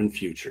carbon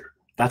future.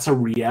 That's a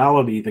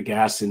reality the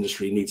gas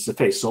industry needs to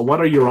face. So what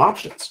are your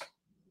options?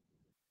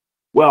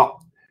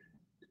 Well,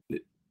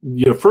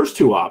 your first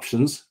two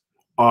options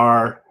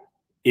are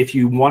if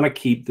you want to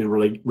keep the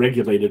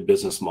regulated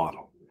business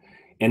model.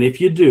 And if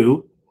you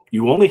do,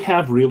 you only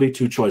have really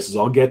two choices.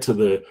 I'll get to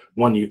the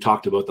one you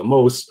talked about the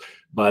most,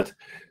 but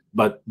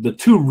the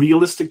two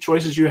realistic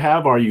choices you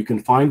have are you can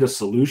find a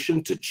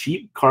solution to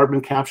cheap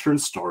carbon capture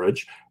and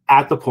storage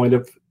at the point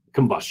of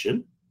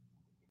combustion.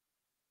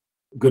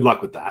 Good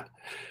luck with that.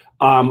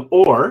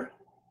 Or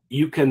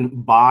you can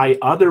buy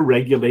other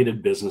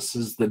regulated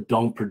businesses that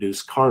don't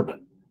produce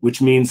carbon,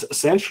 which means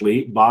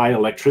essentially buy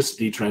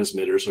electricity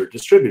transmitters or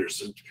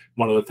distributors,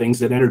 one of the things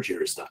that Energy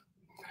has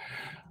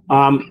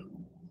done.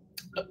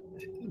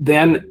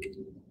 Then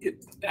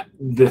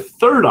the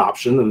third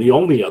option, and the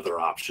only other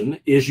option,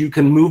 is you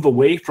can move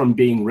away from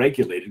being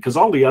regulated, because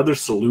all the other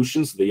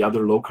solutions, the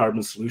other low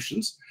carbon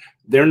solutions,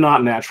 they're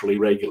not naturally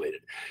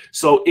regulated.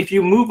 So if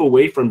you move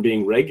away from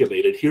being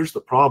regulated, here's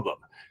the problem.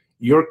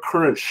 Your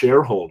current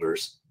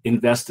shareholders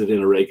invested in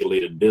a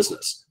regulated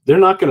business. They're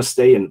not going to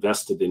stay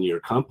invested in your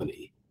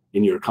company,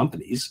 in your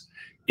companies,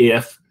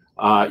 if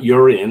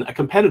you're in a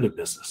competitive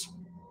business.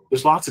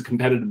 There's lots of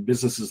competitive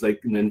businesses they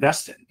can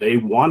invest in. They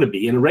want to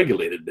be in a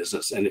regulated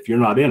business, and if you're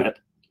not in it,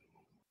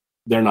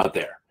 they're not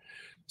there.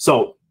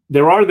 So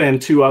there are then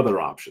two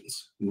other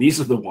options. And these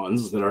are the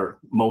ones that are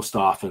most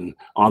often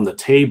on the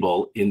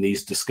table in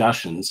these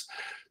discussions.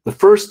 The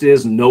first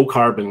is no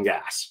carbon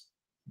gas,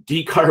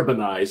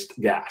 decarbonized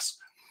gas.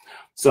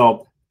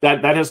 So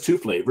that has two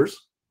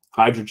flavors,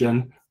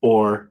 hydrogen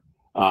or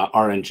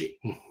RNG.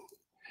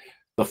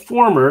 The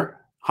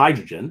former,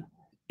 hydrogen,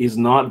 is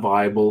not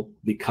viable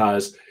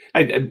because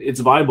it's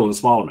viable in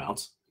small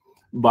amounts,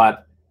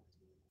 but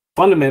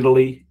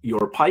fundamentally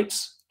your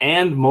pipes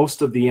and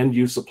most of the end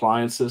use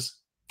appliances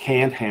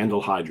can't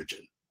handle hydrogen.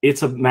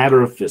 It's a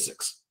matter of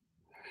physics.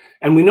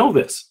 And we know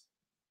this.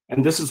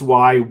 And this is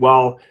why,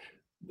 while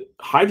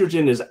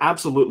hydrogen is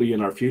absolutely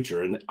in our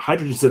future, and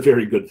hydrogen is a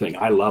very good thing.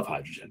 I love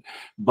hydrogen.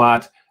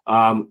 But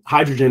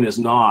hydrogen is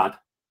not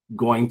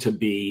going to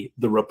be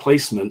the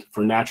replacement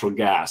for natural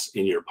gas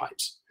in your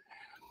pipes.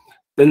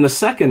 Then the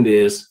second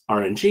is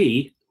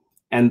RNG,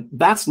 and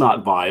that's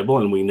not viable,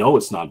 and we know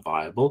it's not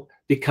viable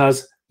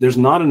because there's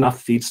not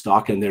enough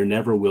feedstock and there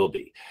never will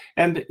be.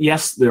 And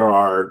yes, there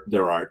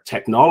are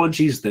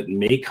technologies that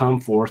may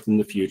come forth in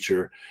the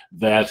future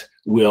that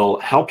will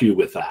help you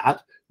with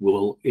that,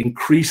 will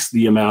increase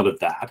the amount of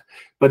that.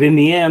 But in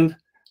the end,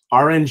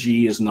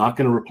 RNG is not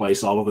going to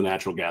replace all of the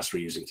natural gas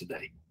we're using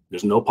today.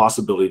 There's no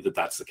possibility that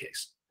that's the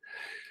case.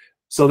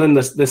 So then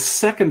the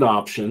second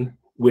option,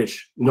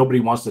 which nobody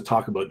wants to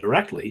talk about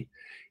directly,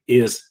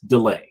 is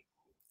delay.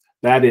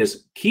 That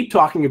is, keep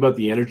talking about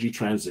the energy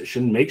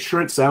transition, make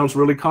sure it sounds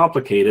really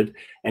complicated,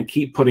 and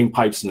keep putting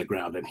pipes in the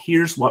ground. And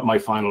here's what my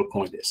final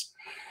point is.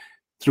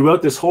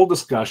 Throughout this whole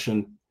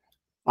discussion,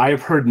 I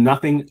have heard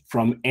nothing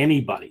from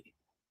anybody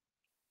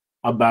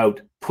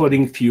about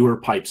putting fewer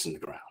pipes in the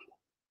ground,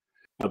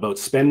 about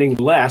spending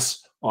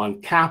less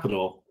on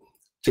capital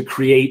to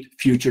create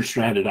future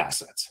stranded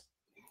assets.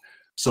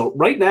 So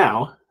right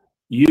now,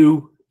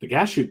 you, the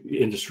gas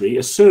industry,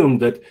 assume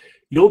that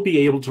you'll be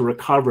able to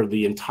recover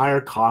the entire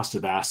cost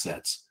of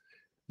assets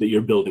that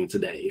you're building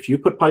today. If you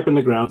put pipe in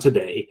the ground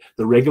today,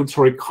 the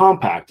regulatory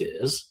compact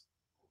is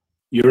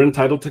you're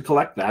entitled to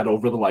collect that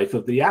over the life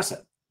of the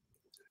asset.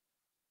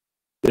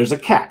 There's a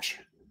catch.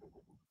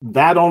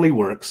 That only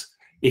works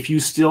if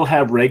you still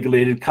have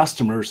regulated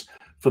customers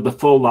for the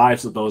full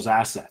lives of those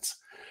assets.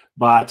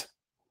 But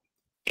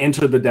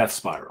enter the death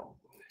spiral.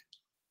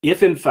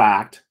 If in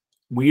fact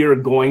we are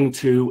going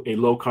to a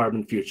low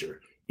carbon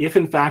future, if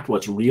in fact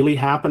what's really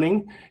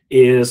happening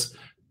is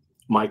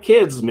my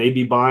kids may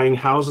be buying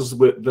houses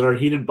that are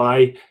heated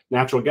by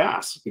natural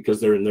gas because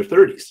they're in their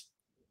 30s,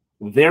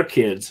 their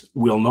kids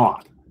will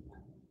not.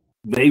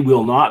 They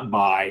will not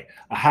buy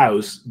a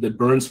house that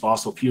burns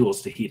fossil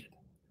fuels to heat it,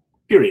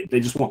 period.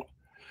 They just won't.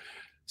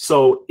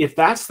 So if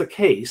that's the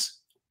case,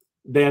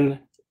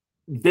 then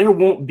there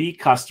won't be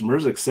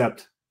customers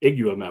except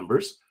IGUA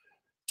members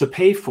to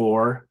pay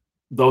for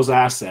those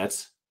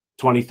assets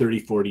 20, 30,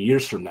 40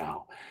 years from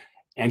now.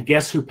 And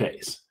guess who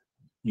pays?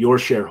 Your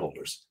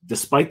shareholders.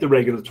 Despite the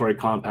regulatory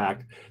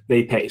compact,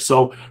 they pay.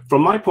 So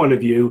from my point of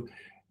view,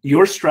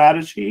 your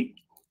strategy,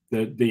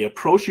 the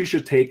approach you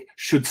should take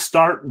should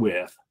start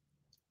with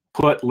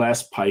put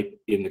less pipe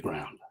in the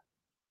ground.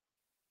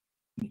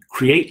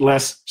 Create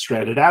less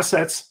stranded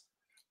assets.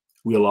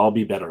 We'll all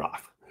be better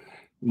off.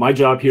 My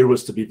job here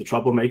was to be the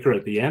troublemaker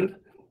at the end.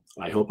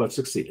 I hope I've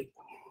succeeded.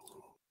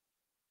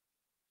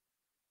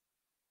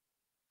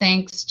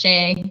 Thanks,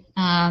 Jay.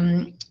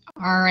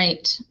 All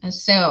right,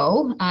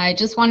 so I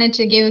just wanted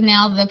to give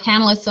now the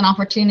panelists an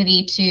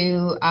opportunity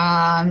to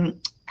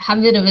have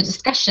a bit of a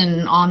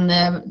discussion on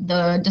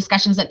the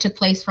discussions that took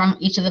place from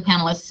each of the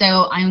panelists.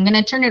 So I'm going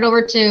to turn it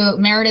over to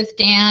Meredith,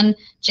 Dan,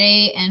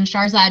 Jay, and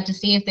Sharzad to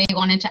see if they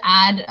wanted to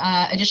add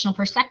additional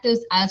perspectives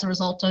as a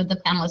result of the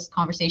panelist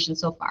conversation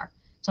so far.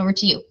 So over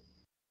to you.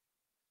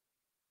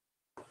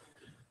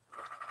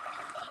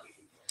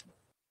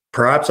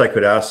 Perhaps I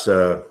could ask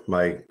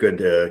my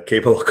good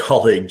capable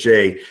colleague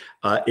Jay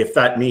if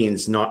that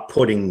means not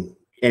putting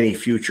any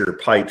future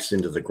pipes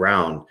into the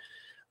ground.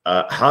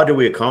 How do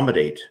we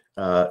accommodate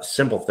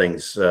simple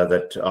things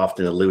that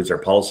often eludes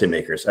our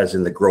policymakers, as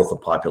in the growth of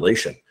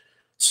population?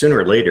 Sooner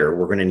or later,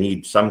 we're going to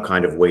need some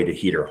kind of way to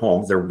heat our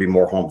homes. There will be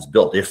more homes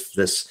built. If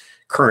this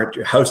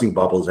current housing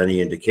bubble is any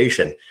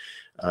indication,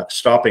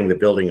 stopping the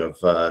building of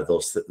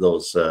those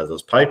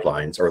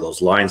pipelines or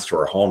those lines to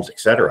our homes,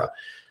 etc.,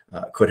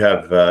 could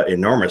have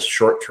enormous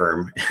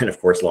short-term and, of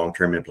course,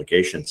 long-term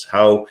implications.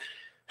 How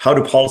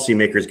do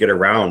policymakers get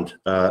around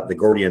the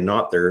Gordian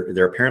knot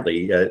they're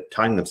apparently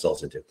tying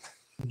themselves into?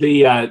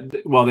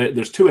 Well,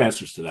 there's two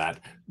answers to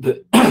that.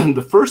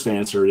 The first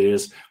answer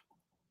is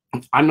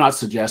I'm not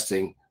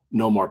suggesting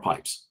no more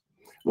pipes.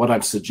 What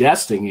I'm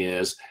suggesting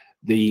is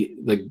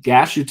the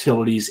gas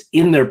utilities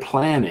in their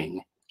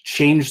planning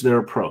change their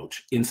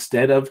approach.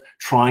 Instead of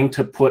trying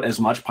to put as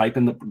much pipe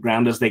in the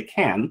ground as they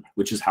can,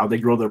 which is how they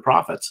grow their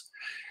profits,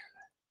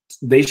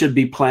 they should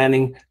be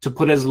planning to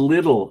put as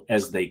little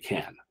as they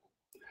can.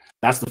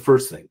 That's the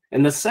first thing.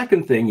 And the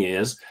second thing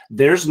is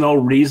there's no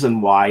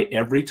reason why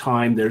every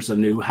time there's a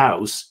new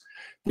house,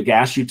 the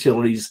gas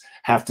utilities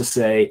have to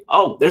say,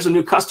 oh, there's a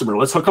new customer,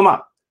 let's hook them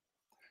up.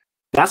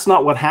 That's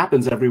not what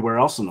happens everywhere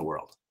else in the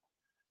world.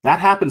 That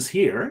happens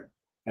here,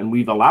 and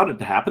we've allowed it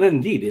to happen. And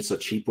indeed, it's a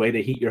cheap way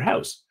to heat your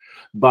house.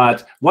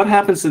 But what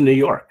happens in New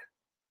York?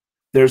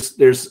 There's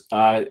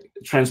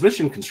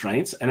transmission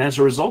constraints, and as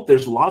a result,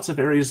 there's lots of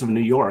areas of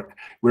New York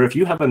where if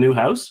you have a new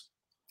house,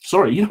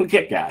 sorry, you don't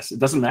get gas. It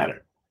doesn't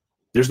matter.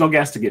 There's no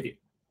gas to give you.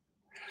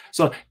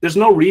 So there's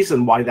no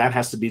reason why that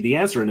has to be the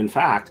answer. And in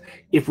fact,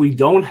 if we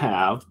don't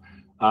have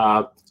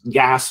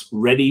gas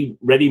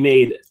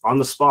ready-made on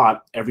the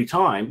spot every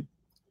time,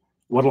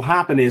 what will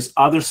happen is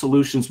other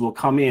solutions will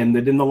come in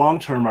that in the long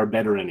term are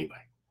better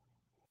anyway.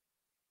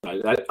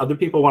 Other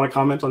people want to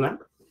comment on that?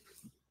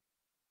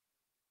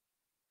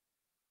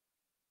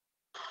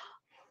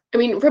 I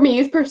mean, from a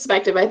youth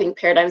perspective, I think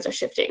paradigms are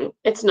shifting.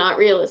 It's not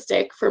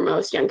realistic for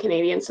most young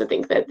Canadians to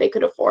think that they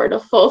could afford a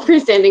full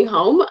freestanding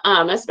home,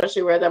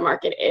 especially where the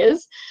market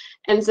is.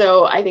 And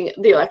so I think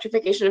the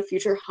electrification of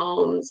future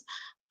homes,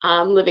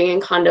 living in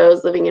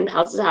condos, living in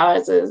passive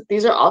houses,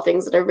 these are all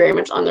things that are very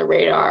much on the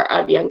radar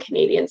of young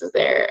Canadians as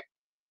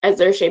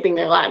they're shaping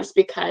their lives,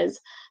 because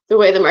the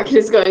way the market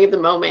is going at the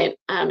moment,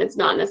 it's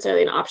not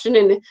necessarily an option,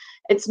 and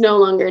it's no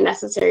longer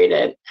necessary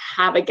to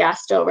have a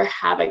gas stove or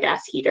have a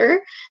gas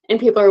heater, and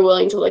people are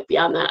willing to look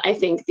beyond that. I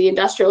think the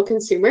industrial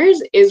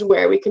consumers is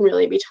where we can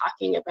really be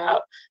talking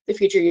about the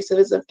future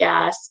uses of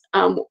gas,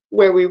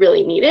 where we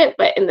really need it,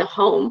 but in the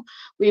home,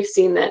 we've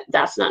seen that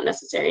that's not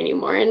necessary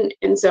anymore, and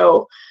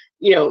so,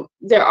 you know,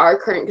 there are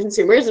current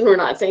consumers, and we're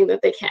not saying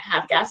that they can't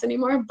have gas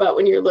anymore, but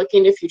when you're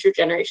looking to future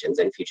generations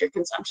and future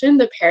consumption,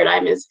 the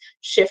paradigm is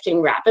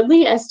shifting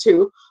rapidly as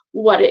to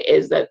what it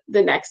is that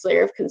the next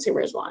layer of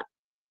consumers want.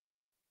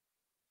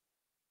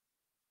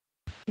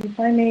 If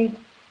I may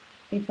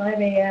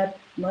add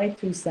my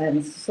 2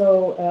 cents.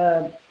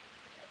 So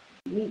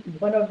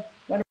one of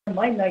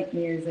my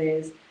nightmares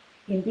is,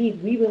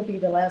 indeed, we will be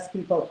the last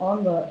people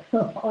on the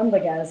on the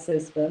gas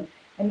system,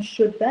 and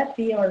should that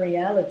be our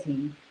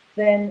reality,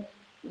 then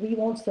we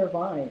won't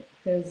survive,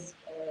 because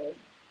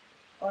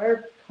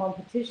our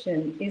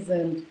competition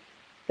isn't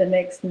the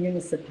next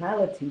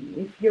municipality.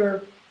 If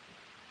you're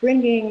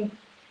bringing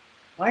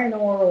iron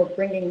ore or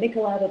bringing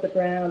nickel out of the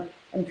ground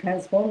and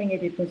transforming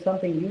it into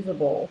something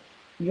usable,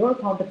 your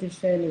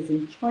competition is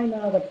in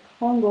China, the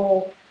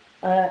Congo,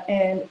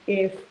 and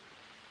if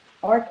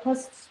our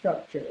cost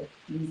structure,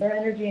 these are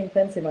energy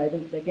intensive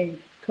items, again,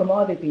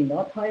 commodity,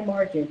 not high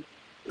margin,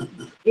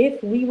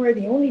 if we were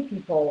the only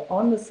people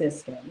on the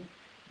system,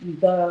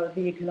 the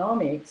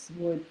economics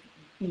would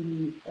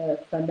be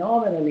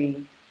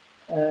phenomenally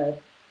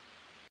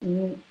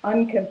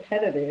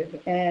uncompetitive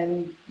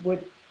and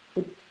would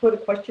put a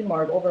question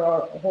mark over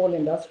our whole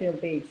industrial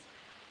base.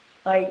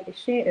 I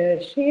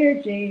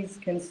share Jay's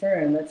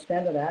concern that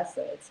stranded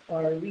assets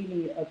are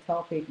really a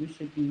topic we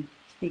should be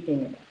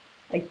speaking about.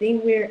 I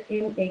think we're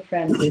in a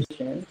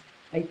transition.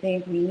 I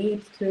think we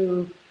need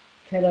to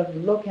kind of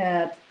look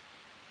at,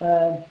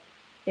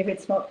 if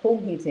it's not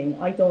home heating,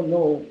 I don't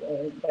know.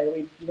 By the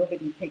way,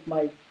 nobody take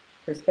my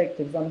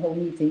perspectives on home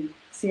heating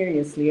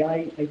seriously.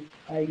 I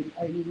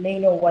may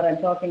know what I'm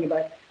talking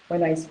about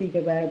when I speak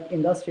about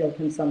industrial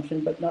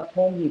consumption, but not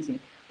home heating.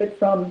 But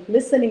from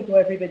listening to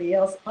everybody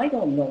else, I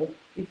don't know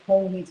if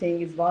home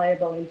heating is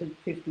viable into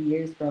 50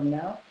 years from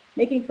now.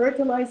 Making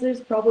fertilizers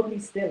probably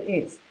still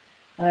is.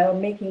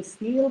 Making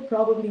steel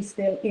probably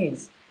still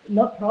is.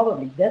 Not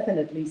probably,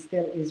 definitely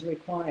still is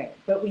required.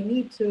 But we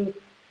need to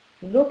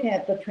look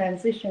at the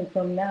transition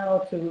from now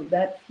to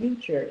that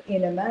future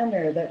in a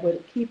manner that will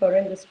keep our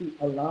industry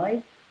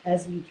alive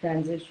as we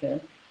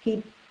transition,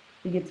 keep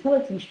the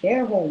utility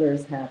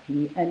shareholders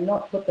happy, and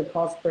not put the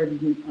cost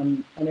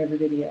burden on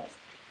everybody else.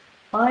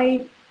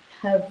 I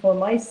have, for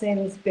my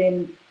sins,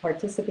 been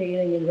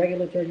participating in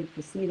regulatory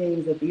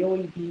proceedings at the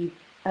OEB,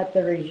 at the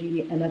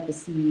REGI, and at the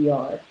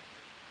CER.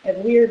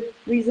 And we're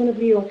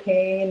reasonably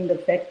okay and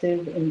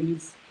effective in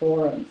these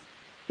forums.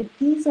 But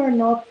these are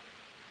not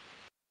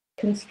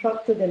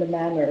constructed in a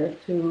manner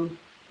to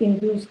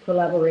induce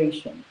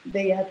collaboration.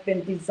 They have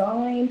been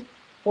designed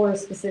for a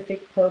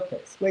specific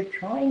purpose. We're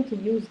trying to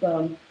use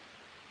them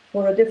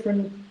for a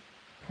different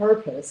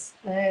purpose.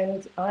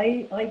 And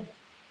I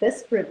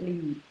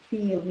desperately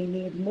feel we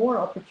need more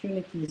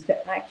opportunities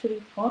to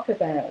actually talk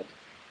about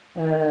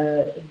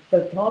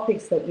the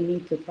topics that we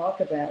need to talk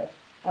about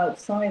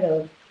outside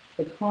of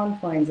the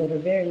confines of a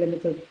very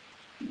limited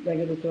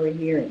regulatory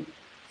hearing.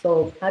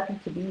 So happy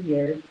to be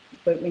here,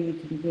 but we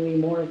need to be doing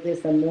more of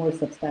this and more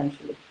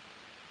substantially.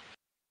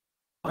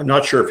 I'm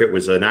not sure if it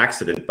was an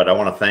accident, but I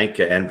want to thank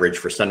Enbridge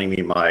for sending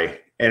me my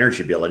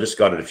energy bill. I just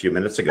got it a few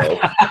minutes ago.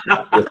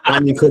 The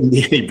timing couldn't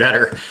be any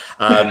better.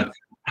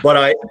 But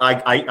I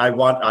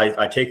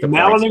take the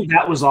Melanie, point.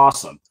 that was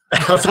awesome.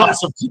 That was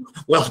awesome.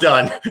 Well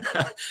done.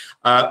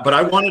 But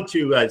I wanted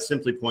to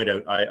simply point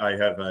out, I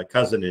have a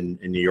cousin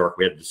in New York.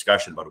 We had a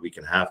discussion about a week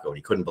and a half ago, and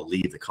he couldn't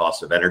believe the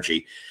cost of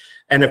energy.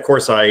 And of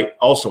course, I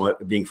also,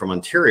 being from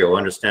Ontario,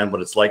 understand what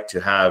it's like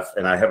to have,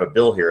 and I have a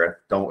bill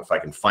here. If I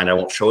can find, I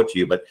won't show it to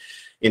you, but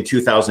in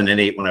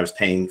 2008, when I was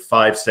paying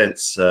 5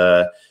 cents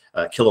a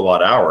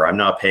kilowatt hour, I'm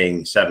now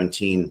paying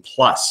 17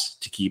 plus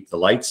to keep the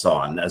lights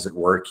on, as it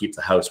were, keep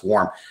the house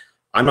warm.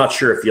 I'm not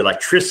sure if the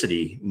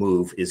electricity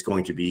move is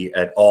going to be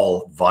at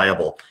all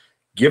viable,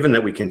 given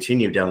that we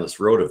continue down this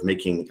road of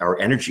making our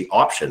energy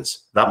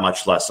options that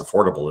much less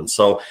affordable. And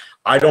so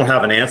I don't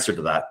have an answer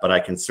to that, but I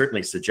can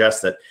certainly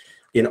suggest that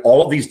in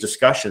all of these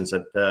discussions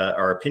that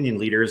our opinion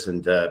leaders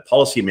and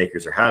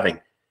policymakers are having,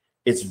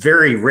 it's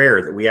very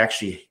rare that we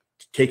actually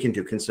take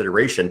into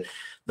consideration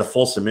the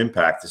fulsome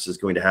impact this is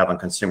going to have on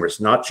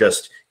consumers, not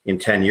just in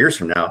 10 years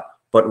from now,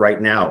 but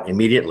right now,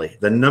 immediately.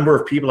 The number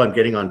of people I'm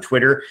getting on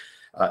Twitter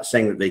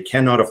saying that they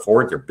cannot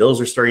afford, their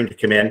bills are starting to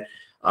come in.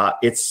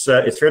 It's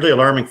fairly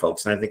alarming,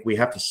 folks. And I think we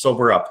have to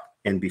sober up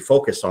and be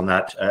focused on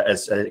that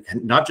as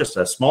not just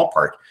a small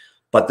part,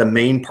 but the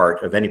main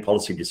part of any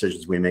policy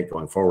decisions we make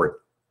going forward.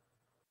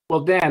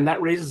 Well, Dan,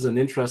 that raises an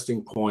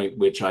interesting point,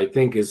 which I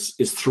think is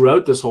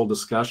throughout this whole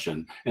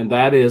discussion, and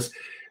that is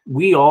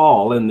we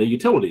all, and the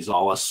utilities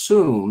all,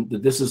 assume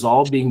that this is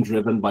all being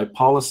driven by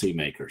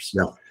policymakers.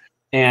 Yeah.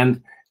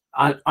 And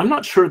I'm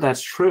not sure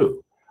that's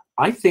true.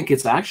 I think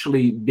it's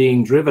actually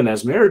being driven,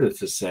 as Meredith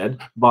has said,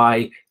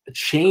 by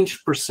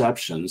changed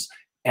perceptions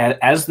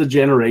as the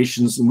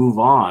generations move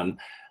on.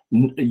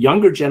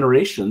 Younger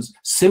generations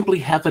simply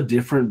have a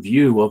different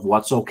view of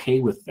what's okay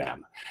with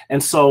them.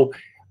 And so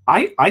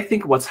I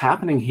think what's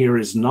happening here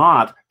is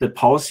not that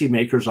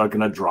policymakers are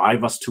going to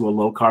drive us to a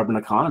low carbon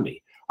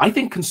economy. I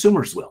think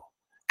consumers will.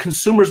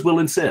 Consumers will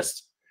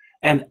insist.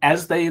 And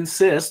as they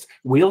insist,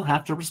 we'll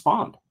have to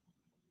respond.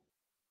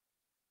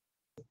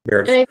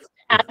 And I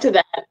add to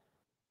that,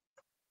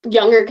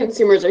 younger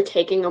consumers are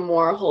taking a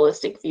more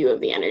holistic view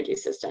of the energy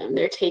system.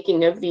 They're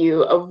taking a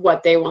view of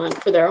what they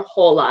want for their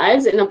whole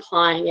lives and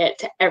applying it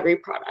to every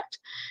product.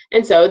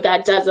 And so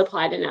that does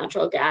apply to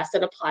natural gas,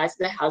 that applies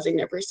to the housing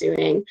they're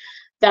pursuing,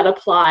 that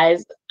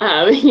applies,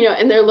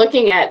 and they're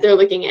looking at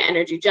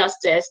energy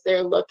justice,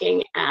 they're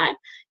looking at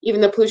even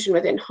the pollution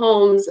within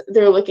homes,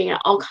 they're looking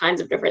at all kinds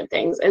of different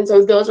things. And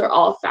so those are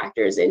all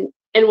factors in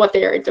what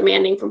they are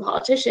demanding from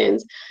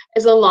politicians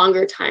is a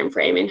longer time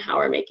frame in how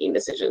we're making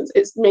decisions.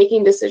 It's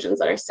making decisions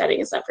that are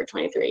setting us up for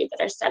 23,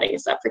 that are setting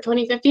us up for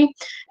 2050.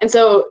 And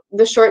so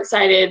the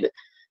short-sightedness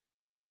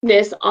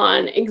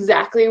on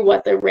exactly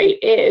what the rate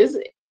is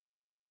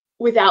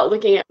without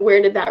looking at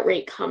where did that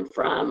rate come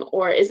from,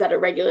 or is that a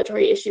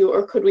regulatory issue,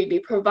 or could we be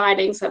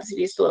providing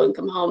subsidies to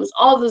low-income homes,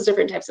 all those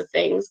different types of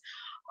things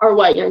are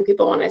what young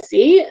people want to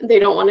see. They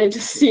don't want to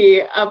just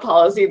see a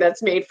policy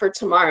that's made for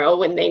tomorrow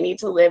when they need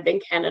to live in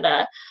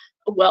Canada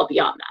well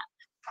beyond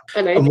that.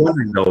 And I'm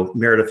wondering though,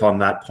 Meredith, on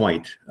that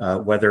point,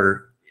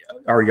 whether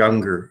our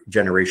younger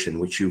generation,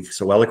 which you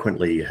so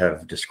eloquently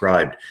have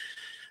described,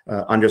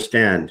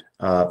 understand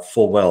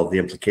full well the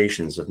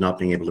implications of not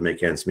being able to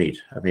make ends meet.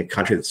 I mean, a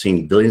country that's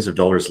seen billions of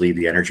dollars leave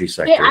the energy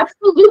sector. They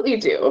absolutely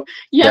do.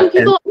 Young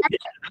people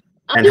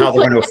and how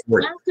they're going to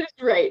afford it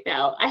right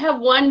now. I have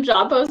one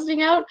job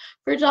posting out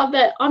for a job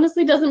that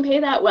honestly doesn't pay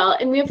that well,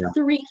 and we have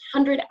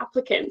 300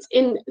 applicants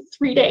in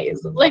 3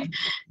 days. Like,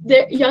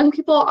 the young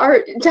people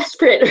are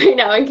desperate right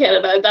now in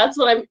Canada. That's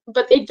what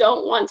but they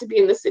don't want to be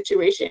in this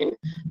situation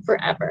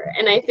forever.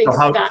 And I think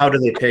so how do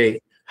they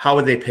pay? How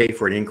would they pay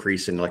for an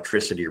increase in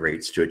electricity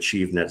rates to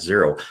achieve net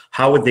zero?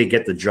 How would they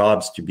get the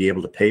jobs to be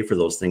able to pay for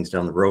those things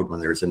down the road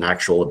when there's an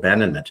actual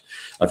abandonment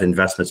of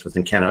investments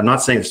within Canada? I'm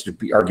not saying this to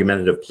be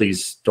argumentative,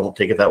 please don't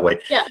take it that way.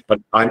 Yeah.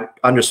 But I'm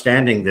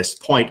understanding this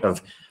point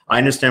of, I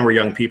understand where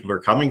young people are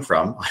coming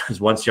from. I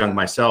was once young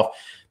myself.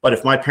 But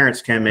if my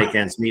parents can't make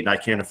ends meet and I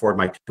can't afford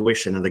my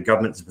tuition and the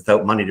government is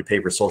without money to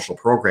pay for social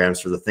programs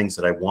for the things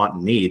that I want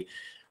and need,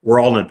 we're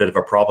all in a bit of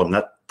a problem.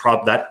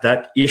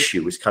 That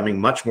issue is coming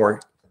much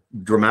more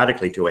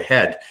dramatically to a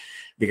head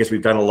because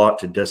we've done a lot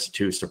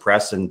to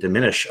suppress and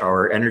diminish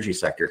our energy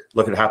sector.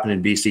 Look at what happened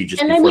in BC just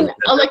before. And I mean,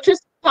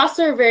 electricity costs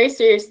are a very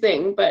serious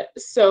thing, but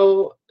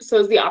so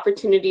is the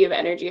opportunity of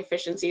energy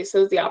efficiency, so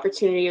is the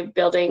opportunity of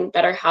building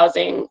better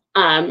housing.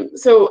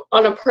 So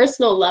on a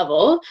personal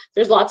level,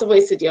 there's lots of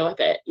ways to deal with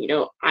it. You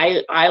know,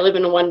 I live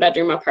in a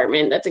 1-bedroom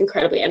apartment that's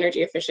incredibly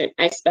energy efficient.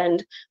 I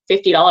spend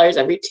 $50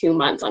 every 2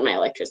 months on my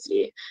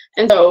electricity.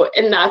 And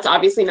that's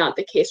obviously not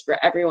the case for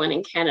everyone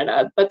in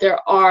Canada, but there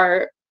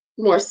are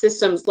more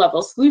systems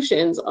level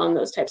solutions on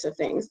those types of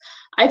things.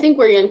 I think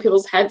where young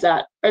people's heads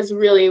at is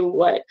really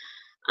what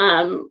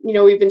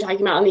we've been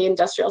talking about on the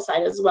industrial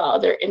side as well.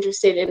 They're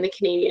interested in the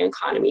Canadian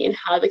economy and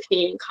how the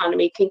Canadian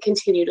economy can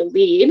continue to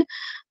lead,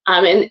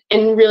 and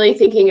really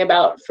thinking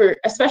about,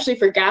 especially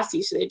for gas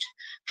usage,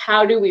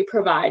 how do we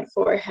provide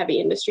for heavy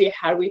industry?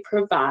 How do we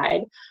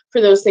provide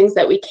for those things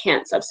that we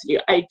can't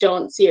substitute? I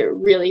don't see it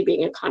really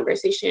being a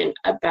conversation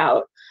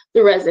about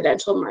the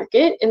residential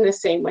market in the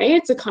same way.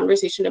 It's a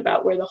conversation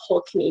about where the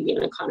whole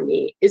Canadian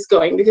economy is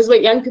going, because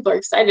what young people are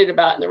excited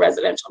about in the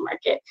residential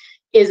market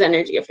is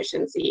energy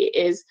efficiency,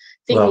 is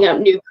thinking up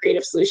new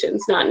creative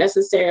solutions, not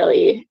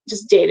necessarily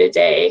just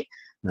day-to-day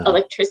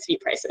electricity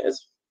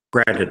prices.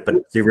 Granted, but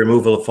the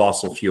removal of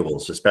fossil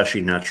fuels,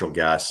 especially natural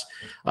gas,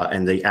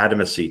 and the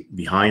adamacy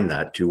behind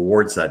that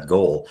towards that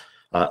goal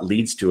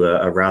leads to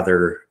a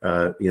rather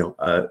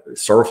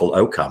sorrowful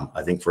outcome,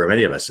 I think, for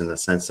many of us, in the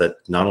sense that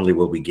not only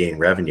will we gain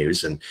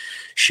revenues and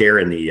share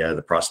in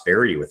the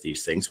prosperity with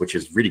these things, which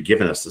has really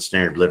given us the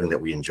standard of living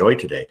that we enjoy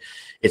today,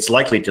 it's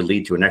likely to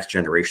lead to a next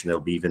generation that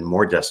will be even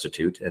more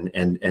destitute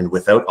and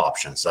without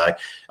options.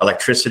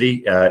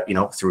 Electricity,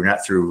 through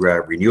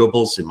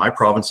renewables in my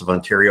province of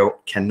Ontario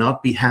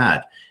cannot be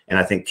had. And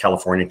I think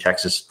California and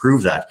Texas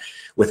prove that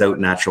without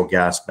natural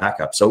gas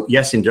backup. So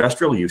yes,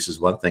 industrial use is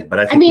one thing, but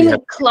I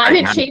think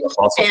climate change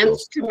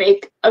stands to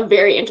make a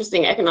very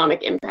interesting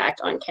economic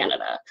impact on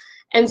Canada.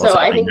 And so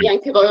I think young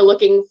people are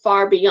looking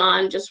far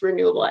beyond just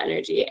renewable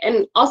energy.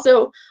 And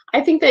also, I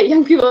think that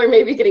young people are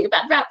maybe getting a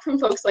bad rap from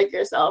folks like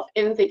yourself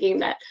in thinking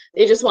that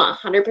they just want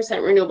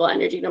 100% renewable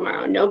energy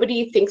tomorrow.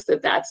 Nobody thinks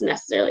that that's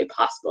necessarily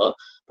possible,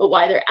 but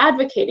why they're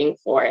advocating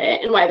for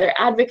it and why they're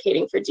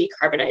advocating for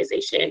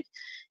decarbonization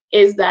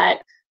is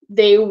that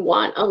they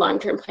want a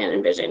long-term plan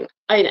and vision.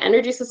 An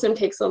energy system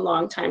takes a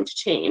long time to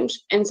change.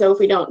 And so if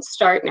we don't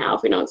start now,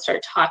 if we don't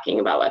start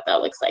talking about what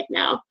that looks like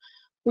now,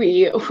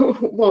 we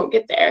won't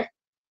get there.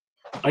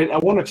 I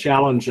want to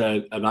challenge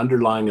an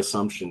underlying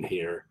assumption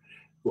here,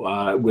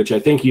 which I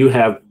think you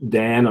have,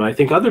 Dan, and I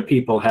think other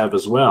people have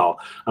as well.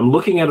 I'm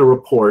looking at a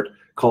report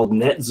called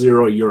Net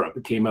Zero Europe.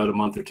 It came out a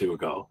month or two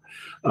ago.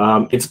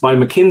 It's by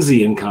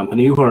McKinsey and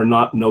Company, who are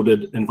not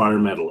noted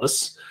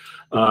environmentalists.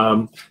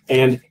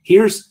 And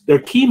here's their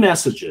key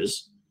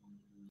messages.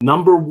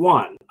 Number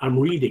one, I'm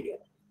reading it.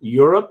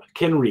 Europe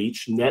can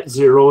reach net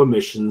zero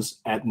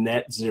emissions at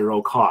net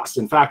zero cost.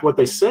 In fact, what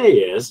they say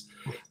is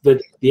that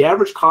the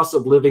average cost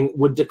of living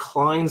would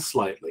decline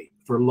slightly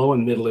for low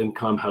and middle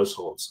income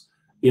households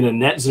in a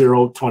net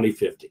zero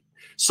 2050.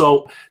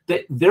 So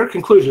their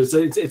conclusion is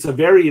it's a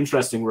very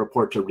interesting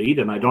report to read,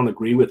 and I don't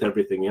agree with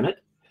everything in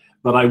it.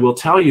 But I will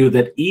tell you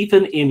that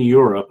even in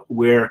Europe,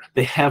 where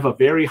they have a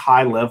very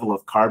high level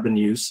of carbon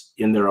use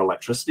in their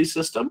electricity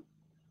system,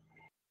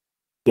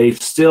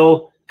 they've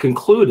still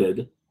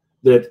concluded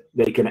that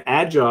they can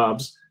add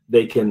jobs,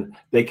 they can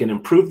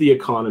improve the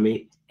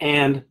economy,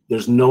 and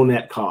there's no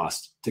net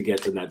cost to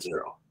get to net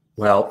zero.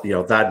 Well, you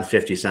know, that and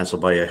 50 cents will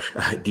buy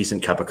a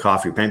decent cup of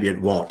coffee. Maybe it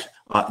won't.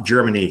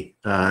 Germany,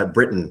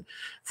 Britain,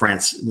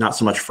 France, not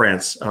so much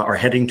France, are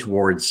heading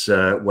towards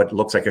what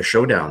looks like a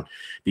showdown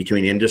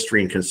between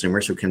industry and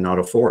consumers who cannot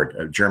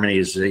afford. Germany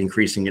is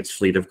increasing its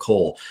fleet of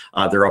coal.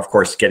 They're, of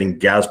course, getting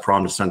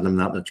Gazprom to send them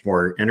that much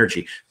more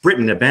energy.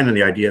 Britain abandoned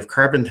the idea of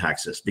carbon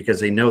taxes because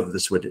they know that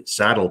this would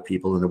saddle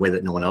people in a way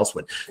that no one else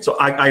would. So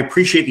I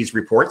appreciate these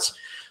reports,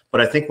 but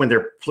I think when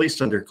they're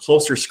placed under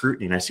closer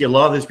scrutiny, and I see a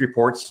lot of these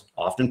reports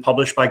often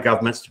published by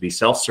governments to be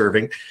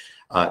self-serving,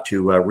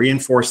 to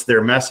reinforce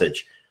their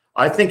message,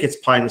 I think it's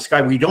pie in the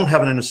sky. We don't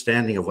have an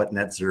understanding of what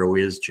net zero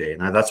is, Jay,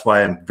 and that's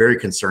why I'm very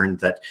concerned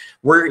that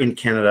we're in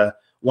Canada,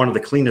 one of the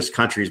cleanest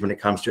countries when it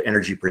comes to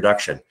energy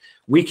production.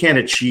 We can't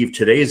achieve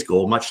today's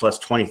goal, much less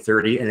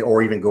 2030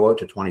 or even go out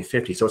to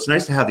 2050. So it's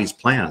nice to have these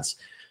plans,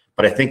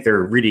 but I think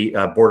they're really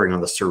bordering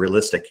on the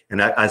surrealistic.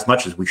 And as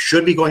much as we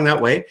should be going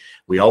that way,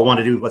 we all want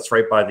to do what's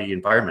right by the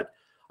environment.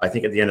 I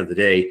think at the end of the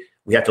day,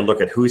 we have to look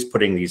at who's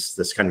putting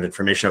this kind of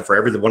information out. For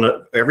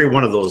every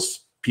one of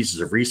those pieces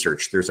of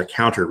research, there's a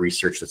counter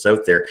research that's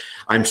out there.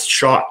 I'm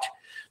shocked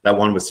that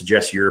one would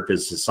suggest Europe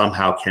is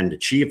somehow can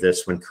achieve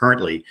this when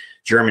currently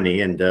Germany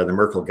and the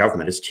Merkel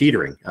government is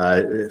teetering.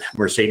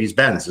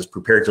 Mercedes-Benz is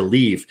prepared to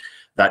leave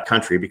that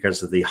country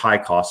because of the high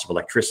cost of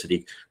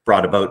electricity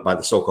brought about by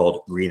the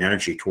so-called green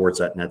energy towards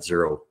that net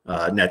zero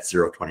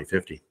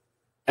 2050.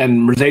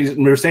 And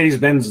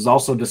Mercedes-Benz has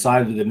also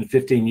decided that in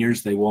 15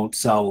 years they won't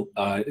sell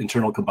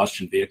internal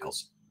combustion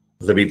vehicles.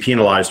 They'll be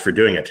penalized for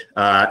doing it.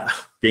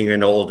 Being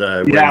an old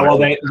yeah,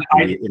 well,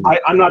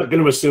 I'm not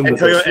going to assume and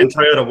that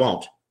Toyota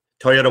won't.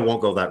 Toyota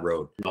won't go that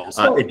road.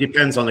 No. It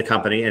depends on the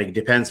company, and it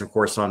depends, of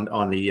course, on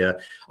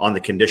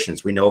the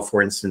conditions. We know,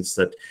 for instance,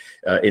 that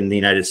in the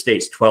United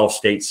States, 12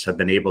 states have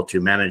been able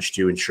to manage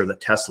to ensure that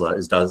Tesla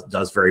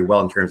does very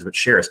well in terms of its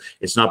shares.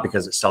 It's not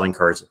because it's selling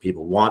cars that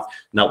people want,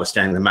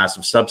 notwithstanding the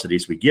massive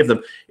subsidies we give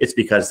them. It's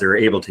because they're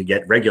able to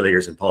get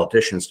regulators and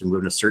politicians to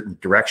move in a certain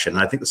direction.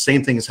 And I think the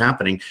same thing is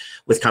happening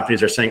with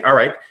companies that are saying, all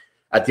right,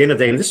 at the end of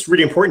the day, and this is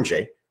really important,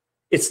 Jay,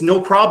 it's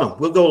no problem.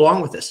 We'll go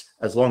along with this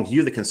as long as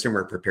you, the consumer,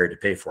 are prepared to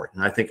pay for it.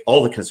 And I think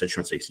all the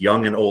constituencies,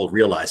 young and old,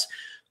 realize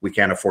we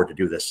can't afford to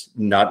do this.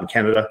 Not in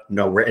Canada,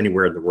 nowhere,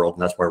 anywhere in the world.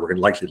 And that's why we're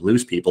likely to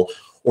lose people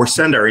or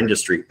send our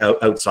industry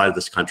outside of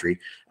this country,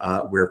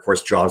 where, of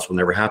course, jobs will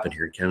never happen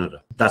here in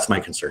Canada. That's my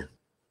concern.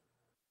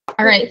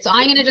 All right, so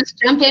I'm going to just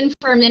jump in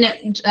for a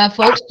minute,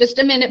 folks. Just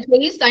a minute,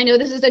 please. I know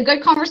this is a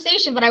good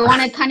conversation, but I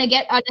want to kind of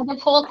get another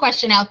poll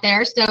question out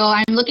there. So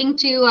I'm looking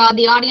to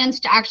the audience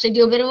to actually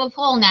do a bit of a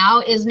poll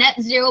now. Is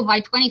net zero by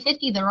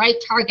 2050 the right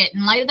target?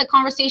 In light of the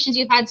conversations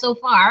you've had so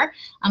far,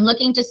 I'm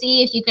looking to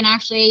see if you can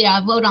actually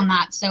vote on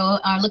that. So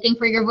looking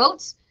for your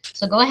votes.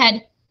 So go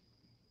ahead.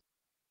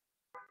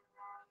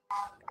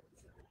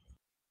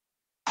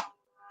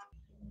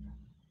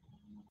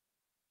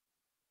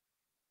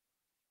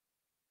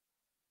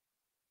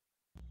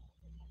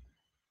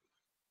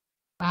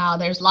 Wow,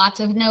 there's lots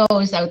of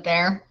no's out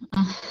there.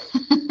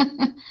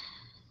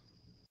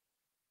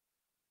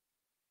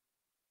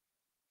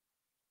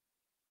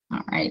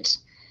 All right.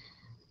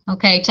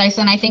 Okay,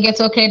 Tyson, I think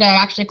it's okay to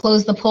actually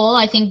close the poll.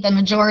 I think the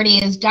majority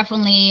is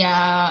definitely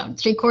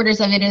 3/4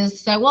 of it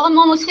is, well, I'm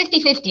almost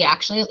 50-50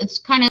 actually. It's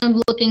kind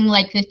of looking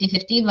like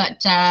 50-50,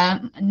 but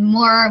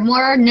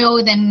more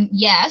no than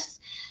yes.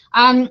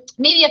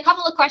 Maybe a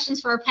couple of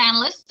questions for our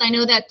panelists. I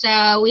know that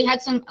we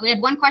had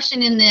one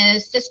question in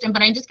the system,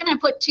 but I'm just going to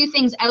put two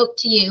things out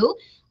to you.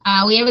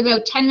 We have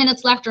about 10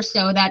 minutes left or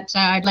so that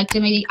I'd like to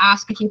maybe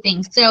ask a few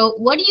things. So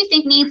what do you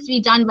think needs to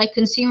be done by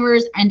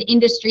consumers and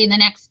industry in the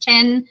next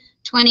 10,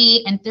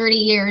 20, and 30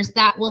 years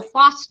that will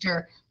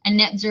foster a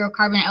net zero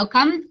carbon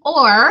outcome?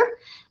 Or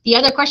the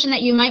other question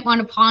that you might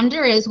want to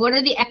ponder is, what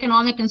are the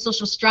economic and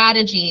social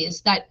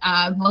strategies that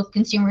both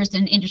consumers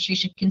and industry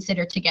should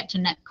consider to get to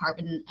net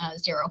carbon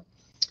zero?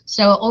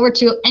 So over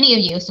to any of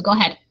you, so go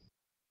ahead.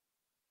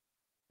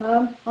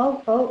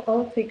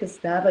 I'll take a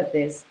stab at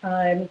this.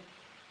 I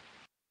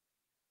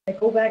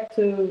go back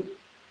to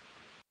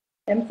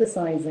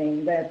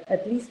emphasizing that,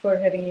 at least for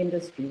heavy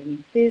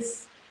industry,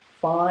 this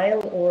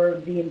file, or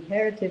the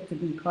imperative to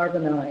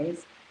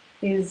decarbonize,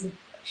 is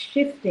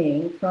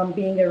shifting from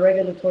being a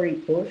regulatory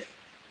push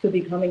to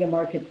becoming a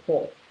market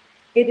pull.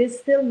 It is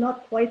still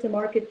not quite a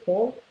market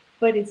pull,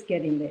 but it's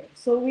getting there.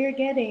 So we're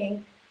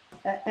getting,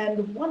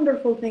 and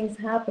wonderful things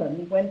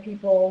happen when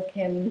people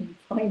can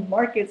find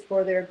markets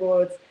for their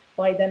goods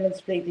by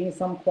demonstrating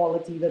some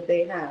quality that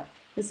they have.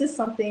 This is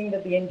something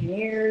that the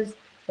engineers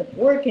that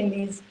work in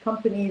these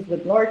companies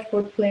with large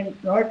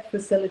footprint, large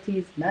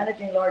facilities,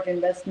 managing large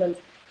investments,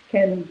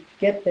 can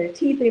get their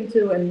teeth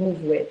into and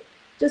move with.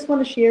 Just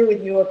want to share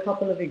with you a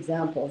couple of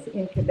examples.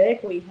 In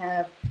Quebec, we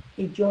have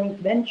a joint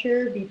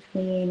venture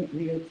between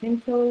Rio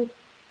Tinto,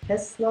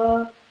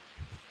 Tesla,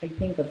 I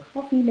think a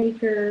coffee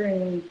maker,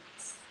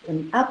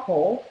 and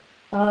Apple,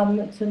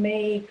 to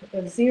make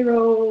a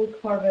zero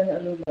carbon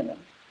aluminum.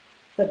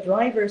 The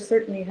driver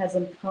certainly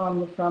hasn't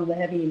come from the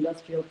heavy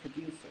industrial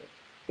producer.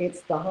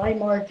 It's the high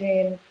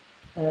margin,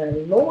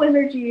 low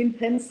energy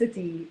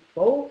intensity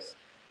folks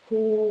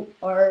who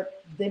are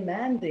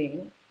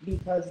demanding,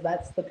 because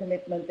that's the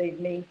commitment they've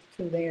made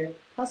to their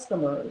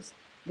customers,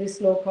 this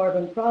low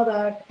carbon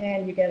product,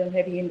 and you get a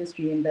heavy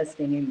industry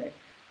investing in it.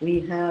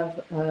 We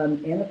have,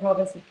 in the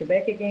province of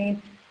Quebec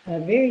again, a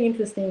very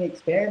interesting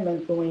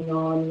experiment going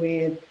on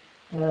with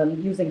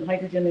using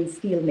hydrogen in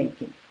steel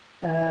making.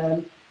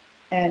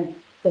 And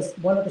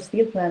one of the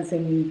steel plants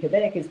in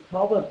Quebec is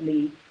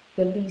probably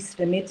the least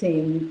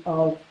emitting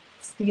of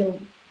steel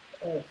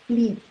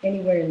fleet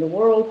anywhere in the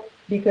world,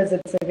 because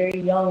it's a very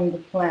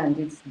young plant.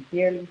 It's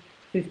barely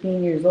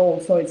 15 years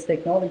old, so its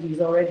technology is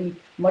already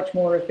much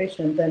more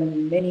efficient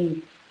than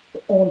many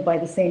owned by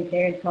the same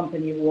parent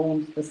company who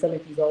owns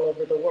facilities all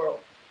over the world.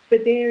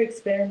 But they're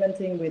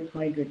experimenting with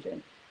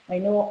hydrogen. I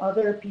know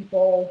other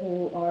people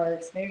who are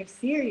very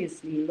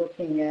seriously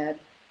looking at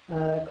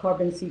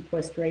carbon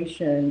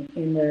sequestration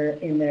in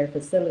their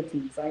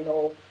facilities. I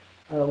know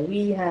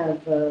we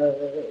have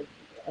a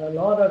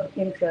lot of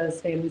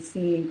interest in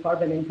seeing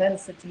carbon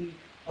intensity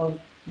of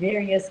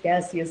various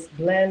gaseous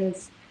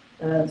blends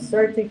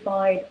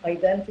certified,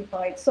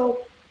 identified.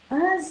 So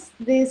as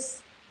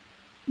this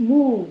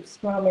moves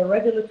from a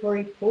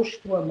regulatory push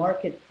to a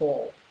market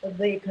pull,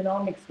 the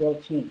economics will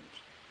change.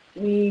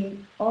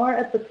 We are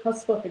at the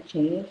cusp of a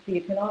change. The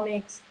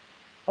economics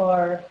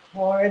are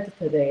hard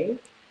today.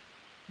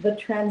 The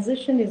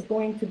transition is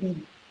going to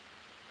be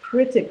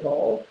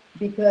critical,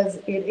 because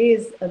it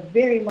is a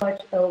very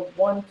much a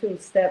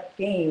 1-2 step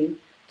game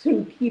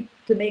to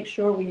make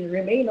sure we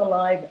remain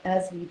alive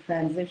as we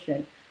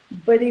transition.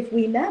 But if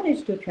we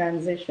manage to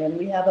transition,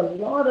 we have a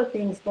lot of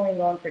things going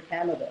on for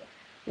Canada.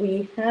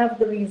 We have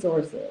the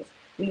resources.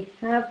 We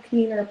have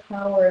cleaner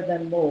power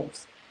than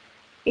most.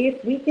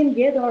 If we can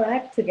get our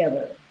act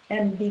together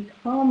and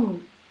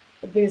become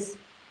this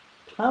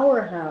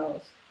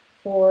powerhouse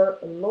for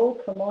low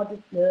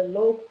carbon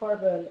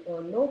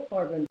or no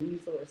carbon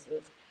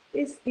resources,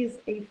 this is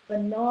a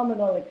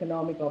phenomenal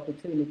economic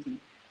opportunity.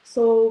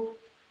 So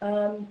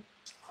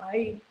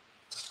I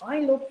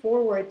look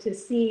forward to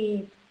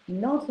see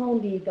not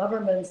only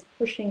governments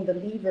pushing the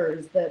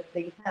levers that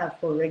they have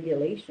for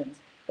regulations.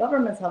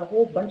 Governments have a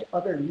whole bunch of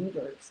other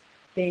levers.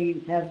 They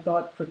have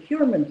got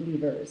procurement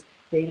levers.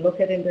 They look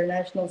at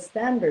international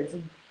standards.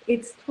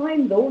 It's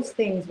time those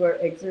things were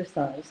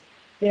exercised.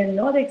 They're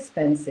not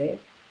expensive.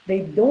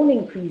 They don't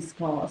increase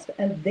cost,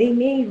 and they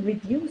may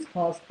reduce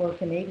cost for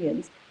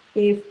Canadians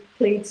if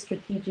played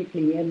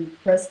strategically and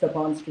pressed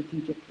upon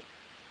strategically.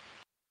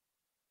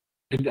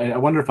 I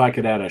wonder if I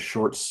could add a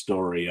short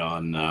story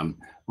on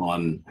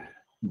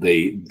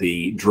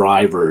the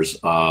drivers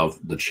of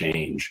the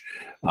change.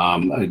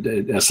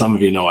 As some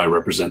of you know, I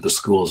represent the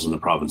schools in the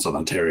province of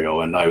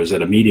Ontario, and I was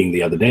at a meeting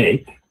the other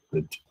day,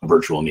 a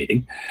virtual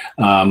meeting,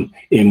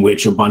 in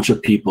which a bunch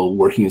of people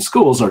working in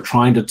schools are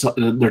trying to,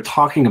 they're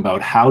talking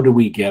about how do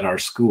we get our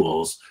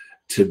schools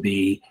to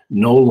be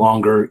no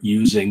longer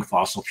using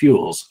fossil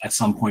fuels at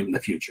some point in the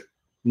future,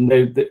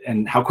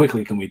 and how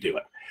quickly can we do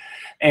it?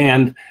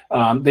 And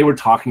they were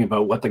talking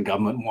about what the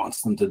government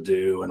wants them to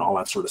do and all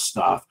that sort of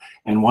stuff.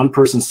 And one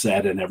person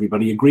said, and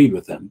everybody agreed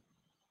with him,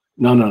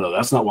 no,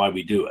 that's not why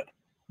we do it.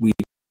 We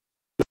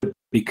do it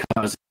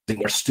because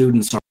our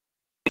students are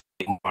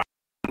asking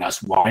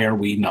us, why are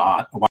we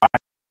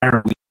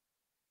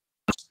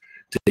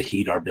to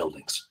heat our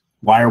buildings?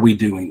 Why are we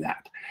doing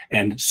that?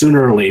 And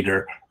sooner or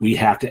later, we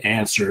have to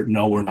answer,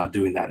 no, we're not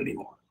doing that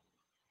anymore.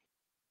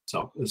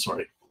 So,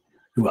 sorry,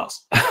 who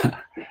else?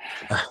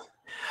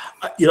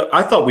 You know,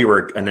 I thought we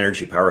were an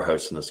energy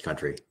powerhouse in this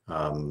country,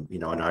 you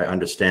know, and I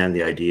understand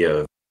the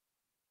idea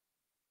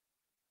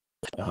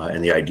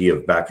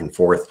of back and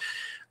forth.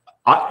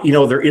 You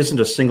know, there isn't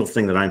a single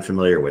thing that I'm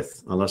familiar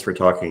with, unless we're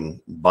talking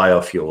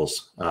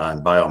biofuels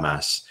and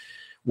biomass,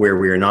 where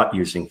we are not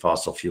using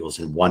fossil fuels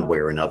in one way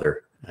or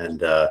another.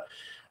 And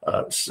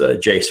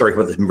Jay, sorry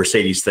about the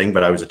Mercedes thing,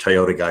 but I was a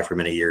Toyota guy for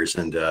many years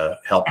and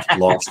helped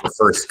launch the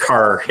first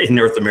car in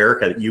North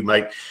America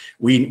that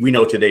we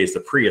know today is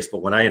the Prius,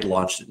 but when I had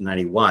launched it in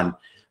 '91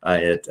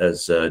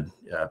 as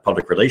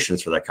public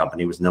relations for that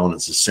company, it was known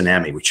as the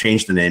Tsunami. We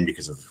changed the name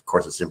because of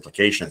course, its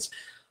implications.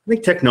 I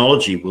think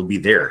technology will be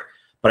there,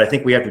 but I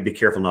think we have to be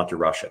careful not to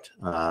rush it.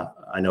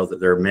 I know that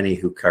there are many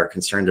who are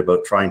concerned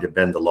about trying to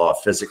bend the law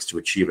of physics to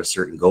achieve a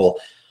certain goal.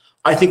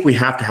 I think we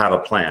have to have a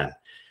plan.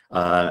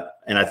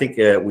 And I think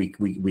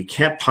we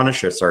can't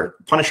punish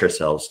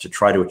ourselves to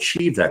try to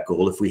achieve that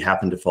goal if we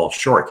happen to fall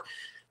short.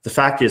 The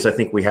fact is, I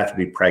think we have to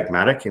be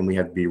pragmatic and we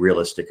have to be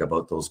realistic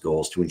about those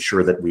goals to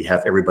ensure that we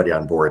have everybody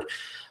on board.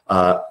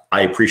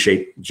 I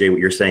appreciate, Jay, what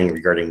you're saying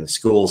regarding the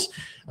schools.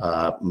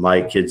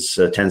 My kids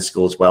attend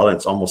school as well, and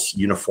it's almost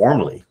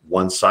uniformly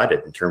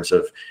one-sided in terms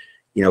of,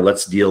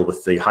 let's deal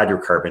with the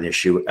hydrocarbon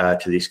issue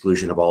to the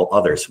exclusion of all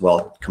others,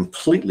 while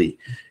completely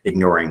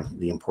ignoring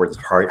the importance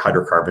of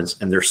hydrocarbons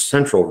and their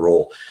central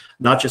role,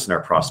 not just in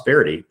our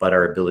prosperity, but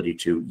our ability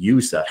to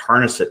use that,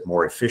 harness it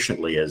more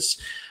efficiently, as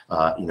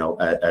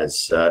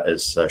Shahzad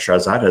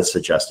has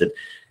suggested,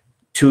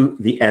 to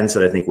the ends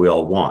that I think we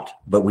all want.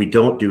 But we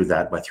don't do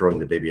that by throwing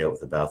the baby out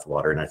with the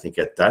bathwater. And I think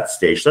at that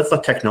stage, let's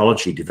let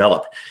technology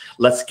develop.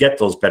 Let's get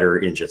those better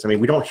engines. I mean,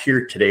 we don't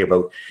hear today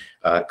about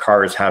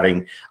cars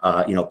having,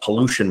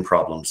 pollution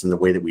problems in the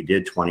way that we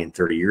did 20 and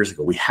 30 years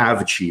ago. We have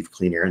achieved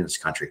clean air in this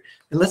country.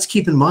 And let's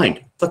keep in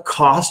mind the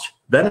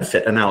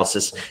cost-benefit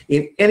analysis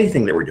in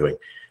anything that we're doing.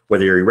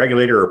 Whether you're a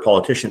regulator or a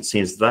politician, it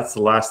seems that's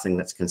the last thing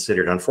that's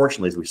considered.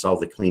 Unfortunately, as we solve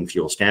the clean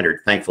fuel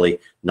standard, thankfully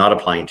not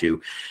applying to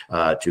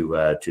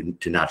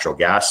natural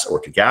gas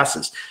or to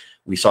gases,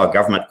 we saw a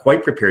government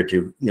quite prepared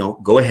to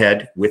go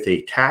ahead with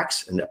a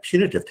tax, and a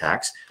punitive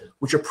tax,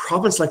 which a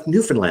province like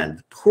Newfoundland,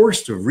 the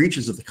poorest of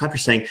regions of the country,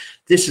 saying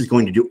this is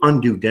going to do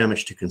undue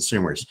damage to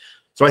consumers.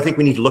 So I think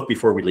we need to look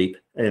before we leap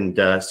and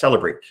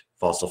celebrate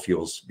fossil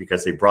fuels,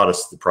 because they brought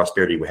us the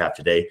prosperity we have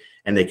today,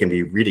 and they can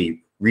be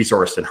really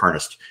resourced and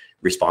harnessed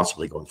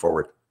responsibly going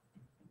forward.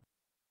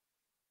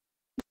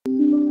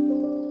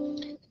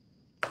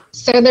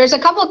 So there's a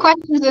couple of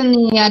questions in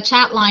the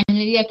chat line.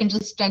 Maybe I can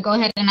just go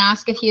ahead and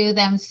ask a few of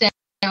them. So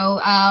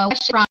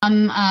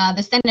from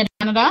the Senate of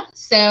Canada.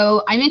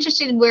 So I'm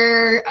interested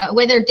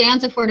whether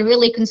Dan's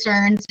affordability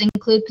concerns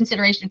include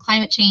consideration of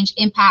climate change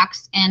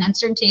impacts and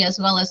uncertainty, as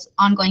well as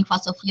ongoing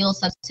fossil fuel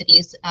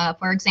subsidies.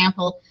 For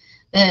example,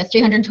 the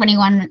 320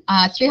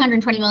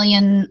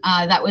 million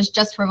that was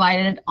just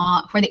provided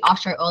for the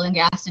offshore oil and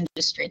gas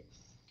industry.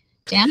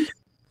 Dan?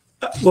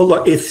 Well,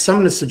 look, if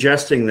someone is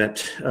suggesting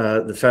that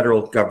the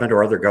federal government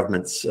or other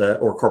governments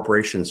or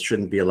corporations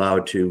shouldn't be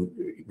allowed to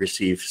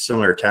receive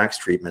similar tax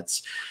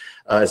treatments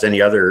as any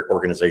other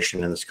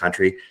organization in this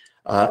country,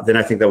 then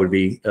I think that would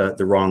be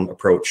the wrong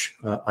approach.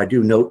 I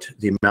do note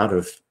the amount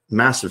of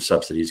massive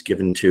subsidies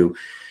given to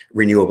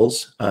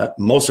renewables,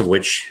 most of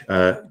which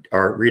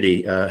are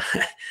really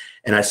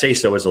and I say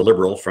so as a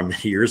liberal from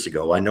years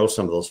ago. I know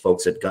some of those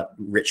folks that got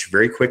rich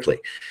very quickly.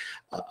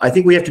 I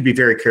think we have to be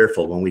very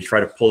careful when we try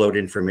to pull out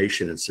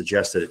information and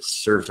suggest that it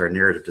serves our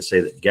narrative to say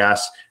that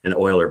gas and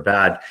oil are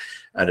bad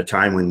at a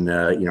time when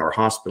our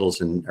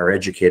hospitals and our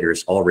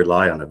educators all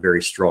rely on a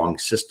very strong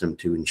system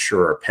to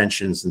ensure our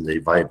pensions and the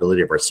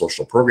viability of our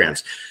social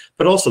programs,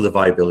 but also the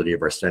viability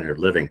of our standard of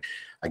living.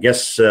 I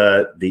guess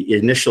the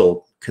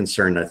initial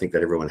concern I think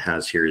that everyone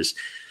has here is,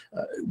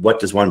 what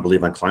does one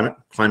believe on climate?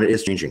 Climate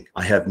is changing.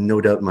 I have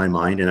no doubt in my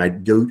mind, and I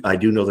do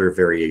know there are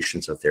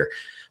variations out there,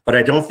 but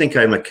I don't think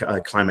I'm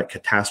a climate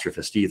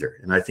catastrophist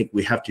either. And I think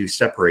we have to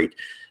separate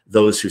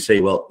those who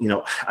say, well,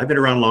 I've been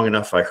around long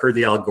enough. I heard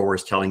the Al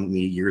Gores telling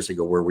me years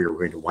ago where we were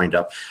going to wind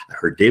up. I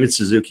heard David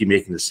Suzuki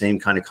making the same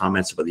kind of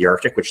comments about the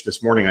Arctic, which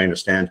this morning I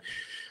understand,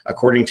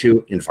 according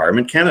to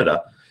Environment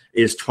Canada,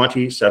 is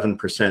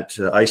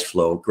 27% ice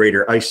flow,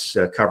 greater ice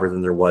cover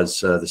than there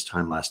was this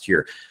time last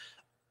year.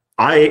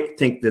 I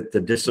think that the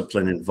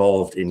discipline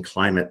involved in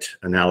climate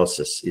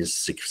analysis is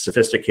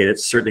sophisticated,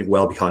 certainly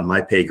well beyond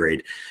my pay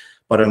grade.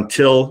 But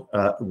until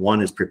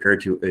one is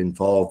prepared to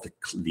involve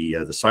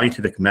the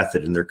scientific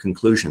method in their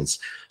conclusions,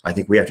 I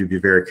think we have to be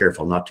very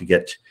careful not to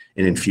get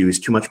and infuse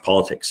too much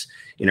politics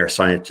in our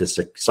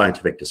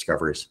scientific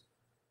discoveries.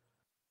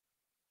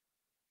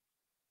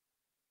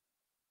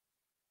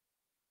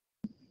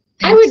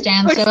 Thanks,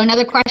 Dan. So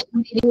another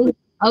question.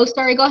 Oh,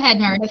 sorry. Go ahead,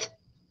 Meredith.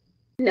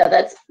 No,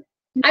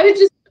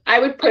 I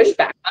would push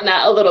back on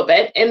that a little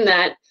bit, in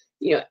that,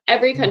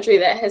 every country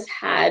that has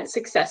had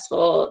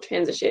successful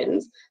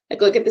transitions,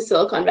 like look at the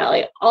Silicon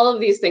Valley, all of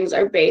these things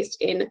are based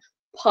in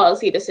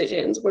policy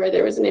decisions where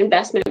there was an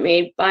investment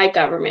made by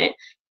government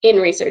in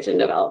research and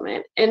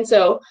development. And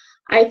so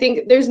I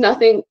think there's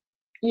nothing,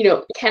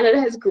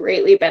 Canada has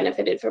greatly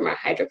benefited from our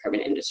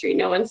hydrocarbon industry.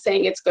 No one's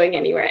saying it's going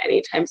anywhere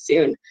anytime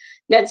soon.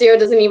 Net zero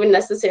doesn't even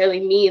necessarily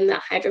mean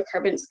that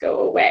hydrocarbons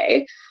go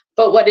away.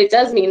 But what it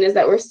does mean is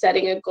that we're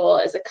setting a goal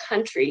as a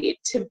country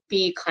to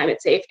be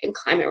climate safe and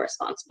climate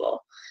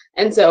responsible.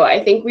 And so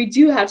I think we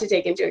do have to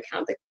take into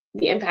account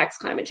the impacts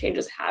climate change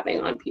is having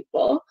on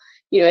people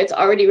You know, it's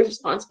already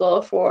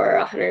responsible for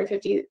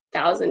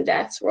 150,000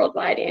 deaths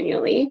worldwide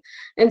annually.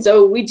 And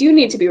so we do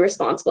need to be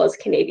responsible as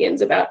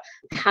Canadians about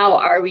how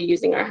are we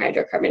using our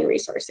hydrocarbon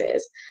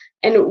resources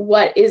and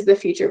what is the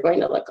future going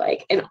to look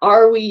like? And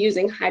are we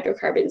using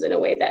hydrocarbons in a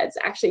way that's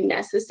actually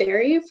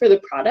necessary for the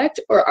product,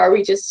 or are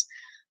we just,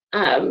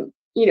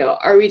 you know,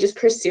 are we just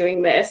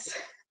pursuing this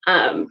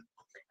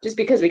just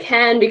because we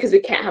can't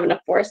have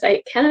enough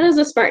foresight? Canada is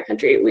a smart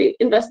country. We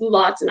invest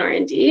lots in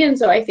R&D, and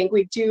so I think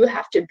we do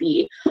have to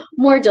be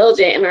more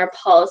diligent in our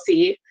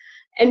policy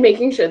and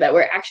making sure that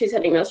we're actually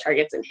setting those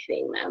targets and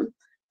hitting them.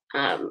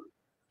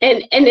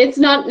 And it's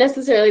not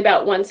necessarily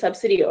about one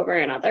subsidy over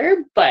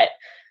another, but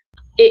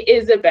it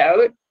is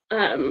about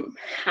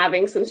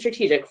having some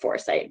strategic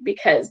foresight,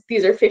 because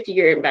these are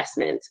 50-year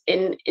investments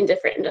in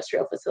different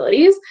industrial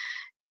facilities.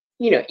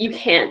 You know, you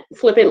can't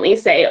flippantly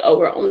say, oh,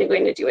 we're only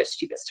going to do what's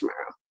cheapest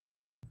tomorrow.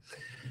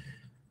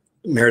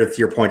 Meredith,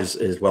 your point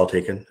is well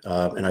taken,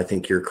 and I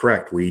think you're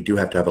correct. We do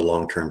have to have a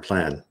long-term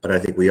plan, but I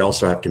think we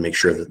also have to make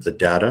sure that the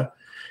data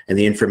and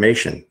the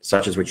information,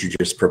 such as what you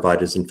just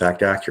provided, is in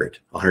fact accurate.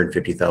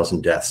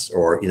 150,000 deaths,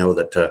 or you know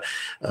that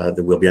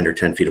there will be under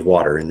 10 feet of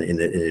water in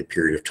a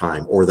period of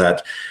time, or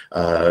that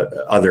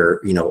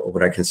other, you know,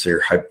 what I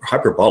consider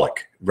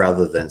hyperbolic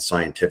rather than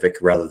scientific,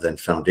 rather than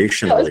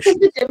foundational issues.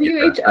 The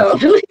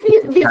WHO.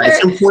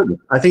 It's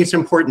important. I think it's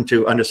important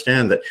to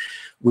understand that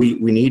we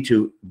need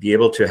to be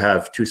able to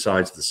have two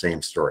sides of the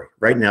same story.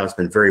 Right now, it's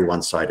been very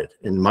one-sided.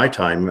 In my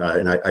time,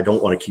 and I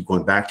don't want to keep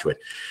going back to it,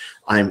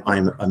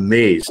 I'm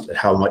amazed at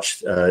how much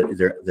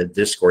the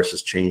discourse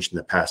has changed in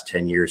the past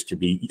 10 years to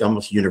be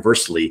almost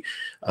universally,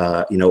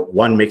 you know,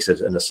 one makes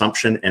it an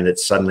assumption and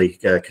it's suddenly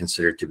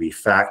considered to be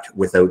fact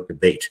without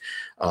debate.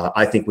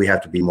 I think we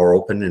have to be more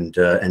open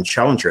and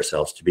challenge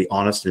ourselves to be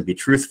honest and be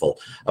truthful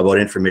about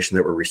information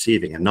that we're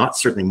receiving, and not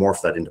certainly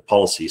morph that into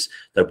policies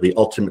that will be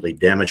ultimately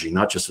damaging,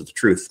 not just to the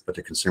truth, but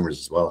to consumers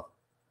as well.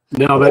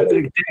 No, but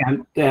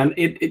Dan,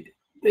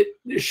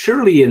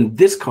 surely in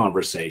this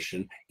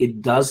conversation,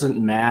 it doesn't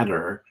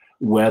matter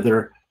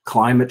whether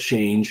climate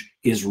change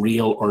is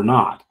real or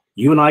not.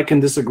 You and I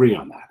can disagree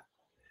on that.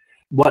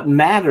 What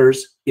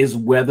matters is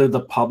whether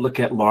the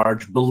public at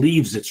large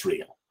believes it's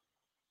real.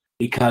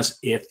 Because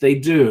if they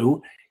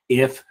do,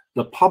 if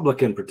the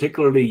public, and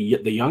particularly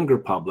the younger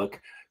public,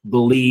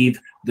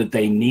 believe that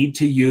they need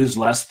to use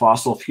less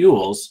fossil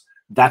fuels,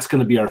 that's going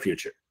to be our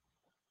future.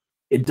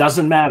 It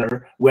doesn't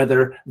matter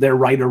whether they're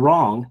right or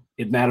wrong.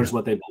 It matters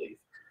what they believe.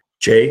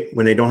 Jay,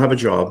 when they don't have a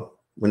job,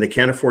 when they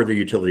can't afford their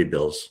utility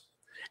bills,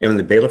 and when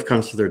the bailiff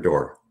comes to their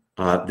door,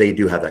 they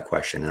do have that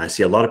question. And I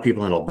see a lot of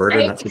people in Alberta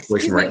in that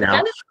situation right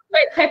now.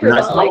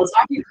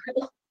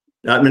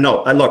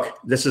 Look,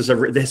 this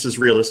is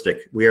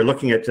realistic. We are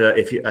looking at,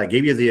 I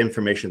gave you the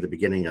information at the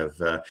beginning of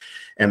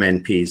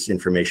MNP's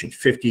information.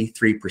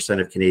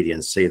 53% of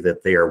Canadians say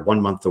that they are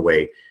 1 month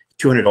away,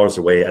 $200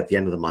 away at the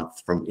end of the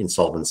month from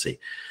insolvency.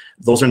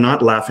 Those are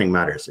not laughing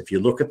matters. If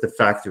you look at the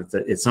fact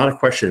that it's not a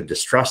question of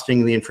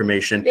distrusting the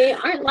information. They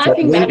aren't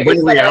laughing matters.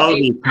 When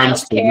reality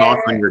comes to knock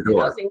on your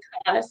door.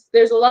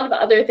 There's a lot of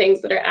other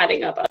things that are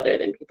adding up other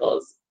than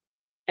people's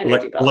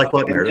energy bills. Like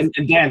what, Meredith?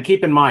 And Dan,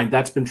 keep in mind,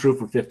 that's been true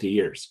for 50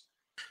 years.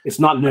 It's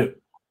not new.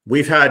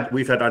 We have had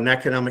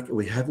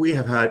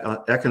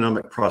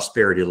economic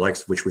prosperity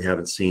likes which we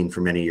haven't seen for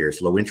many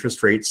years. Low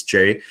interest rates,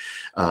 Jay,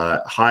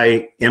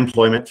 high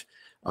employment,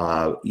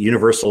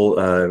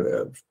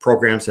 universal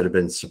programs that have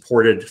been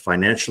supported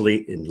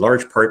financially in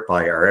large part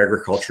by our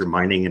agriculture,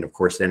 mining, and of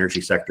course the energy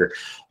sector.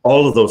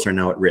 All of those are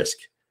now at risk.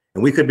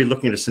 And we could be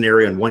looking at a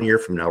scenario in 1 year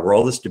from now where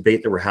all this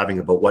debate that we're having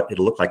about what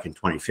it'll look like in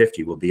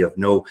 2050 will be of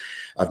no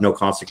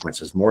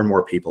consequences. More and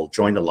more people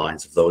join the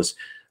lines of those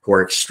who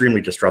are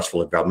extremely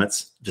distrustful of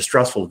governments,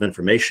 distrustful of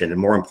information,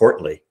 and more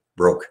importantly,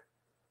 broke.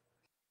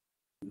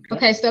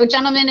 Okay, so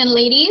gentlemen and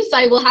ladies,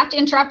 I will have to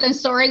interrupt. I'm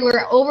sorry,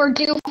 we're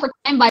overdue for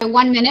time by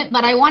 1 minute,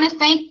 but I want to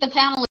thank the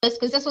panelists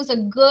because this was a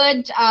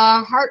good,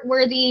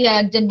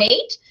 heartworthy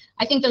debate.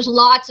 I think there's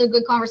lots of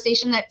good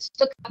conversation that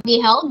still can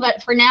be held,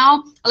 but for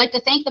now, I'd like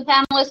to thank the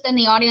panelists and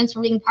the audience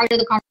for being part of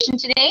the conversation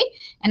today,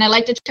 and I'd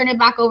like to turn it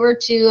back over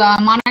to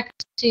Monica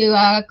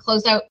to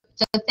close out.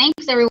 So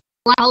thanks everyone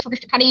for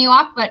cutting you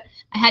off, but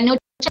I had no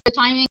choice. The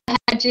timing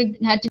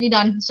had to be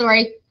done.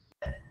 Sorry.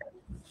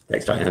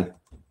 Thanks, Diane.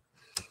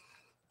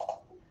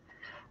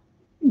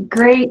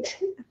 Great.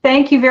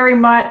 Thank you very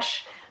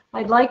much.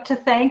 I'd like to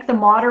thank the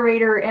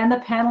moderator and the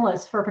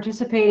panelists for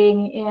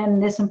participating in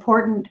this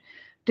important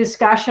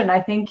discussion.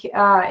 I think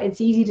it's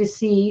easy to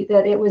see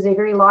that it was a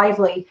very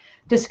lively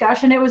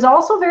discussion. It was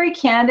also very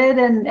candid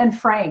and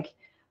frank,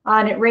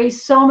 and it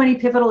raised so many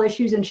pivotal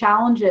issues and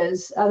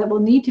challenges that will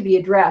need to be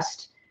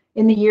addressed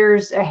in the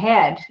years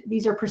ahead.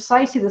 These are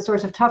precisely the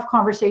sorts of tough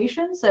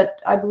conversations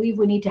that I believe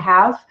we need to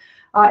have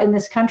in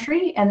this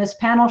country, and this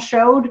panel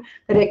showed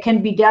that it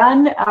can be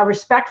done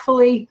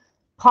respectfully,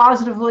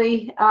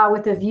 positively,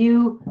 with a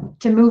view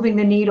to moving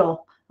the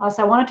needle.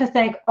 So I wanted to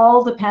thank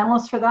all the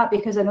panelists for that,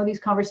 because I know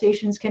these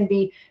conversations can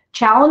be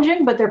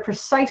challenging, but they're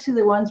precisely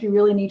the ones we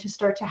really need to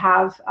start to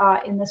have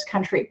in this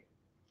country.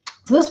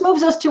 So this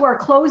moves us to our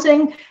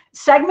closing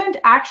segment,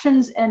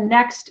 actions and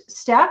next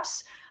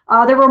steps.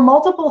 There were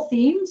multiple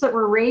themes that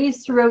were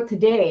raised throughout the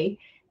day,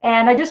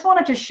 and I just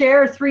wanted to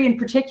share three in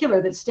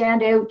particular that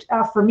stand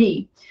out for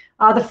me.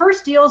 The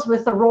first deals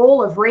with the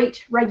role of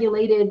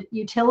rate-regulated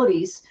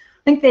utilities.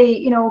 I think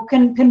they,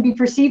 can be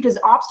perceived as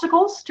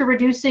obstacles to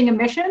reducing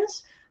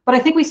emissions, but I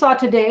think we saw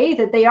today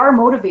that they are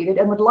motivated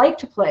and would like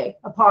to play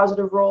a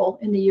positive role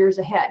in the years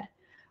ahead.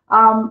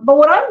 But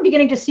what I'm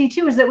beginning to see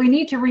too is that we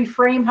need to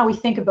reframe how we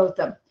think about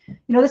them.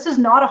 This is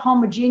not a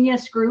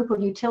homogeneous group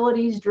of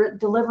utilities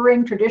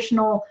delivering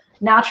traditional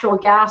natural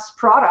gas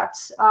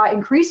products.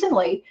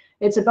 Increasingly,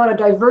 it's about a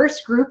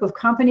diverse group of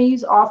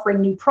companies offering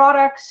new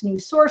products, new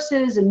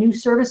sources, and new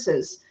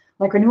services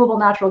like renewable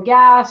natural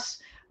gas,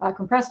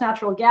 compressed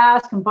natural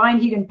gas,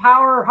 combined heat and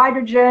power,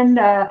 hydrogen,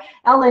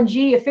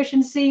 LNG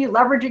efficiency,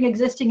 leveraging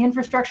existing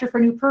infrastructure for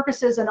new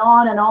purposes, and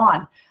on and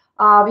on.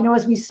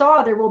 As we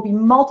saw, there will be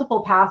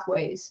multiple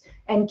pathways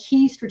and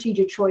key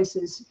strategic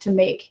choices to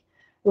make.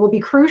 It will be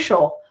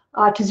crucial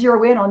to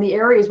zero in on the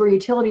areas where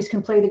utilities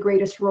can play the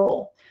greatest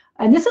role.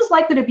 And this is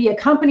likely to be a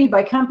company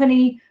by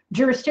company,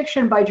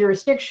 jurisdiction by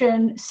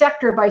jurisdiction,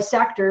 sector by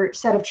sector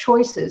set of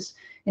choices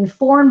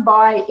informed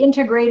by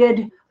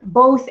integrated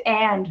both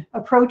and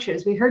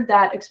approaches. We heard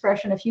that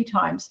expression a few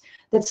times,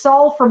 that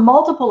solve for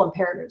multiple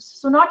imperatives.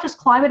 So not just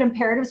climate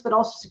imperatives, but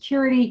also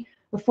security,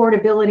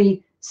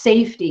 affordability,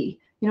 safety.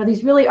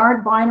 These really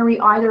aren't binary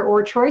either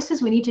or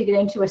choices. We need to get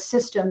into a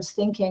systems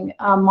thinking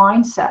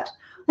mindset.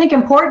 I think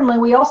importantly,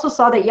 we also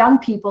saw that young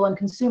people and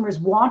consumers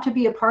want to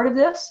be a part of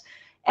this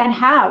and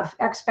have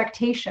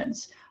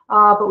expectations,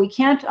 but we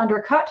can't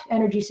undercut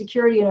energy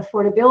security and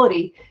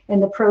affordability in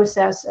the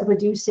process of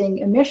reducing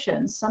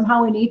emissions.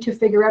 Somehow we need to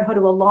figure out how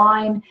to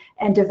align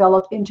and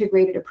develop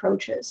integrated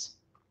approaches.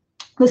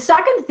 The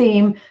second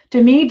theme,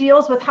 to me,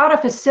 deals with how to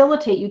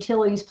facilitate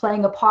utilities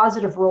playing a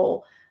positive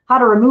role, how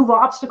to remove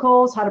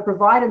obstacles, how to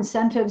provide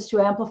incentives to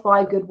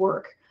amplify good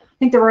work. I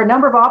think there were a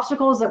number of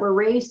obstacles that were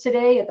raised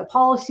today at the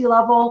policy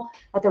level,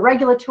 at the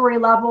regulatory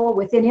level,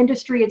 within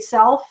industry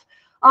itself,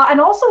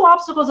 and also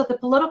obstacles at the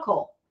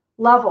political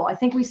level. I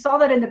think we saw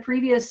that in the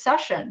previous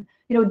session,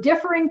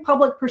 differing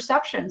public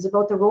perceptions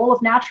about the role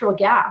of natural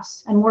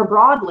gas and more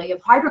broadly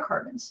of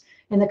hydrocarbons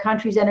in the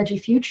country's energy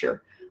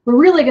future. We're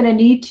really going to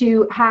need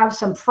to have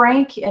some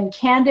frank and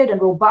candid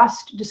and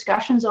robust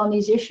discussions on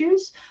these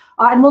issues,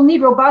 and we'll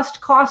need robust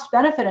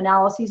cost-benefit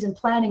analyses and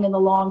planning in the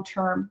long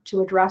term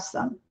to address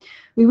them.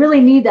 We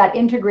really need that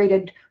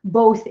integrated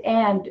both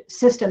and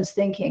systems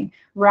thinking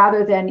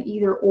rather than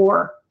either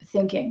or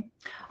thinking.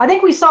 I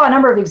think we saw a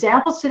number of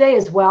examples today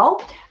as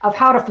well of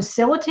how to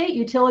facilitate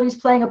utilities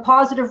playing a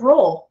positive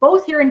role,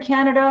 both here in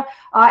Canada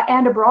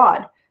and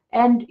abroad.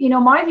 And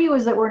my view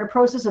is that we're in a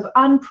process of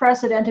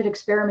unprecedented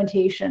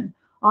experimentation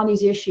on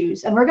these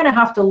issues, and we're going to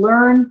have to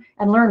learn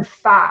and learn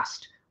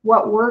fast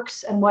what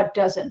works and what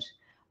doesn't.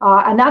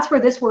 And that's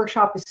where this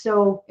workshop is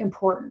so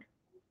important.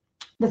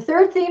 The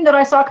third theme that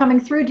I saw coming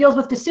through deals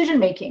with decision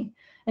making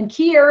and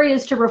key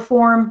areas to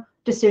reform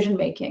decision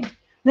making. I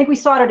think we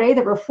saw today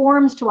that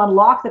reforms to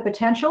unlock the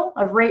potential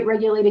of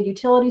rate-regulated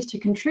utilities to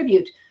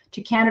contribute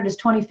to Canada's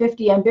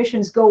 2050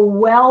 ambitions go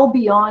well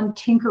beyond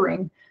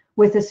tinkering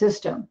with the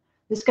system.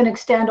 This can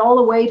extend all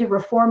the way to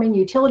reforming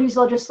utilities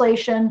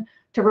legislation,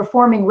 to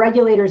reforming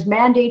regulators'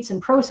 mandates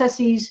and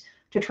processes,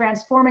 to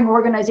transforming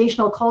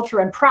organizational culture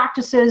and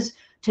practices,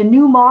 to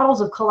new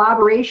models of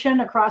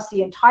collaboration across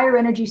the entire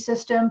energy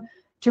system,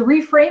 to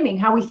reframing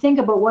how we think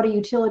about what a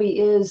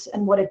utility is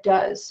and what it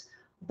does.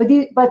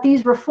 But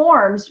these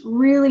reforms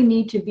really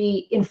need to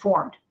be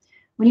informed.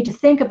 We need to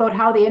think about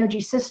how the energy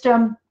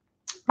system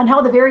and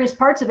how the various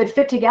parts of it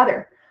fit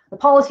together. The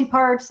policy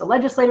parts, the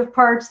legislative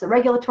parts, the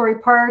regulatory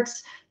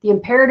parts, the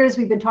imperatives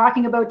we've been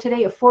talking about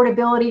today,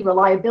 affordability,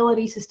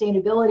 reliability,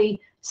 sustainability,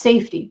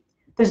 safety.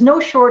 There's no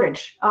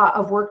shortage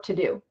of work to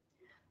do.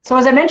 So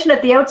as I mentioned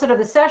at the outset of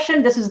the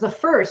session, this is the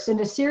first in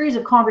a series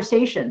of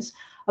conversations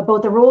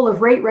about the role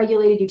of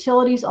rate-regulated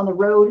utilities on the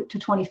road to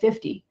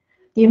 2050.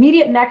 The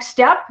immediate next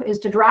step is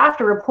to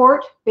draft a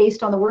report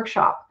based on the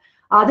workshop.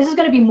 This is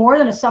going to be more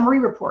than a summary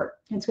report.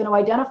 It's going to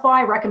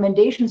identify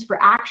recommendations for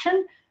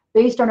action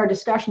based on our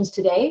discussions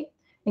today,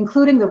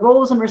 including the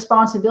roles and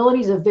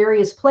responsibilities of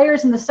various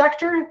players in the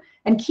sector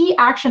and key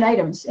action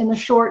items in the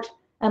short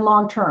and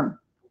long term.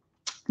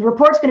 The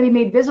report's going to be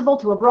made visible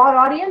to a broad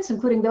audience,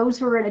 including those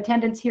who are in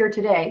attendance here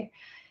today.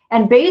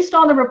 And based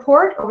on the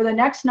report, over the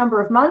next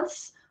number of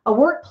months, a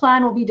work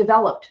plan will be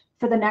developed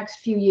for the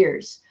next few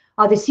years.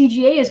 The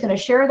CGA is going to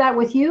share that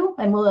with you,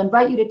 and we'll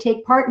invite you to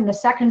take part in the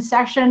second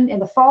session in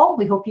the fall.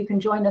 We hope you can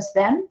join us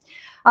then.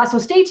 So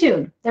stay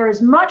tuned. There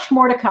is much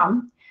more to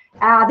come.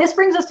 This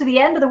brings us to the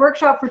end of the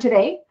workshop for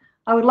today.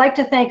 I would like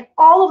to thank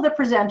all of the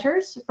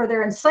presenters for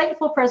their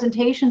insightful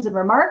presentations and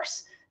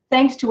remarks.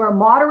 Thanks to our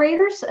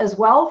moderators as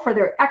well for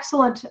their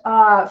excellent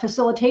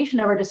facilitation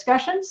of our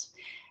discussions.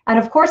 And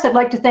of course, I'd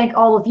like to thank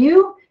all of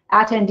you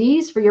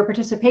attendees for your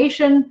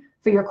participation,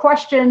 for your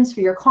questions,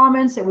 for your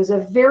comments. It was a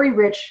very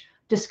rich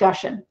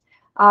discussion.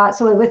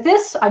 So with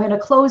this, I'm going to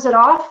close it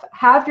off.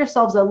 Have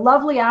yourselves a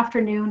lovely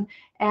afternoon,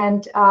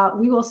 and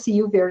we will see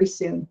you very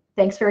soon.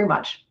 Thanks very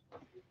much.